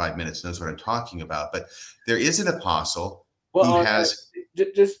more than 5 minutes knows what I'm talking about. But there is an apostle who has...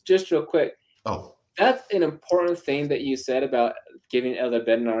 Just real quick. Oh. That's an important thing that you said about giving Elder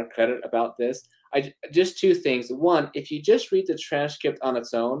Bednar credit about this. Just two things. One, if you just read the transcript on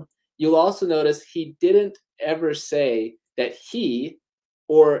its own, you'll also notice he didn't ever say that he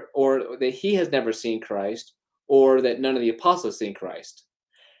or that he has never seen Christ or that none of the apostles seen Christ.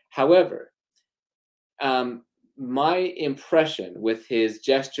 However, my impression with his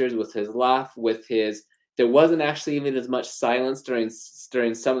gestures, with his laugh, there wasn't actually even as much silence during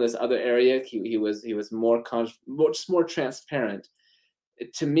some of this other area. He was more transparent.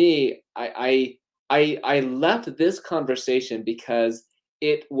 To me, I left this conversation because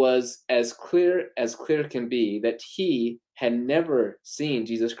it was as clear can be that he had never seen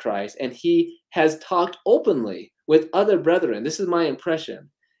Jesus Christ, and he has talked openly with other brethren. This is my impression.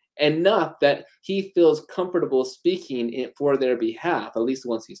 Enough that he feels comfortable speaking for their behalf, at least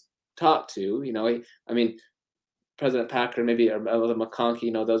once he's talked to. President Packer, maybe, or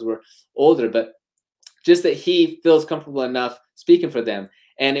McConkie, those were older, but just that he feels comfortable enough speaking for them.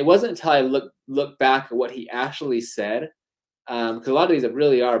 And it wasn't until I looked back at what he actually said, because a lot of these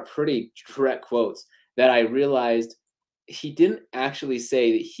really are pretty direct quotes, that I realized he didn't actually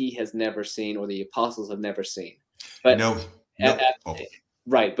say that he has never seen or the apostles have never seen. But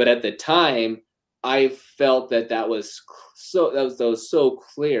right. But at the time, I felt that was so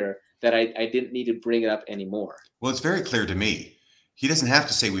clear that I didn't need to bring it up anymore. Well, it's very clear to me. He doesn't have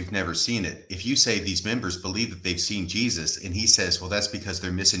to say we've never seen it. If you say these members believe that they've seen Jesus, and he says, well, that's because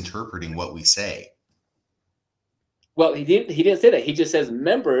they're misinterpreting what we say. Well, he didn't say that. He just says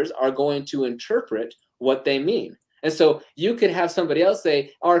members are going to interpret what they mean. And so you could have somebody else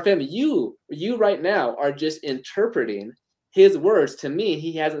say, RFM, you right now are just interpreting his words to mean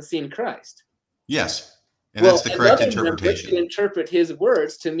he hasn't seen Christ. Yes. And that's the correct interpretation. Can interpret his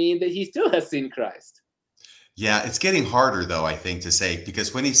words to mean that he still has seen Christ. Yeah, it's getting harder, though, I think, to say,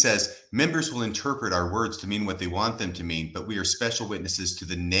 because when he says members will interpret our words to mean what they want them to mean, but we are special witnesses to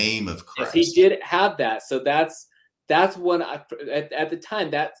the name of Christ. Yes, he did have that. So that's when at the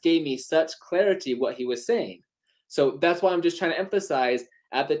time that gave me such clarity what he was saying. So that's why I'm just trying to emphasize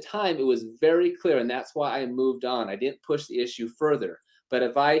at the time it was very clear, and that's why I moved on. I didn't push the issue further. But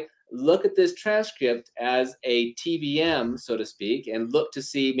if I look at this transcript as a TBM, so to speak, and look to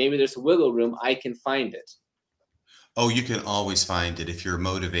see maybe there's a wiggle room, I can find it. Oh, you can always find it if you're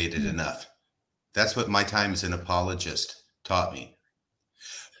motivated enough. That's what my time as an apologist taught me.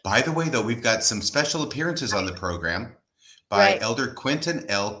 By the way, though, we've got some special appearances on the program by Elder Quentin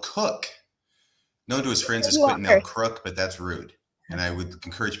L. Cook. Known to his friends as Quentin L. Crook, but that's rude. And I would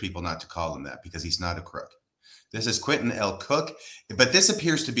encourage people not to call him that because he's not a crook. This is Quentin L. Cook, but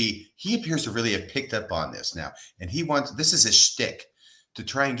he appears to really have picked up on this now. And this is a shtick to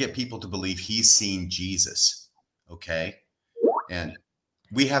try and get people to believe he's seen Jesus. Okay. And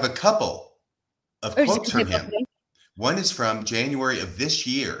we have a couple of quotes from him. One is from January of this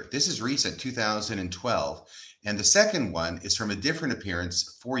year. This is recent, 2012. And the second one is from a different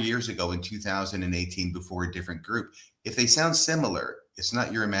appearance 4 years ago in 2018 before a different group. If they sound similar, it's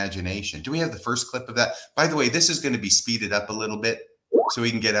not your imagination. Do we have the first clip of that? By the way, this is going to be speeded up a little bit so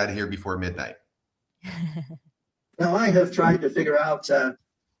we can get out of here before midnight. Now, I have tried to figure out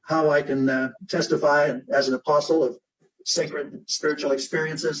how I can testify as an apostle of sacred spiritual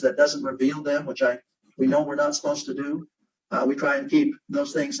experiences that doesn't reveal them, which we know we're not supposed to do. We try and keep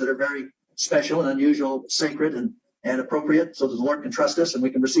those things that are very special and unusual sacred and appropriate so that the Lord can trust us and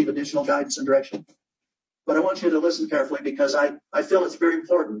we can receive additional guidance and direction. But I want you to listen carefully because I feel it's very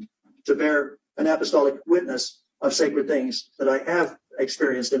important to bear an apostolic witness of sacred things that I have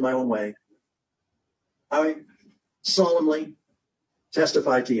experienced in my own way. I solemnly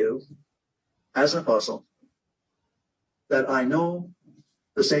testify to you as an apostle that I know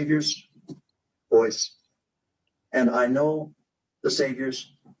the Savior's voice and I know the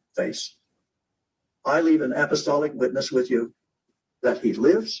Savior's face. I leave an apostolic witness with you that he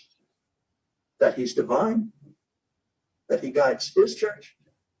lives, that he's divine, that he guides his church,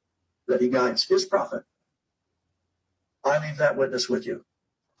 that he guides his prophet. I leave that witness with you.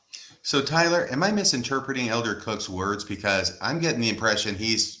 So, Tyler, am I misinterpreting Elder Cook's words? Because I'm getting the impression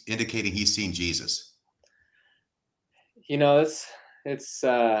he's indicating he's seen Jesus. You know,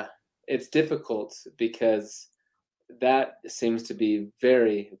 it's difficult because that seems to be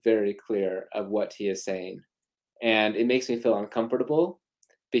very, very clear of what he is saying. And it makes me feel uncomfortable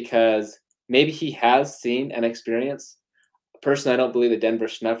because maybe he has seen an experience. Personally, I don't believe that Denver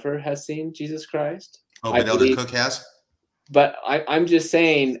Snuffer has seen Jesus Christ. Oh, but Elder Cook has? But I'm just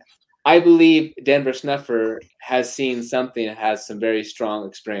saying, I believe Denver Snuffer has seen something that has some very strong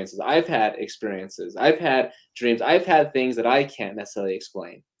experiences. I've had experiences. I've had dreams. I've had things that I can't necessarily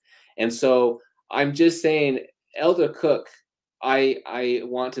explain. And so I'm just saying, Elder Cook, I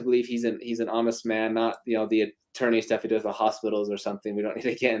want to believe he's an honest man, not the attorney stuff he does at the hospitals or something. We don't need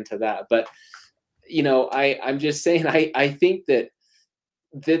to get into that. But I'm just saying I think that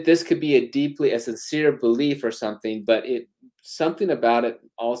this could be a sincere belief or something, but something about it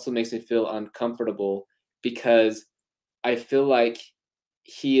also makes me feel uncomfortable because I feel like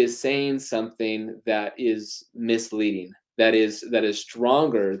he is saying something that is misleading, that is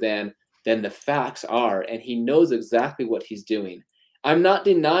stronger than the facts are, and he knows exactly what he's doing. I'm not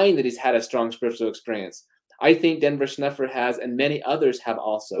denying that he's had a strong spiritual experience. I think Denver Snuffer has, and many others have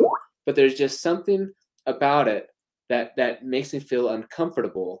also, but there's just something about it that makes me feel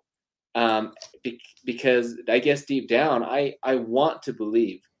uncomfortable because I guess deep down, I want to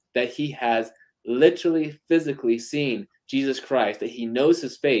believe that he has literally physically seen Jesus Christ, that he knows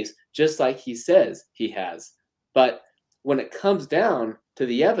his face just like he says he has. But when it comes down to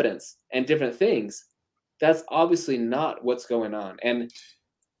the evidence and different things, that's obviously not what's going on. And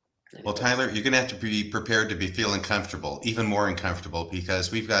well, Tyler, you're going to have to be prepared to be feeling comfortable, even more uncomfortable,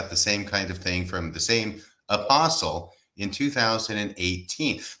 because we've got the same kind of thing from the same apostle in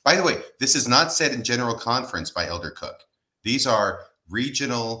 2018. By the way, this is not said in general conference by Elder Cook. These are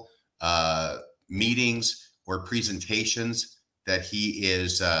regional meetings or presentations that he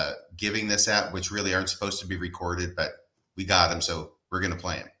is giving this at, which really aren't supposed to be recorded, but we got them, so we're going to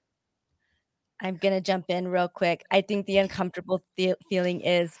play them. I'm going to jump in real quick. I think the uncomfortable feeling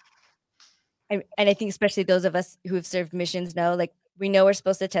is, and I think especially those of us who have served missions know, like, we know we're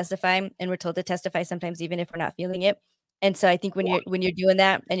supposed to testify and we're told to testify sometimes, even if we're not feeling it. And so I think when you're doing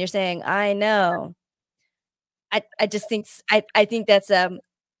that and you're saying, I know, I just think, I think that's an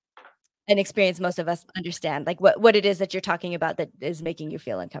experience most of us understand, like what it is that you're talking about that is making you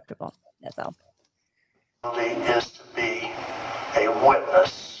feel uncomfortable. That's all. Is to be a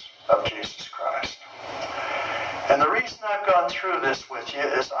witness of Jesus Christ. And the reason I've gone through this with you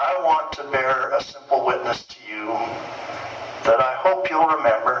is I want to bear a simple witness to you that I hope you'll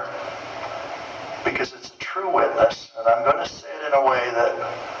remember, because it's a true witness, and I'm going to say it in a way that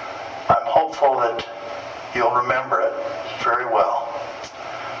I'm hopeful that you'll remember it very well.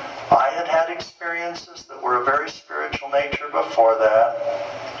 I had experiences that were of very spiritual nature before that,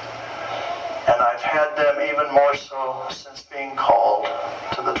 and I've had them even more so since being called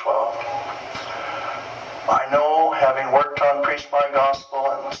to the 12. I know, having worked on Preach My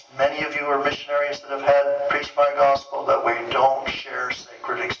Gospel, and many of you are missionaries that have had Preach My Gospel, that we don't share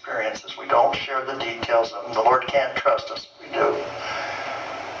sacred experiences. We don't share the details of them. The Lord can't trust us if we do.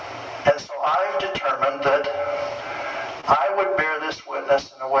 And so I've determined that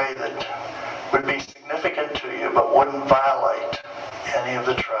witness in a way that would be significant to you but wouldn't violate any of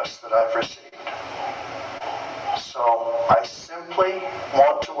the trust that I've received. So I simply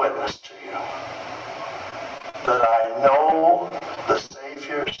want to witness to you that I know the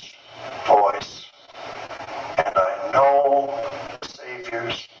Savior's voice and I know the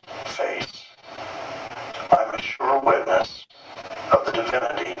Savior's face. I'm a sure witness of the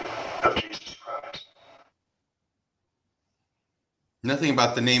divinity of Jesus Christ. Nothing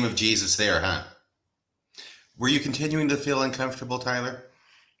about the name of Jesus there, huh? Were you continuing to feel uncomfortable, Tyler?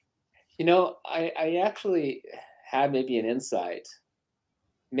 You know, I actually had maybe an insight.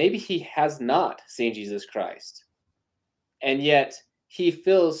 Maybe he has not seen Jesus Christ. And yet he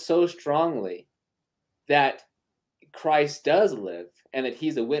feels so strongly that Christ does live and that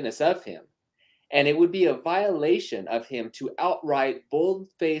he's a witness of him. And it would be a violation of him to outright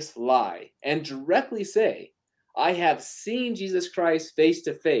bold-faced lie and directly say, I have seen Jesus Christ face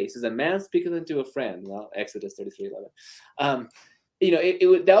to face as a man speaketh unto a friend. Well, Exodus 33:11. You know,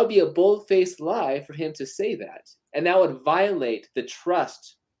 that would be a bold-faced lie for him to say that. And that would violate the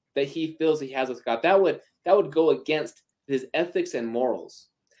trust that he feels he has with God. That would go against his ethics and morals.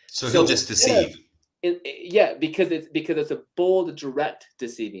 So he'll just deceive. Yeah, because it's a bold, direct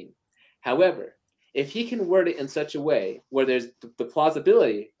deceiving. However, if he can word it in such a way where there's the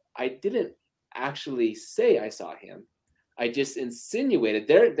plausibility, I didn't actually say I saw him, I just insinuated.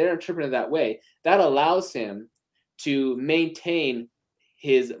 They're interpreted that way. That allows him to maintain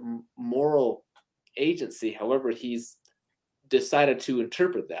his moral agency, however he's decided to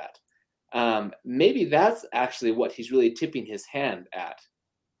interpret that. Maybe that's actually what he's really tipping his hand at.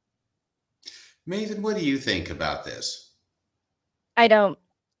 Maven, what do you think about this? I don't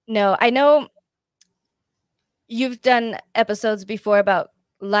know. I know you've done episodes before about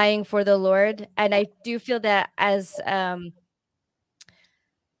lying for the Lord, and I do feel that as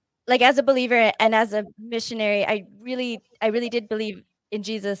as a believer and as a missionary, I really did believe in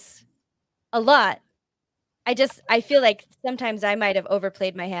Jesus a lot. I feel like sometimes I might have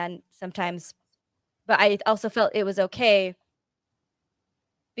overplayed my hand sometimes, but I also felt it was okay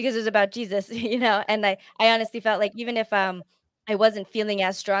because it was about Jesus, and I honestly felt like even if I wasn't feeling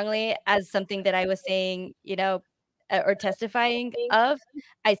as strongly as something that I was saying, or testifying of,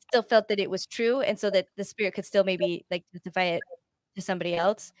 I still felt that it was true, and so that the Spirit could still maybe testify it to somebody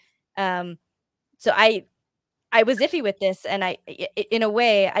else. So I was iffy with this, and in a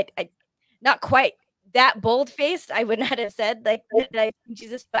way, I not quite that bold-faced. I would not have said that I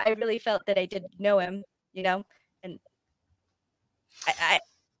Jesus, but I really felt that I did know him, and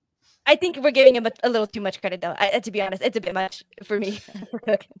I think we're giving him a little too much credit, though. To be honest, it's a bit much for me.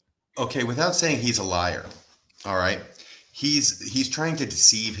 Okay, without saying he's a liar, all right? He's trying to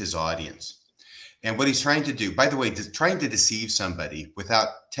deceive his audience. And what he's trying to do, by the way, trying to deceive somebody without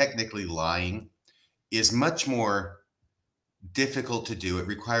technically lying is much more difficult to do. It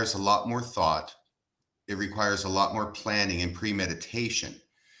requires a lot more thought. It requires a lot more planning and premeditation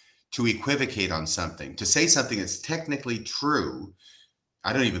to equivocate on something, to say something that's technically true.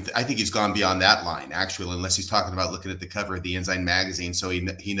 I think he's gone beyond that line, actually, unless he's talking about looking at the cover of the Ensign magazine so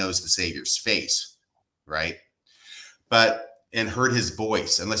he knows the Savior's face, right? And heard his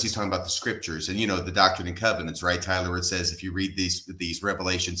voice, unless he's talking about the scriptures and, the Doctrine and Covenants, right, Tyler, where it says, if you read these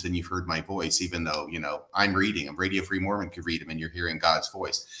revelations, then you've heard my voice, even though, I'm reading them. Radio Free Mormon could read them and you're hearing God's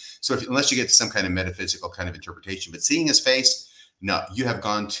voice. So unless you get to some kind of metaphysical kind of interpretation, but seeing his face, no, you have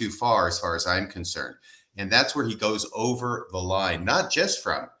gone too far as I'm concerned. And that's where he goes over the line, not just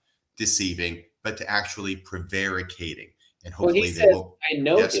from deceiving, but to actually prevaricating. And hopefully he says, I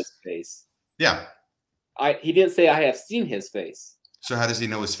know his face. Yeah. He didn't say I have seen his face. So how does he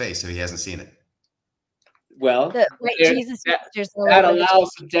know his face if he hasn't seen it? Well, that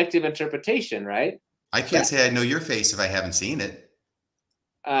allows subjective interpretation, right? I can't say I know your face if I haven't seen it.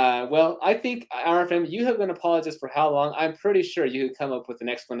 Well, I think, RFM, you have been apologist for how long? I'm pretty sure you could come up with an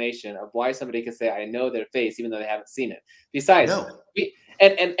explanation of why somebody could say, I know their face, even though they haven't seen it. Besides,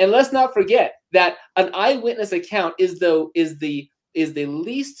 and let's not forget that an eyewitness account is the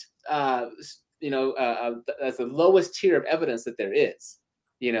least, that's the lowest tier of evidence that there is,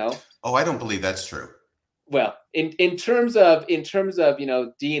 Oh, I don't believe that's true. Well, in terms of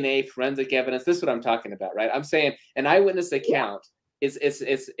DNA, forensic evidence, this is what I'm talking about, right? I'm saying an eyewitness account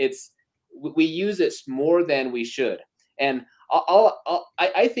we use it more than we should, and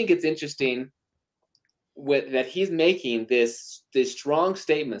I think it's interesting that he's making this strong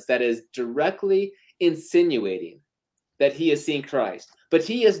statements that is directly insinuating that he has seen Christ, but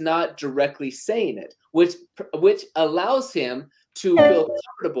he is not directly saying it, which allows him to feel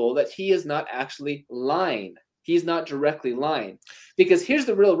comfortable that he is not actually lying he's not directly lying. Because here's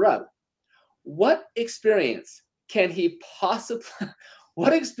the real rub. What experience can he possibly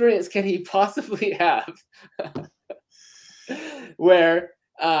have where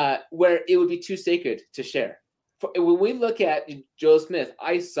it would be too sacred to share? When we look at Joe Smith,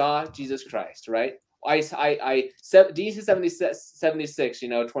 I saw Jesus Christ, right? DC 76,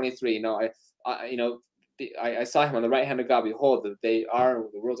 23, I saw him on the right hand of God. Behold, that the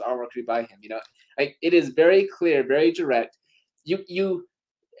worlds are worked by him. It is very clear, very direct. You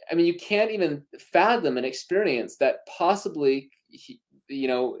can't even fathom an experience that possibly,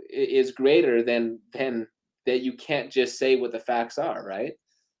 is greater than that. You can't just say what the facts are, right?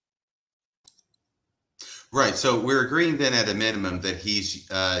 Right. So we're agreeing then at a minimum that he's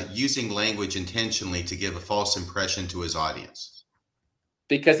using language intentionally to give a false impression to his audience.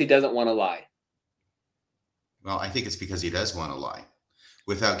 Because he doesn't want to lie. Well, I think it's because he does want to lie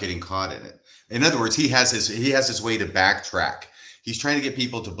without getting caught in it. In other words, he has his way to backtrack. He's trying to get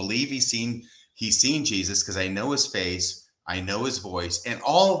people to believe he's seen Jesus because I know his face, I know his voice, and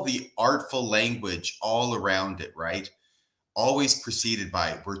all the artful language all around it, right? Always preceded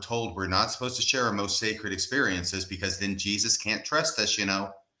by, we're told we're not supposed to share our most sacred experiences because then Jesus can't trust us,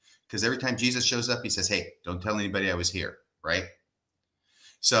 because every time Jesus shows up, he says, hey, don't tell anybody I was here, right?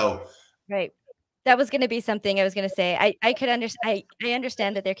 So, right. That was going to be something I was going to say. I could understand. I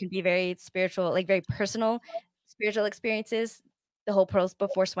understand that there can be very spiritual, like very personal spiritual experiences, the whole pearls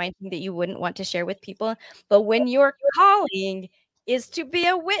before swine thing that you wouldn't want to share with people. But when your calling is to be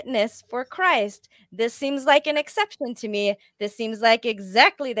a witness for Christ, this seems like an exception to me. This seems like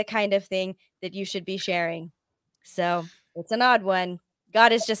exactly the kind of thing that you should be sharing. So it's an odd one.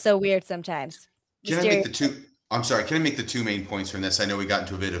 God is just so weird sometimes. Can I make the two main points from this? I know we got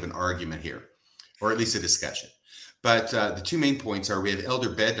into a bit of an argument here, or at least a discussion. But the two main points are, we have Elder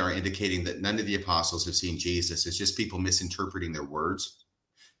Bednar indicating that none of the apostles have seen Jesus. It's just people misinterpreting their words.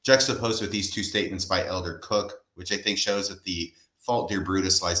 Juxtaposed with these two statements by Elder Cook, which I think shows that the fault, dear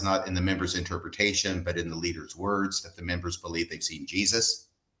Brutus, lies not in the members' interpretation, but in the leader's words, that the members believe they've seen Jesus.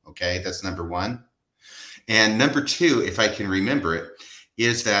 Okay, that's number one. And number two, if I can remember it,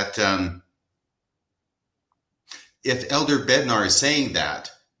 is that if Elder Bednar is saying that,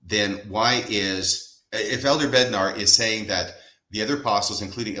 then if Elder Bednar is saying that the other apostles,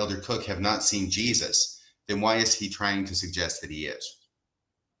 including Elder Cook, have not seen Jesus, then why is he trying to suggest that he is?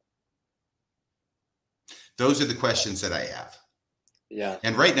 Those are the questions that I have. Yeah.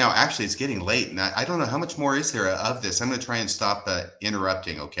 And right now, actually, it's getting late, and I don't know how much more is there of this. I'm going to try and stop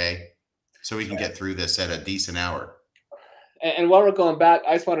interrupting, okay? So we can get through this at a decent hour. And while we're going back,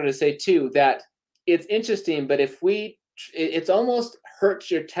 I just wanted to say, too, that it's interesting, but it's almost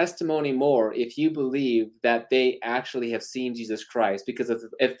hurts your testimony more if you believe that they actually have seen Jesus Christ. Because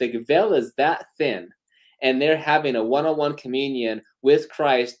if the veil is that thin and they're having a one-on-one communion with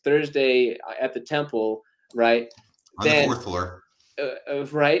Christ Thursday at the temple, right? On the fourth floor.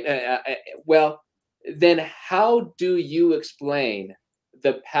 Right. Well, then how do you explain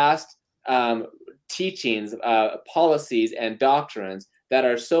the past teachings, policies, and doctrines that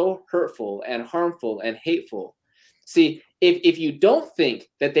are so hurtful and harmful and hateful? See, if you don't think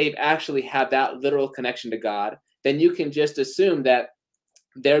that they've actually had that literal connection to God, then you can just assume that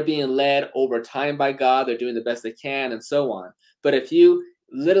they're being led over time by God, they're doing the best they can, and so on. But if you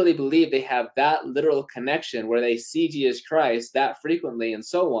literally believe they have that literal connection where they see Jesus Christ that frequently and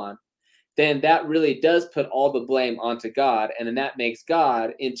so on, then that really does put all the blame onto God. And then that makes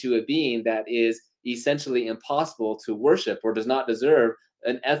God into a being that is essentially impossible to worship or does not deserve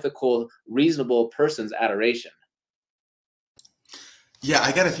an ethical, reasonable person's adoration. Yeah,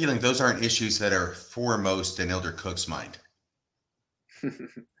 I got a feeling those aren't issues that are foremost in Elder Cook's mind.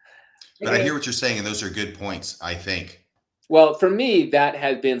 But I hear what you're saying, and those are good points, I think. Well, for me, that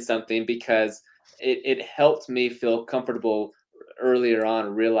has been something because it helped me feel comfortable earlier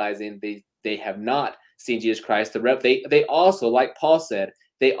on, realizing they have not seen Jesus Christ. They also, like Paul said,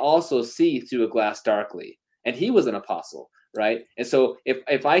 they also see through a glass darkly. And he was an apostle, right? And so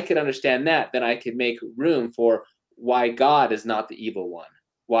if I could understand that, then I could make room for why God is not the evil one,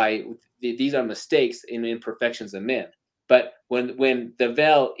 why these are mistakes and imperfections of men. But when the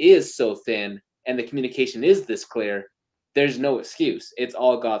veil is so thin and the communication is this clear, there's no excuse. It's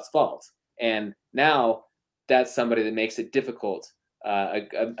all God's fault. And now that's somebody that makes it difficult,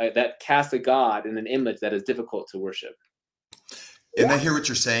 that casts a God in an image that is difficult to worship. And I hear what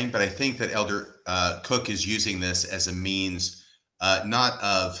you're saying, but I think that Elder Cook is using this as a means,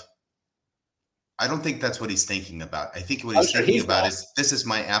 I don't think that's what he's thinking about. I think what he's thinking about is, this is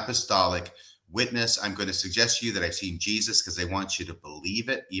my apostolic witness. I'm going to suggest to you that I've seen Jesus because I want you to believe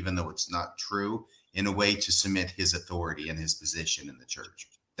it, even though it's not true, in a way to cement his authority and his position in the church.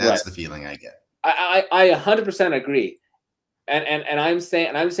 That's the feeling I get. I 100% agree. And I'm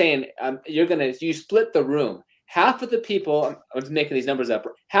saying you split the room. Half of the people, I'm just making these numbers up,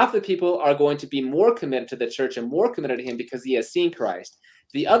 half the people are going to be more committed to the church and more committed to him because he has seen Christ.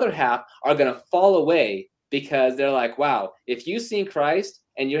 The other half are going to fall away because they're like, wow, if you've seen Christ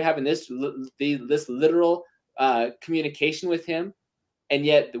and you're having this literal communication with him, and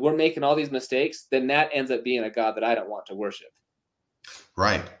yet we're making all these mistakes, then that ends up being a God that I don't want to worship.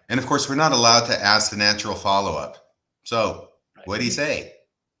 Right. And of course, we're not allowed to ask the natural follow-up. So what do you say?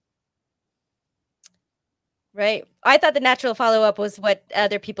 Right. I thought the natural follow-up was what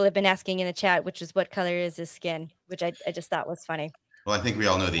other people have been asking in the chat, which is what color is his skin, which I just thought was funny. Well, I think we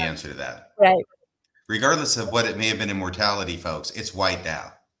all know the answer to that. Right. Regardless of what it may have been in mortality, folks, it's white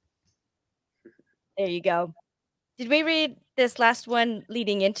now. There you go. Did we read this last one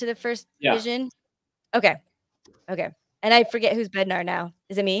leading into the first vision? Okay. Okay. And I forget who's Bednar now.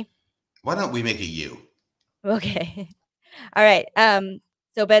 Is it me? Why don't we make it you? Okay. All right.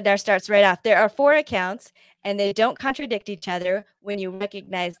 So Bednar starts right off. There are 4 accounts, and they don't contradict each other when you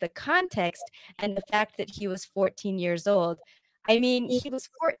recognize the context and the fact that he was 14 years old. I mean, he was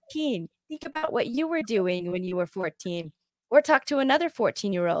 14. Think about what you were doing when you were 14, or talk to another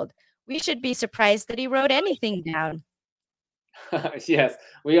 14-year-old. We should be surprised that he wrote anything down. Yes,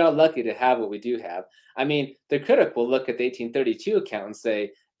 we are lucky to have what we do have. I mean, the critic will look at the 1832 account and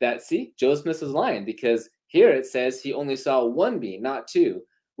say that, see, Joe Smith is lying because here it says he only saw 1 being, not 2,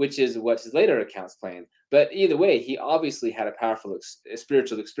 which is what his later accounts claim. But either way, he obviously had a powerful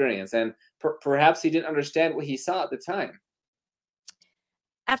spiritual experience, and perhaps he didn't understand what he saw at the time.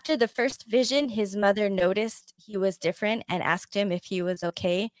 After the first vision, his mother noticed he was different and asked him if he was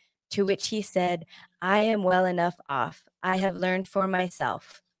okay, to which he said, I am well enough off. I have learned for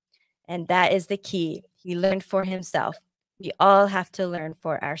myself. And that is the key. He learned for himself. We all have to learn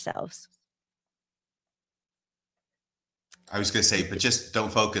for ourselves. I was going to say, but just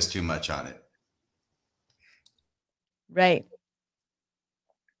don't focus too much on it. Right.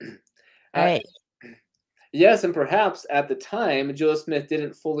 All right. Yes, and perhaps at the time, Joe Smith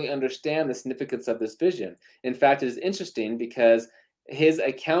didn't fully understand the significance of this vision. In fact, it is interesting because his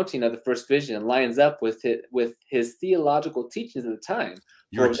accounting of the first vision lines up with his theological teachings at the time.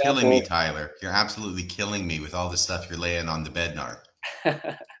 You're killing me, Tyler. You're absolutely killing me with all the stuff you're laying on the Bednar.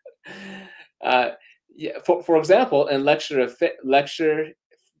 Yeah, for example, in lecture 5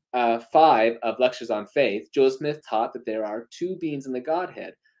 of Lectures on Faith, Joe Smith taught that there are 2 beings in the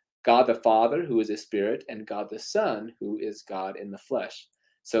Godhead, God the Father, who is a spirit, and God the Son, who is God in the flesh.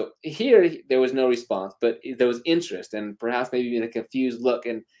 So here, there was no response, but there was interest and perhaps maybe even a confused look.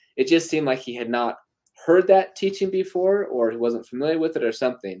 And it just seemed like he had not heard that teaching before, or he wasn't familiar with it or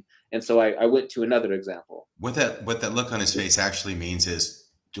something. And so I went to another example. What that look on his face actually means is,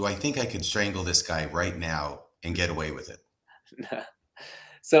 do I think I could strangle this guy right now and get away with it?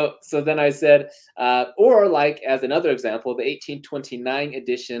 So then I said, or like as another example, the 1829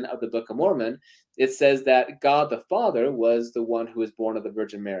 edition of the Book of Mormon, it says that God the Father was the one who was born of the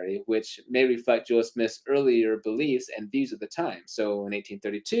Virgin Mary, which may reflect Joe Smith's earlier beliefs and views of the time. So in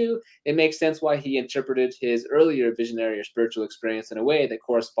 1832, it makes sense why he interpreted his earlier visionary or spiritual experience in a way that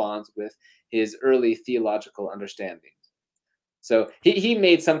corresponds with his early theological understanding. So he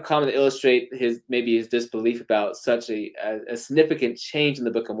made some comment to illustrate his disbelief about such a significant change in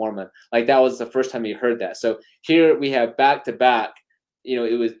the Book of Mormon. Like that was the first time he heard that. So here we have back to back.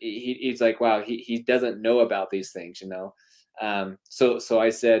 He's like, wow, he doesn't know about these things, So I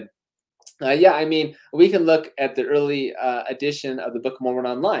said, yeah, I mean, we can look at the early edition of the Book of Mormon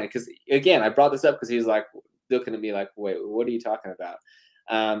online because again, I brought this up because he's like looking at me like, wait, what are you talking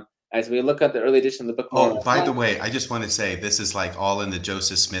about? As we look at the early edition of the Book of Mormon. Oh, by the way, I just want to say this is like all in the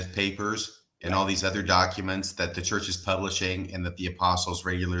Joseph Smith papers and all these other documents that the church is publishing and that the apostles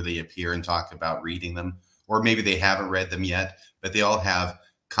regularly appear and talk about reading them. Or maybe they haven't read them yet, but they all have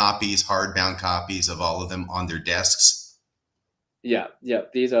copies, hardbound copies of all of them on their desks. Yeah,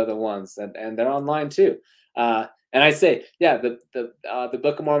 these are the ones, and they're online too. And I say, yeah, the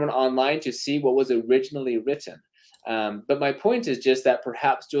Book of Mormon online to see what was originally written. But my point is just that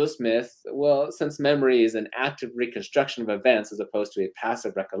perhaps Joe Smith, well, since memory is an active reconstruction of events as opposed to a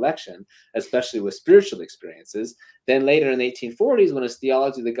passive recollection, especially with spiritual experiences, then later in the 1840s, when his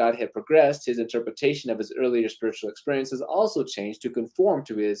theology of the Godhead progressed, his interpretation of his earlier spiritual experiences also changed to conform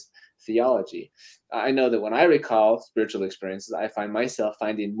to his theology. I know that when I recall spiritual experiences, I find myself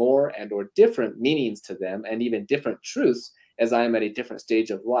finding more and or different meanings to them and even different truths as I am at a different stage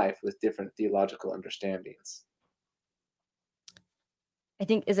of life with different theological understandings. I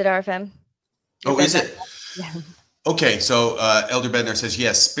think, is it RFM? Oh, is it? Yeah. Okay, so Elder Bednar says,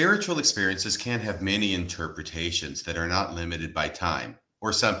 yes, spiritual experiences can have many interpretations that are not limited by time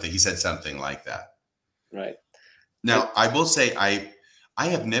or something. He said something like that. Right. Now, I will say I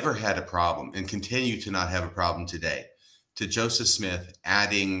have never had a problem and continue to not have a problem today to Joseph Smith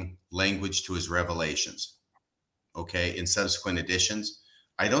adding language to his revelations, okay, in subsequent editions.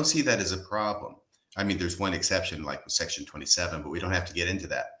 I don't see that as a problem. I mean, there's one exception like section 27, but we don't have to get into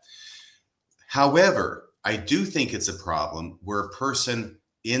that. However, I do think it's a problem where a person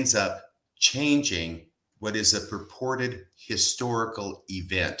ends up changing what is a purported historical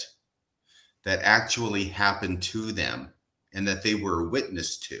event that actually happened to them and that they were a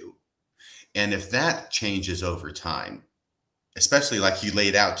witness to. And if that changes over time, especially like you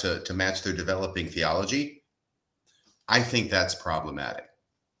laid out to match their developing theology, I think that's problematic.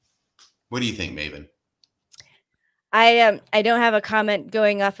 What do you think, Maven? I don't have a comment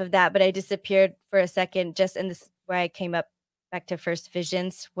going off of that, but I disappeared for a second just in this where I came up back to First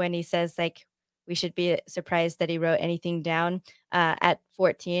Visions when he says like we should be surprised that he wrote anything down at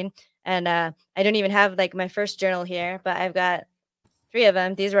 14. And I don't even have like my first journal here, but I've got 3 of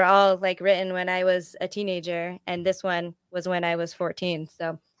them. These were all like written when I was a teenager, and this one was when I was 14.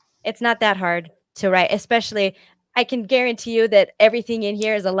 So it's not that hard to write, especially I can guarantee you that everything in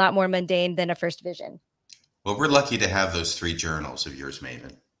here is a lot more mundane than a First Vision. Well, we're lucky to have those 3 journals of yours,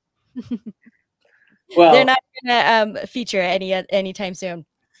 Maven. Well, They're not gonna feature anytime soon.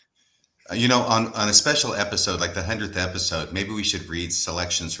 You know, on a special episode like the 100th episode, maybe we should read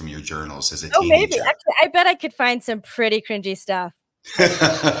selections from your journals as a Oh, maybe. teenager. Actually, I bet I could find some pretty cringy stuff. Yes,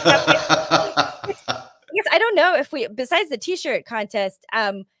 I don't know if we, besides the T-shirt contest,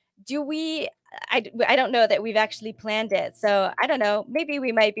 do we? I don't know that we've actually planned it, so I don't know. Maybe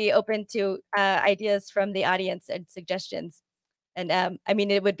we might be open to ideas from the audience and suggestions. And I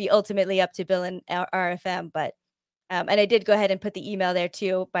mean, it would be ultimately up to Bill and RFM, but and I did go ahead and put the email there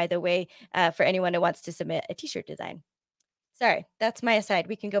too, by the way, for anyone who wants to submit a T-shirt design. Sorry, that's my aside.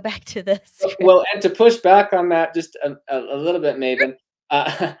 We can go back to the script. Well, and to push back on that just a little bit, Maven,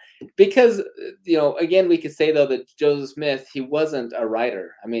 because you know, again, we could say though that Joseph Smith, he wasn't a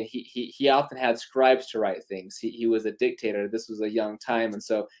writer. I mean, he often had scribes to write things. He was a dictator. This was a young time, and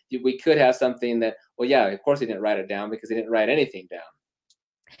so we could have something that, well, yeah, of course he didn't write it down because he didn't write anything down.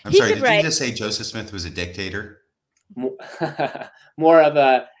 I'm sorry, did you just say Joseph Smith was a dictator? More of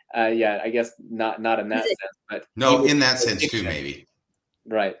a yeah, I guess not in that sense, but no, in that sense too, maybe.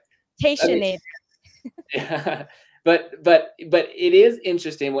 Right. Yeah. But it is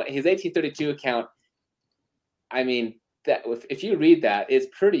interesting what his 1832 account. I mean, that if you read that, it's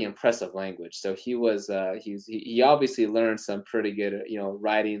pretty impressive language. So he was he obviously learned some pretty good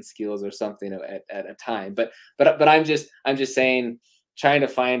writing skills or something at a time. But I'm just saying, trying to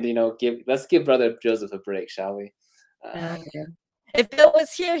find let's give Brother Joseph a break, shall we? Yeah. If Bill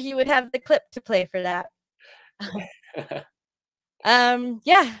was here, he would have the clip to play for that.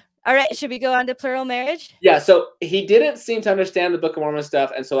 Yeah. All right. Should we go on to plural marriage? Yeah. So he didn't seem to understand the Book of Mormon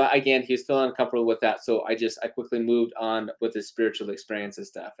stuff, and so again, he was feeling uncomfortable with that. So I quickly moved on with his spiritual experiences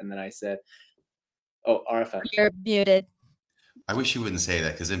stuff, and then I said, "Oh, RFM, you're muted." I wish you wouldn't say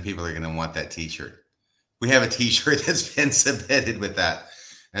that, because then people are going to want that T-shirt. We have a T-shirt that's been submitted with that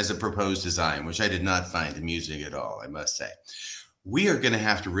as a proposed design, which I did not find amusing at all, I must say. We are going to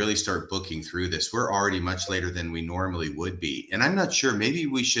have to really start booking through this. We're already much later than we normally would be. And I'm not sure, maybe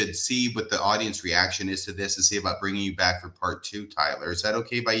we should see what the audience reaction is to this and see about bringing you back for part 2, Tyler. Is that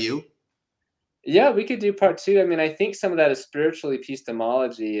okay by you? Yeah, we could do part 2. I mean, I think some of that is spiritual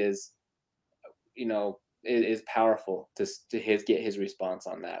epistemology is powerful to get his response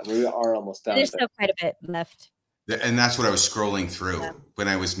on that. We are almost done. There's still quite a bit left. And that's what I was scrolling through when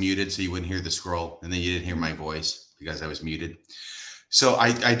I was muted, so you wouldn't hear the scroll, and then you didn't hear my voice because I was muted. So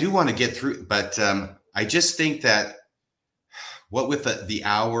I do want to get through, but I just think that what with the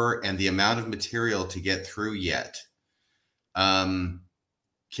hour and the amount of material to get through yet, can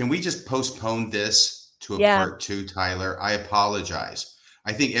we just postpone this to a part 2, Tyler? I apologize.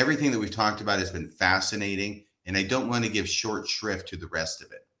 I think everything that we've talked about has been fascinating, and I don't want to give short shrift to the rest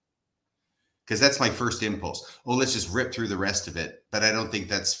of it, because that's my first impulse. Oh, let's just rip through the rest of it. But I don't think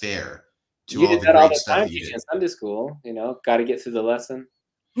that's fair to you all did the that great all the stuff time that you teaching did. Sunday school. Got to get through the lesson.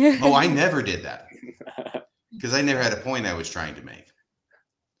 Oh, I never did that, because I never had a point I was trying to make.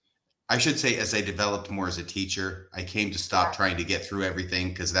 I should say, as I developed more as a teacher, I came to stop trying to get through everything,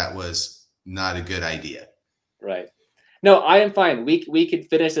 because that was not a good idea. Right. No, I am fine. We could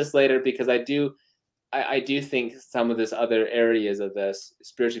finish this later, because I do think some of this other areas of this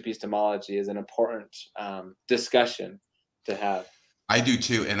spiritual epistemology is an important discussion to have. I do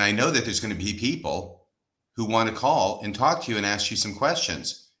too. And I know that there's going to be people who want to call and talk to you and ask you some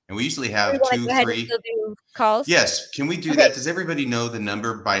questions. And we usually We have want to 2, go ahead and 3. still do calls. Yes. Can we do Okay. that? Does everybody know the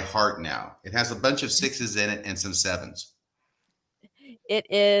number by heart now? It has a bunch of 6s in it and some 7s. It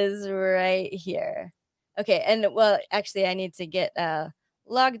is right here. Okay, and well, actually, I need to get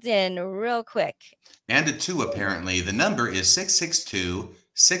logged in real quick. And a 2, apparently. The number is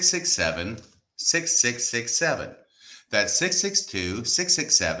 662-667-6667. That's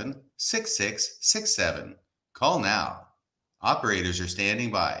 662-667-6667. Call now. Operators are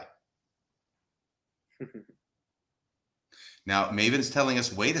standing by. Now, Maven's telling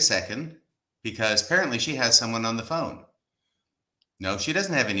us, wait a second, because apparently she has someone on the phone. No, she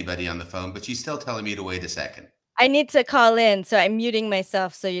doesn't have anybody on the phone, but she's still telling me to wait a second. I need to call in, so I'm muting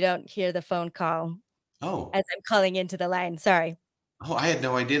myself so you don't hear the phone call. Oh. As I'm calling into the line. Sorry. Oh, I had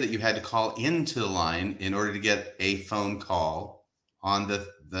no idea that you had to call into the line in order to get a phone call on the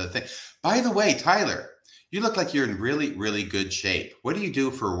thing. By the way, Tyler, you look like you're in really, really good shape. What do you do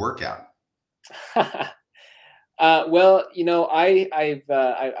for a workout? Well, you know, I've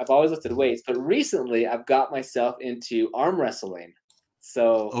always lifted weights, but recently I've got myself into arm wrestling.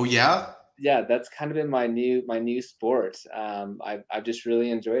 So. Oh yeah. Yeah, that's kind of been my new sport. I've just really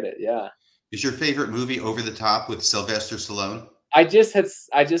enjoyed it. Yeah. Is your favorite movie Over the Top with Sylvester Stallone? I just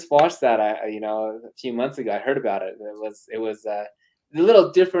watched that. A few months ago. I heard about it. It was a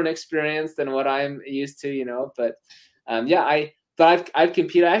little different experience than what I'm used to, you know. But yeah, I've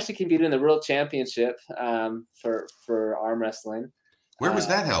competed. I actually competed in the World Championship for arm wrestling. Where was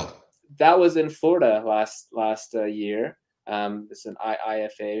that held? That was in Florida last year. It's an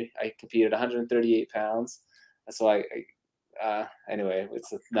IFA. I competed 138 pounds. So anyway,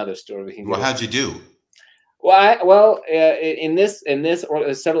 it's another story we can. Well, how'd you do? Well, in this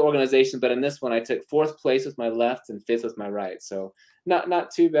several organizations, but in this one, I took 4th place with my left and 5th with my right. So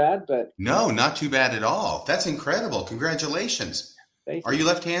not too bad, but no, not too bad at all. That's incredible. Congratulations. Thank you. Are you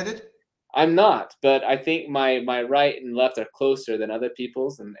left-handed? I'm not, but I think my right and left are closer than other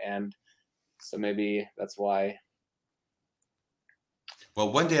people's, and so maybe that's why.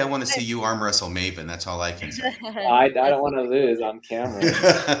 Well, one day I want to see you arm wrestle Maven. That's all I can say. I don't want to lose on camera.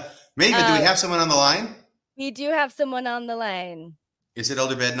 Maven, do we have someone on the line? We do have someone on the line. Is it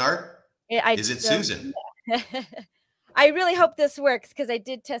Elder Bednar? Is it Susan? I really hope this works because I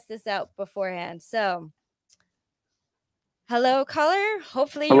did test this out beforehand. So, hello, caller.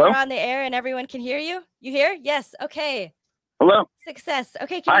 Hopefully you're on the air and everyone can hear you. You hear? Yes. Okay. Hello. Success.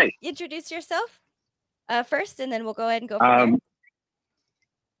 Okay. Can you introduce yourself first, and then we'll go ahead and go from there.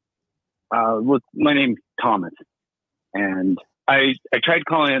 Well, my name's Thomas, and I tried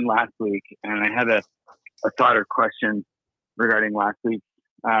calling in last week, and I had a thought or question regarding last week's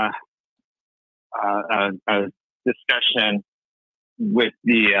discussion with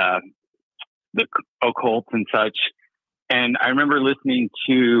the occult and such. And I remember listening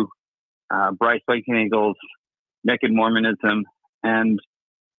to Bryce Blankenagle's Naked Mormonism, and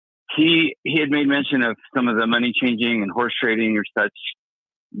he had made mention of some of the money changing and horse trading or such,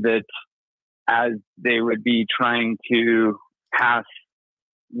 that as they would be trying to pass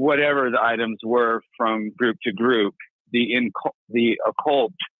whatever the items were from group to group, the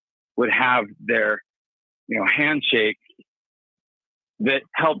occult would have their, handshake that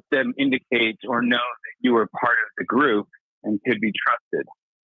helped them indicate or know that you were part of the group and could be trusted.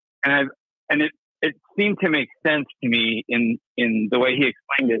 And it seemed to make sense to me in the way he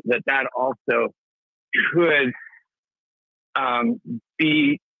explained it, that also could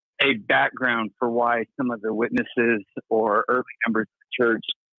be a background for why some of the witnesses or early members of the church,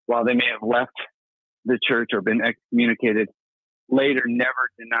 while they may have left the church or been excommunicated, later never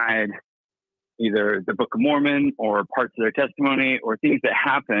denied either the Book of Mormon or parts of their testimony or things that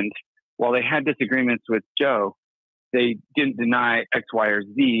happened. While they had disagreements with Joe, they didn't deny X, Y, or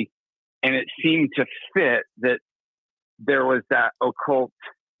Z. And it seemed to fit that there was that occult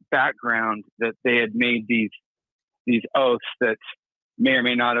background, that they had made these oaths that may or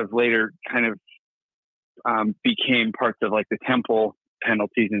may not have later kind of became parts of like the temple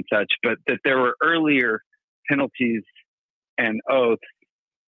penalties and such, but that there were earlier penalties and oaths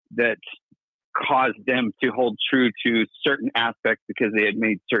that caused them to hold true to certain aspects because they had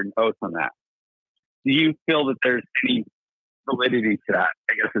made certain oaths on that. Do you feel that there's any validity to that?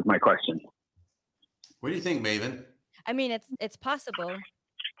 I guess is my question. What do you think, Maven? I mean, it's possible.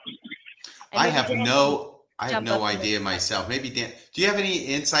 I have no idea myself. Maybe Dan, do you have any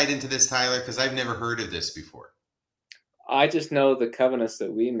insight into this, Tyler? Because I've never heard of this before. I just know the covenants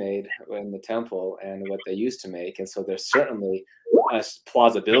that we made in the temple and what they used to make. And so there's certainly a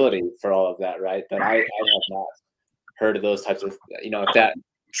plausibility for all of that, right? But I have not heard of those types of, if that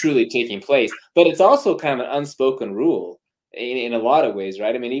truly taking place. But it's also kind of an unspoken rule in a lot of ways,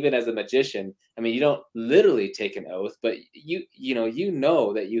 right? I mean, even as a magician, I mean, you don't literally take an oath, but you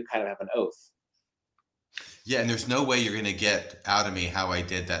know that you kind of have an oath. Yeah, and there's no way you're going to get out of me how I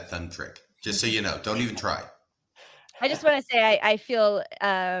did that thumb trick. Just so you know, don't even try. I just want to say I feel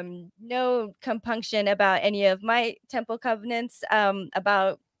no compunction about any of my temple covenants.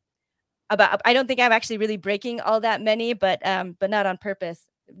 About I don't think I'm actually really breaking all that many, but not on purpose.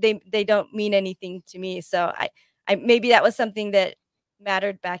 They don't mean anything to me. So I maybe that was something that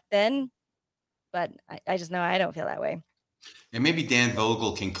mattered back then, but I just know I don't feel that way. And maybe Dan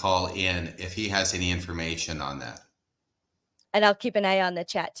Vogel can call in if he has any information on that. And I'll keep an eye on the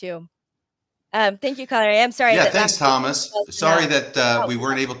chat too. Thank you, caller. I'm sorry. Yeah, that thanks, Thomas. Sorry that we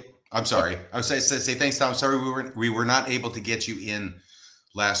weren't able. I'm sorry. I was say thanks, Thomas. Sorry we were not able to get you in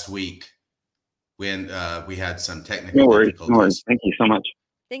last week when we had some technical difficulties. No worries. Thank you so much.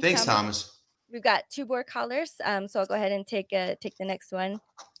 Thanks, Thomas. We've got 2 more callers, so I'll go ahead and take the next one.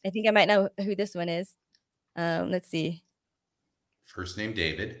 I think I might know who this one is. Let's see. First name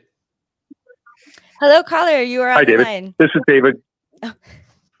David. Hello, caller. You are on the line. This is David. Oh.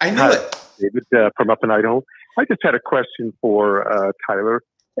 I knew it. David from up in Idaho. I just had a question for Tyler.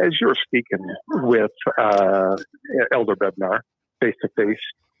 As you're speaking with Elder Bednar face to face,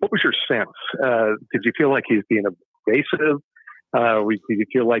 what was your sense? Did you feel like he's being evasive? Did you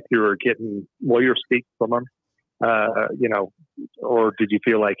feel like you were getting lawyer speak from him? Or did you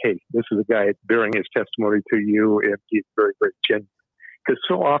feel like, hey, this is a guy bearing his testimony to you, and he's very, very genuine? Because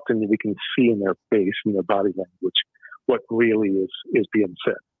so often we can see in their face, in their body language, what really is being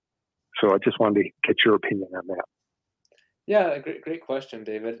said. So I just wanted to get your opinion on that. Yeah, great question,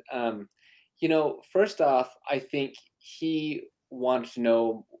 David. First off, I think he wanted to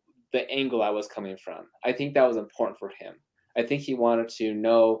know the angle I was coming from. I think that was important for him. I think he wanted to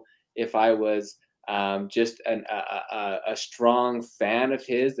know if I was just a strong fan of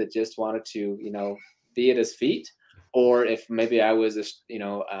his that just wanted to, be at his feet, or if maybe I was,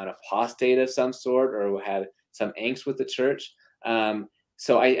 an apostate of some sort, or had some angst with the church.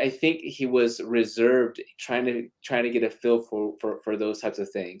 So I think he was reserved, trying to get a feel for those types of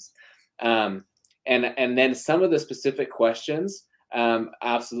things. And then some of the specific questions,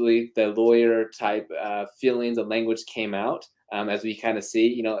 absolutely the lawyer type feelings and language came out, as we kind of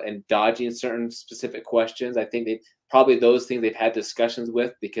see, and dodging certain specific questions. I think those things they've had discussions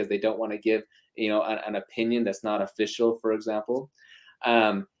with because they don't want to give, an opinion that's not official, for example.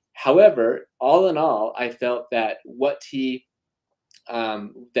 However, all in all, I felt that what he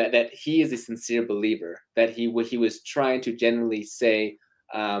that he is a sincere believer, that he was trying to genuinely say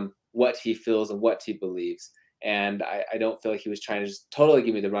what he feels and what he believes. And I don't feel like he was trying to just totally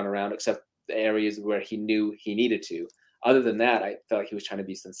give me the runaround, except the areas where he knew he needed to. Other than that, I felt like he was trying to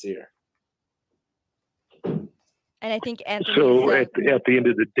be sincere. And I think Anthony. So at the end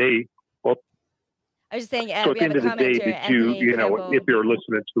of the day, well, I was just saying. So at the end of the day, did you, if you're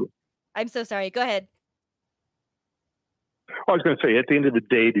listening to it? I'm so sorry. Go ahead. I was going to say, at the end of the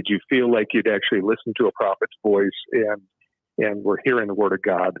day, did you feel like you'd actually listened to a prophet's voice and were hearing the word of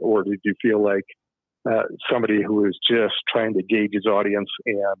God, or did you feel like somebody who was just trying to gauge his audience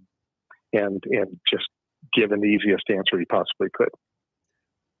and just give an easiest answer he possibly could?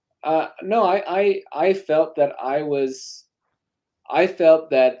 No, I felt that I felt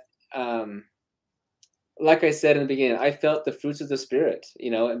that, like I said in the beginning, I felt the fruits of the Spirit,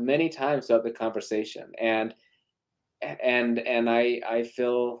 many times throughout the conversation. And I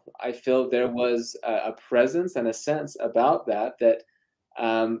feel there was a presence and a sense about that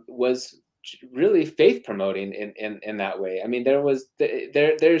was really faith promoting in that way. I mean,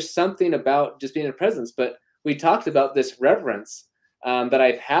 there's something about just being in presence, but we talked about this reverence that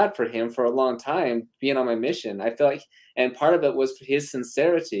I've had for him for a long time, being on my mission. I feel like, and part of it was his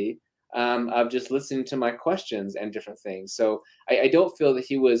sincerity of just listening to my questions and different things. So I don't feel that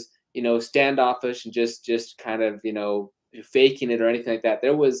he was, standoffish and just kind of, faking it or anything like that.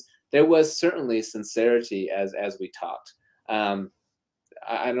 There was certainly sincerity as we talked.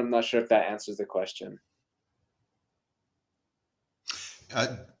 I'm not sure if that answers the question.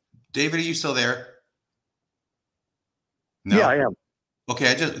 David, are you still there? No? Yeah, I am.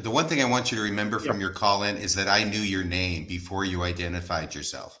 Okay, the one thing I want you to remember from your call in is that I knew your name before you identified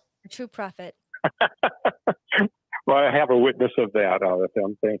yourself. A true prophet. Well, I have a witness of that,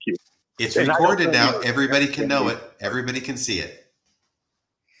 them. Thank you. It's recorded now. Everybody can know it. Everybody can see it.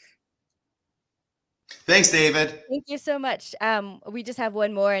 Thanks, David. Thank you so much. We just have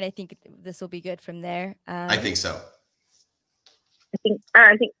one more, and I think this will be good from there. I think so. I think. All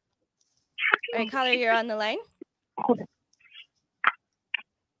right, caller, you're on the line.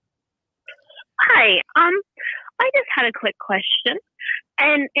 Hi. I just had a quick question,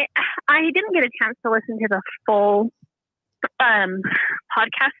 and I didn't get a chance to listen to the full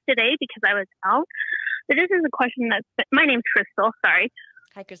podcast today because I was out. But this is a question my name's Crystal. Sorry.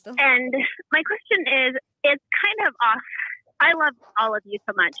 Hi, Crystal. And my question is, it's kind of off. I love all of you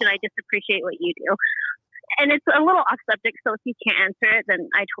so much, and I just appreciate what you do. And it's a little off subject, so if you can't answer it, then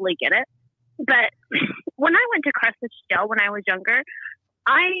I totally get it. But when I went to Carthage Jail when I was younger,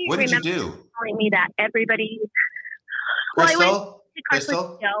 What did you do? telling me that everybody. Crystal? Well, I went to Carthage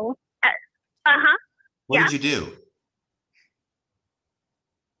Crystal? Jail. What Yeah. did you do?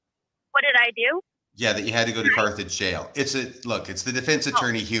 What did I do? Yeah, that you had to go to Carthage Jail. It's the defense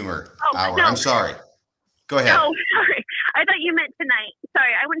attorney humor hour. no. I'm sorry. Go ahead. No, sorry. I thought you meant tonight.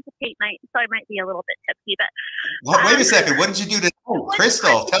 Sorry, I went to Kate night, so I might be a little bit tipsy. But Well, wait a second. What did you do to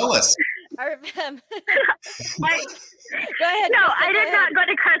Crystal? Tell us. Go ahead. No, Crystal, I go did ahead. not go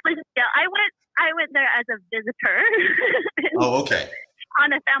to Carthage Jail. I went there as a visitor Oh, okay.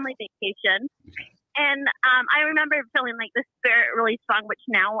 on a family vacation. And I remember feeling like the spirit really strong, which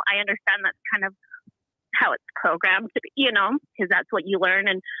now I understand that's kind of how it's programmed to be, because that's what you learn.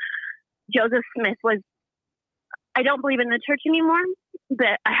 And Joseph Smith I don't believe in the church anymore,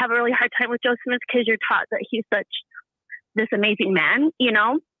 but I have a really hard time with Joseph Smith because you're taught that he's this amazing man,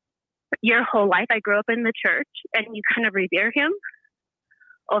 Your whole life I grew up in the church, and you kind of revere him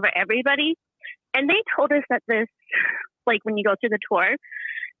over everybody. And they told us that when you go through the tour,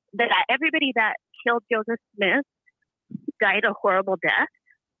 that everybody that killed Joseph Smith died a horrible death.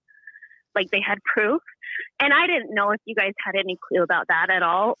 Like they had proof. And I didn't know if you guys had any clue about that at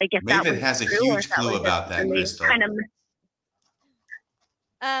all. I guess Maven has a huge clue about that, Crystal. Sorry,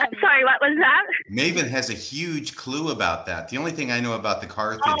 what was that? Maven has a huge clue about that. The only thing I know about the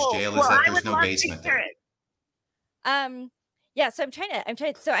Carthage jail is well, that I there's would no love to basement hear there. it. Yeah, so I'm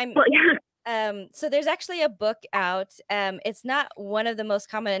trying so Well, yeah. so there's actually a book out. It's not one of the most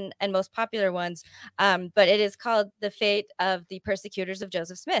common and most popular ones, but it is called The Fate of the Persecutors of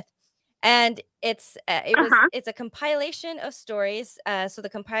Joseph Smith. And it's a compilation of stories. So the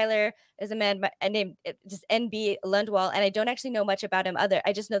compiler is a man named just N.B. Lundwall, and I don't actually know much about him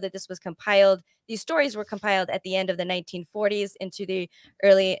I just know that this was compiled. These stories were compiled at the end of the 1940s into the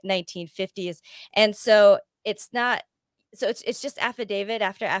early 1950s, and so it's not. So it's just affidavit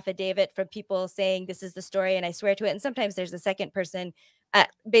after affidavit from people saying this is the story and I swear to it. And sometimes there's a second person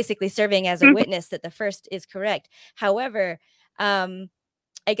basically serving as a witness that the first is correct. However,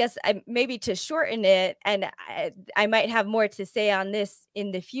 I guess maybe to shorten it, and I might have more to say on this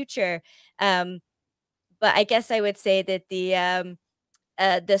in the future, but I guess I would say that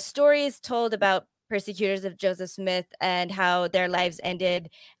the stories told about persecutors of Joseph Smith and how their lives ended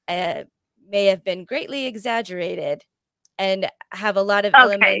may have been greatly exaggerated and have a lot of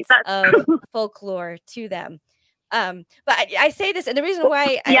elements of folklore to them. But I say this, and the reason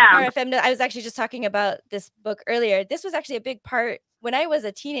why RFM, I was actually just talking about this book earlier. This was actually a big part. When I was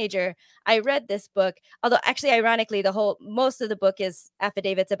a teenager, I read this book, although actually, ironically, most of the book is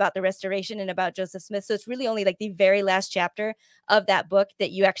affidavits about the restoration and about Joseph Smith. So it's really only like the very last chapter of that book that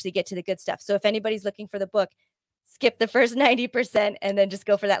you actually get to the good stuff. So if anybody's looking for the book, skip the first 90% and then just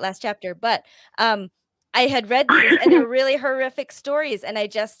go for that last chapter. But I had read these and they're really horrific stories. And I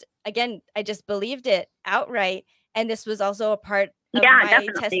just believed it outright. And this was also a part of my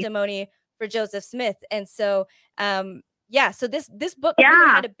testimony for Joseph Smith. And so, so this book really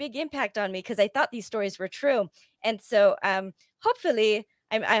had a big impact on me because I thought these stories were true. And so hopefully,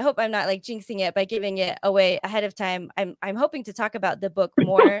 I hope I'm not like jinxing it by giving it away ahead of time. I'm hoping to talk about the book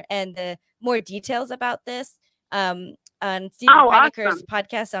more and the more details about this on Stephen Preineker's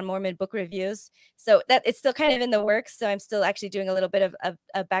podcast on Mormon book reviews. So that it's still kind of in the works. So I'm still actually doing a little bit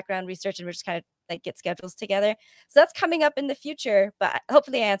of background research, and we're just kind of like get schedules together. So that's coming up in the future, but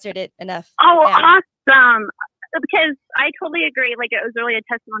hopefully I answered it enough. Oh, awesome. Because I totally agree. Like, it was really a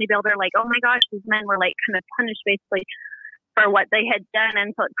testimony builder. Like, oh my gosh, these men were like kind of punished basically for what they had done.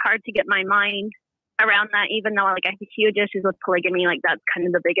 And so it's hard to get my mind around that, even though like I have huge issues with polygamy. Like, that's kind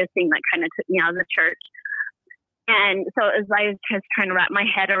of the biggest thing that kind of took me out of the church. And so as I was just trying to wrap my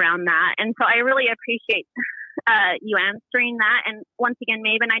head around that. And so I really appreciate you answering that. And once again,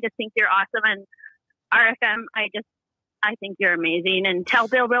 Maven, I just think you're awesome. And RFM, I think you're amazing. And tell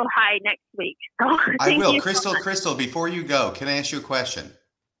Bill real hi next week. So, I will. Crystal, before you go, can I ask you a question?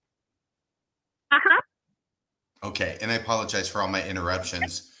 Okay. And I apologize for all my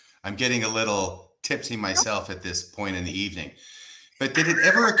interruptions. I'm getting a little tipsy myself at this point in the evening. But did it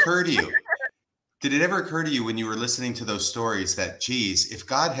ever occur to you? Did it ever occur to you when you were listening to those stories that, geez, if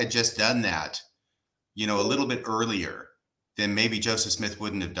God had just done that, you know, a little bit earlier, then maybe Joseph Smith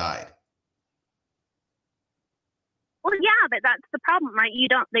wouldn't have died. Well, yeah, but that's the problem, right?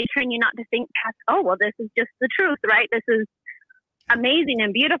 They train you not to think past, oh, well, this is just the truth, right? This is amazing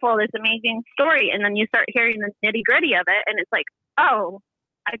and beautiful, this amazing story. And then you start hearing the nitty gritty of it. And it's like, oh,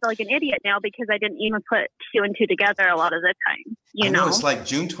 I feel like an idiot now because I didn't even put 2 and 2 together a lot of the time. You know, it's like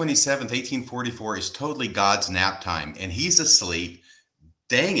June 27th, 1844 is totally God's nap time and he's asleep.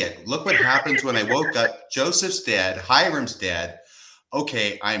 Dang it. Look what happens when I woke up. Joseph's dead. Hiram's dead.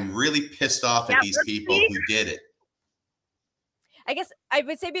 Okay, I'm really pissed off at these people who did it. I guess I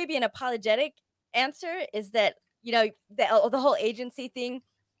would say maybe an apologetic answer is that, you know, the whole agency thing.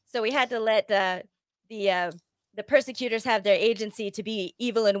 So we had to let the persecutors have their agency to be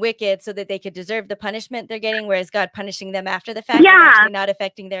evil and wicked so that they could deserve the punishment they're getting, whereas God punishing them after the fact is actually not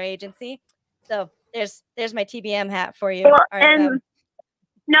affecting their agency. So there's my TBM hat for you. Well, and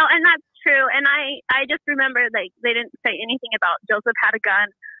that's true. And I just remember, like, they didn't say anything about Joseph had a gun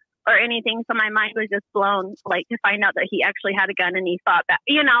or anything, so my mind was just blown, like, to find out that he actually had a gun and he thought that,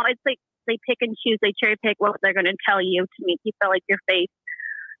 you know, it's like they pick and choose, they cherry pick what they're going to tell you to make you feel like your faith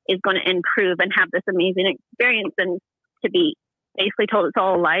is going to improve and have this amazing experience, and to be basically told it's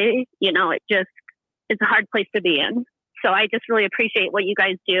all a lie, you know, it's a hard place to be in. So I just really appreciate what you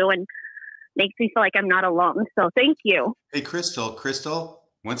guys do and makes me feel like I'm not alone. So thank you. Hey, Crystal,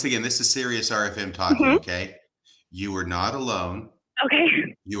 once again, this is Sirius RFM talking, okay? You are not alone.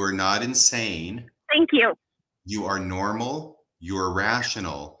 Okay. You are not insane. Thank you. You are normal. You are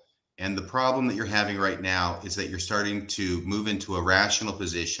rational. And the problem that you're having right now is that you're starting to move into a rational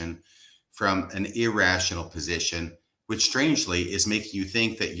position from an irrational position, which strangely is making you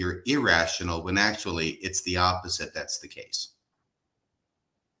think that you're irrational when actually it's the opposite that's the case.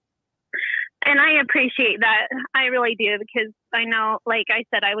 And I appreciate that. I really do, because I know, like I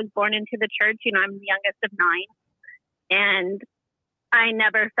said, I was born into the church. You know, I'm the youngest of 9. And I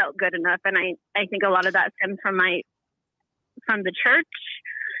never felt good enough. And I think a lot of that stems from the church.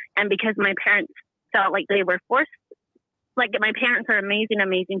 And because my parents felt like they were forced, like my parents are amazing,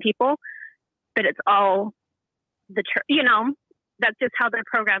 amazing people, but it's all the church, you know, that's just how they're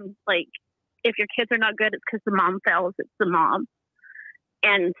programmed. Like, if your kids are not good, it's because the mom fails, it's the mom.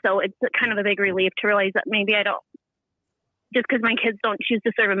 And so it's kind of a big relief to realize that maybe I don't, just because my kids don't choose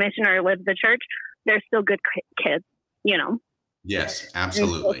to serve a mission or live the church, they're still good kids, you know? Yes,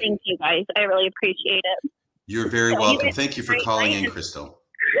 absolutely. So thank you guys. I really appreciate it. You're very welcome. Thank you for calling in, Crystal.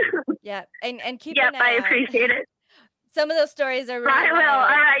 Yeah, and keep an eye. I appreciate it. Some of those stories are really I will. All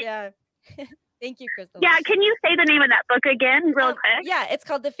right. Yeah. Thank you, Crystal. Yeah, can you say the name of that book again, real quick? Yeah, it's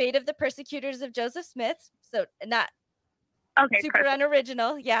called The Fate of the Persecutors of Joseph Smith. So not super perfect.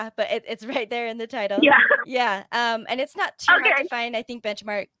 unoriginal, yeah, but it's right there in the title. Yeah. And it's not too hard to find. I think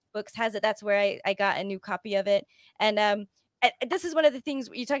Benchmark Books has it. That's where I got a new copy of it. And this is one of the things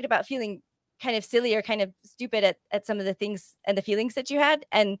you talked about, feeling kind of silly or kind of stupid at some of the things and the feelings that you had.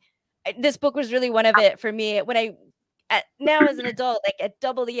 And this book was really one of it for me. When now as an adult, like at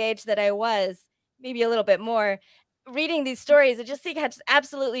double the age that I was, maybe a little bit more, reading these stories, I just think how just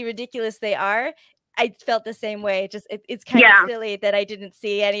absolutely ridiculous they are. I felt the same way. Just it's kind of silly that I didn't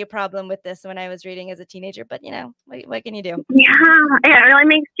see any problem with this when I was reading as a teenager. But you know, what can you do? Yeah, it really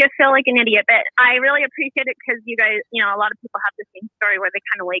makes you feel like an idiot. But I really appreciate it because you guys, you know, a lot of people have the same story where they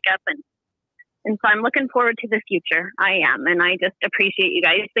kind of wake up and so I'm looking forward to the future. I am, and I just appreciate you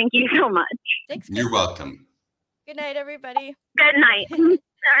guys. Thank you so much. Thanks. You're welcome. Good night, everybody. Good night. All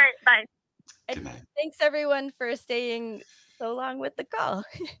right, bye. Good night. Thanks everyone for staying so long with the call.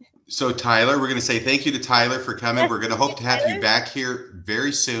 So Tyler, we're going to say thank you to Tyler for coming. We're going to hope to have you back here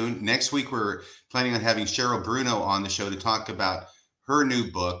very soon. Next week, we're planning on having Cheryl Bruno on the show to talk about her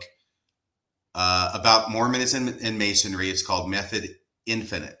new book about Mormonism and Masonry. It's called Method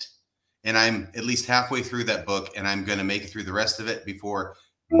Infinite. And I'm at least halfway through that book, and I'm going to make it through the rest of it before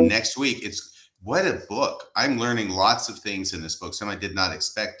next week. What a book. I'm learning lots of things in this book, some I did not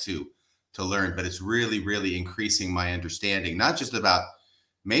expect to learn, but it's really, really increasing my understanding, not just about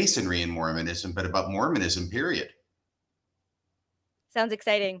Masonry and Mormonism, but about Mormonism, period. Sounds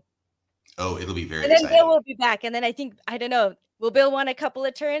exciting. Oh, it'll be very exciting. And then exciting. Bill will be back. And then I think, I don't know, will Bill want a couple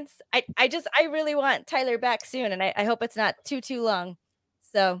of turns? I really want Tyler back soon, and I hope it's not too long.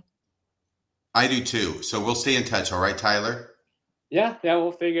 So I do too. So we'll stay in touch. All right, Tyler? Yeah,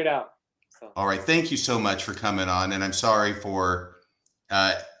 we'll figure it out. So. All right. Thank you so much for coming on. And I'm sorry for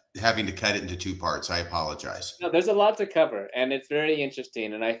having to cut it into 2 parts. I apologize. No, there's a lot to cover, and it's very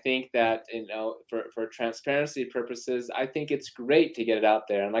interesting. And I think that, you know, for transparency purposes, I think it's great to get it out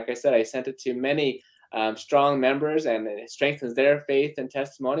there. And like I said, I sent it to many strong members, and it strengthens their faith and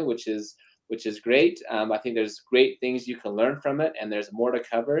testimony, which is which is great. I think there's great things you can learn from it, and there's more to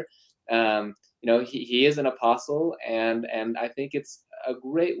cover. He is an apostle, and I think it's a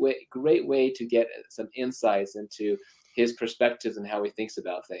great way to get some insights into his perspectives and how he thinks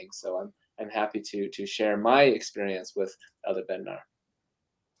about things. So I'm happy to share my experience with Elder Bednar.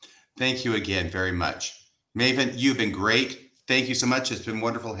 Thank you again very much. Maven, you've been great. Thank you so much. It's been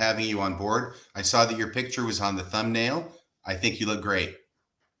wonderful having you on board. I saw that your picture was on the thumbnail. I think you look great.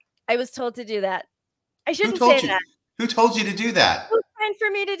 I was told to do that. I shouldn't say that. Who told you to do that? Who signed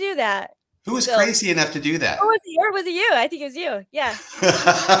for me to do that? Who was crazy enough to do that? Or was it you? I think it was you. Yeah.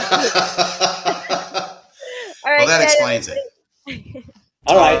 All right. Well, that explains it.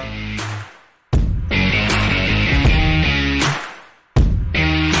 All right.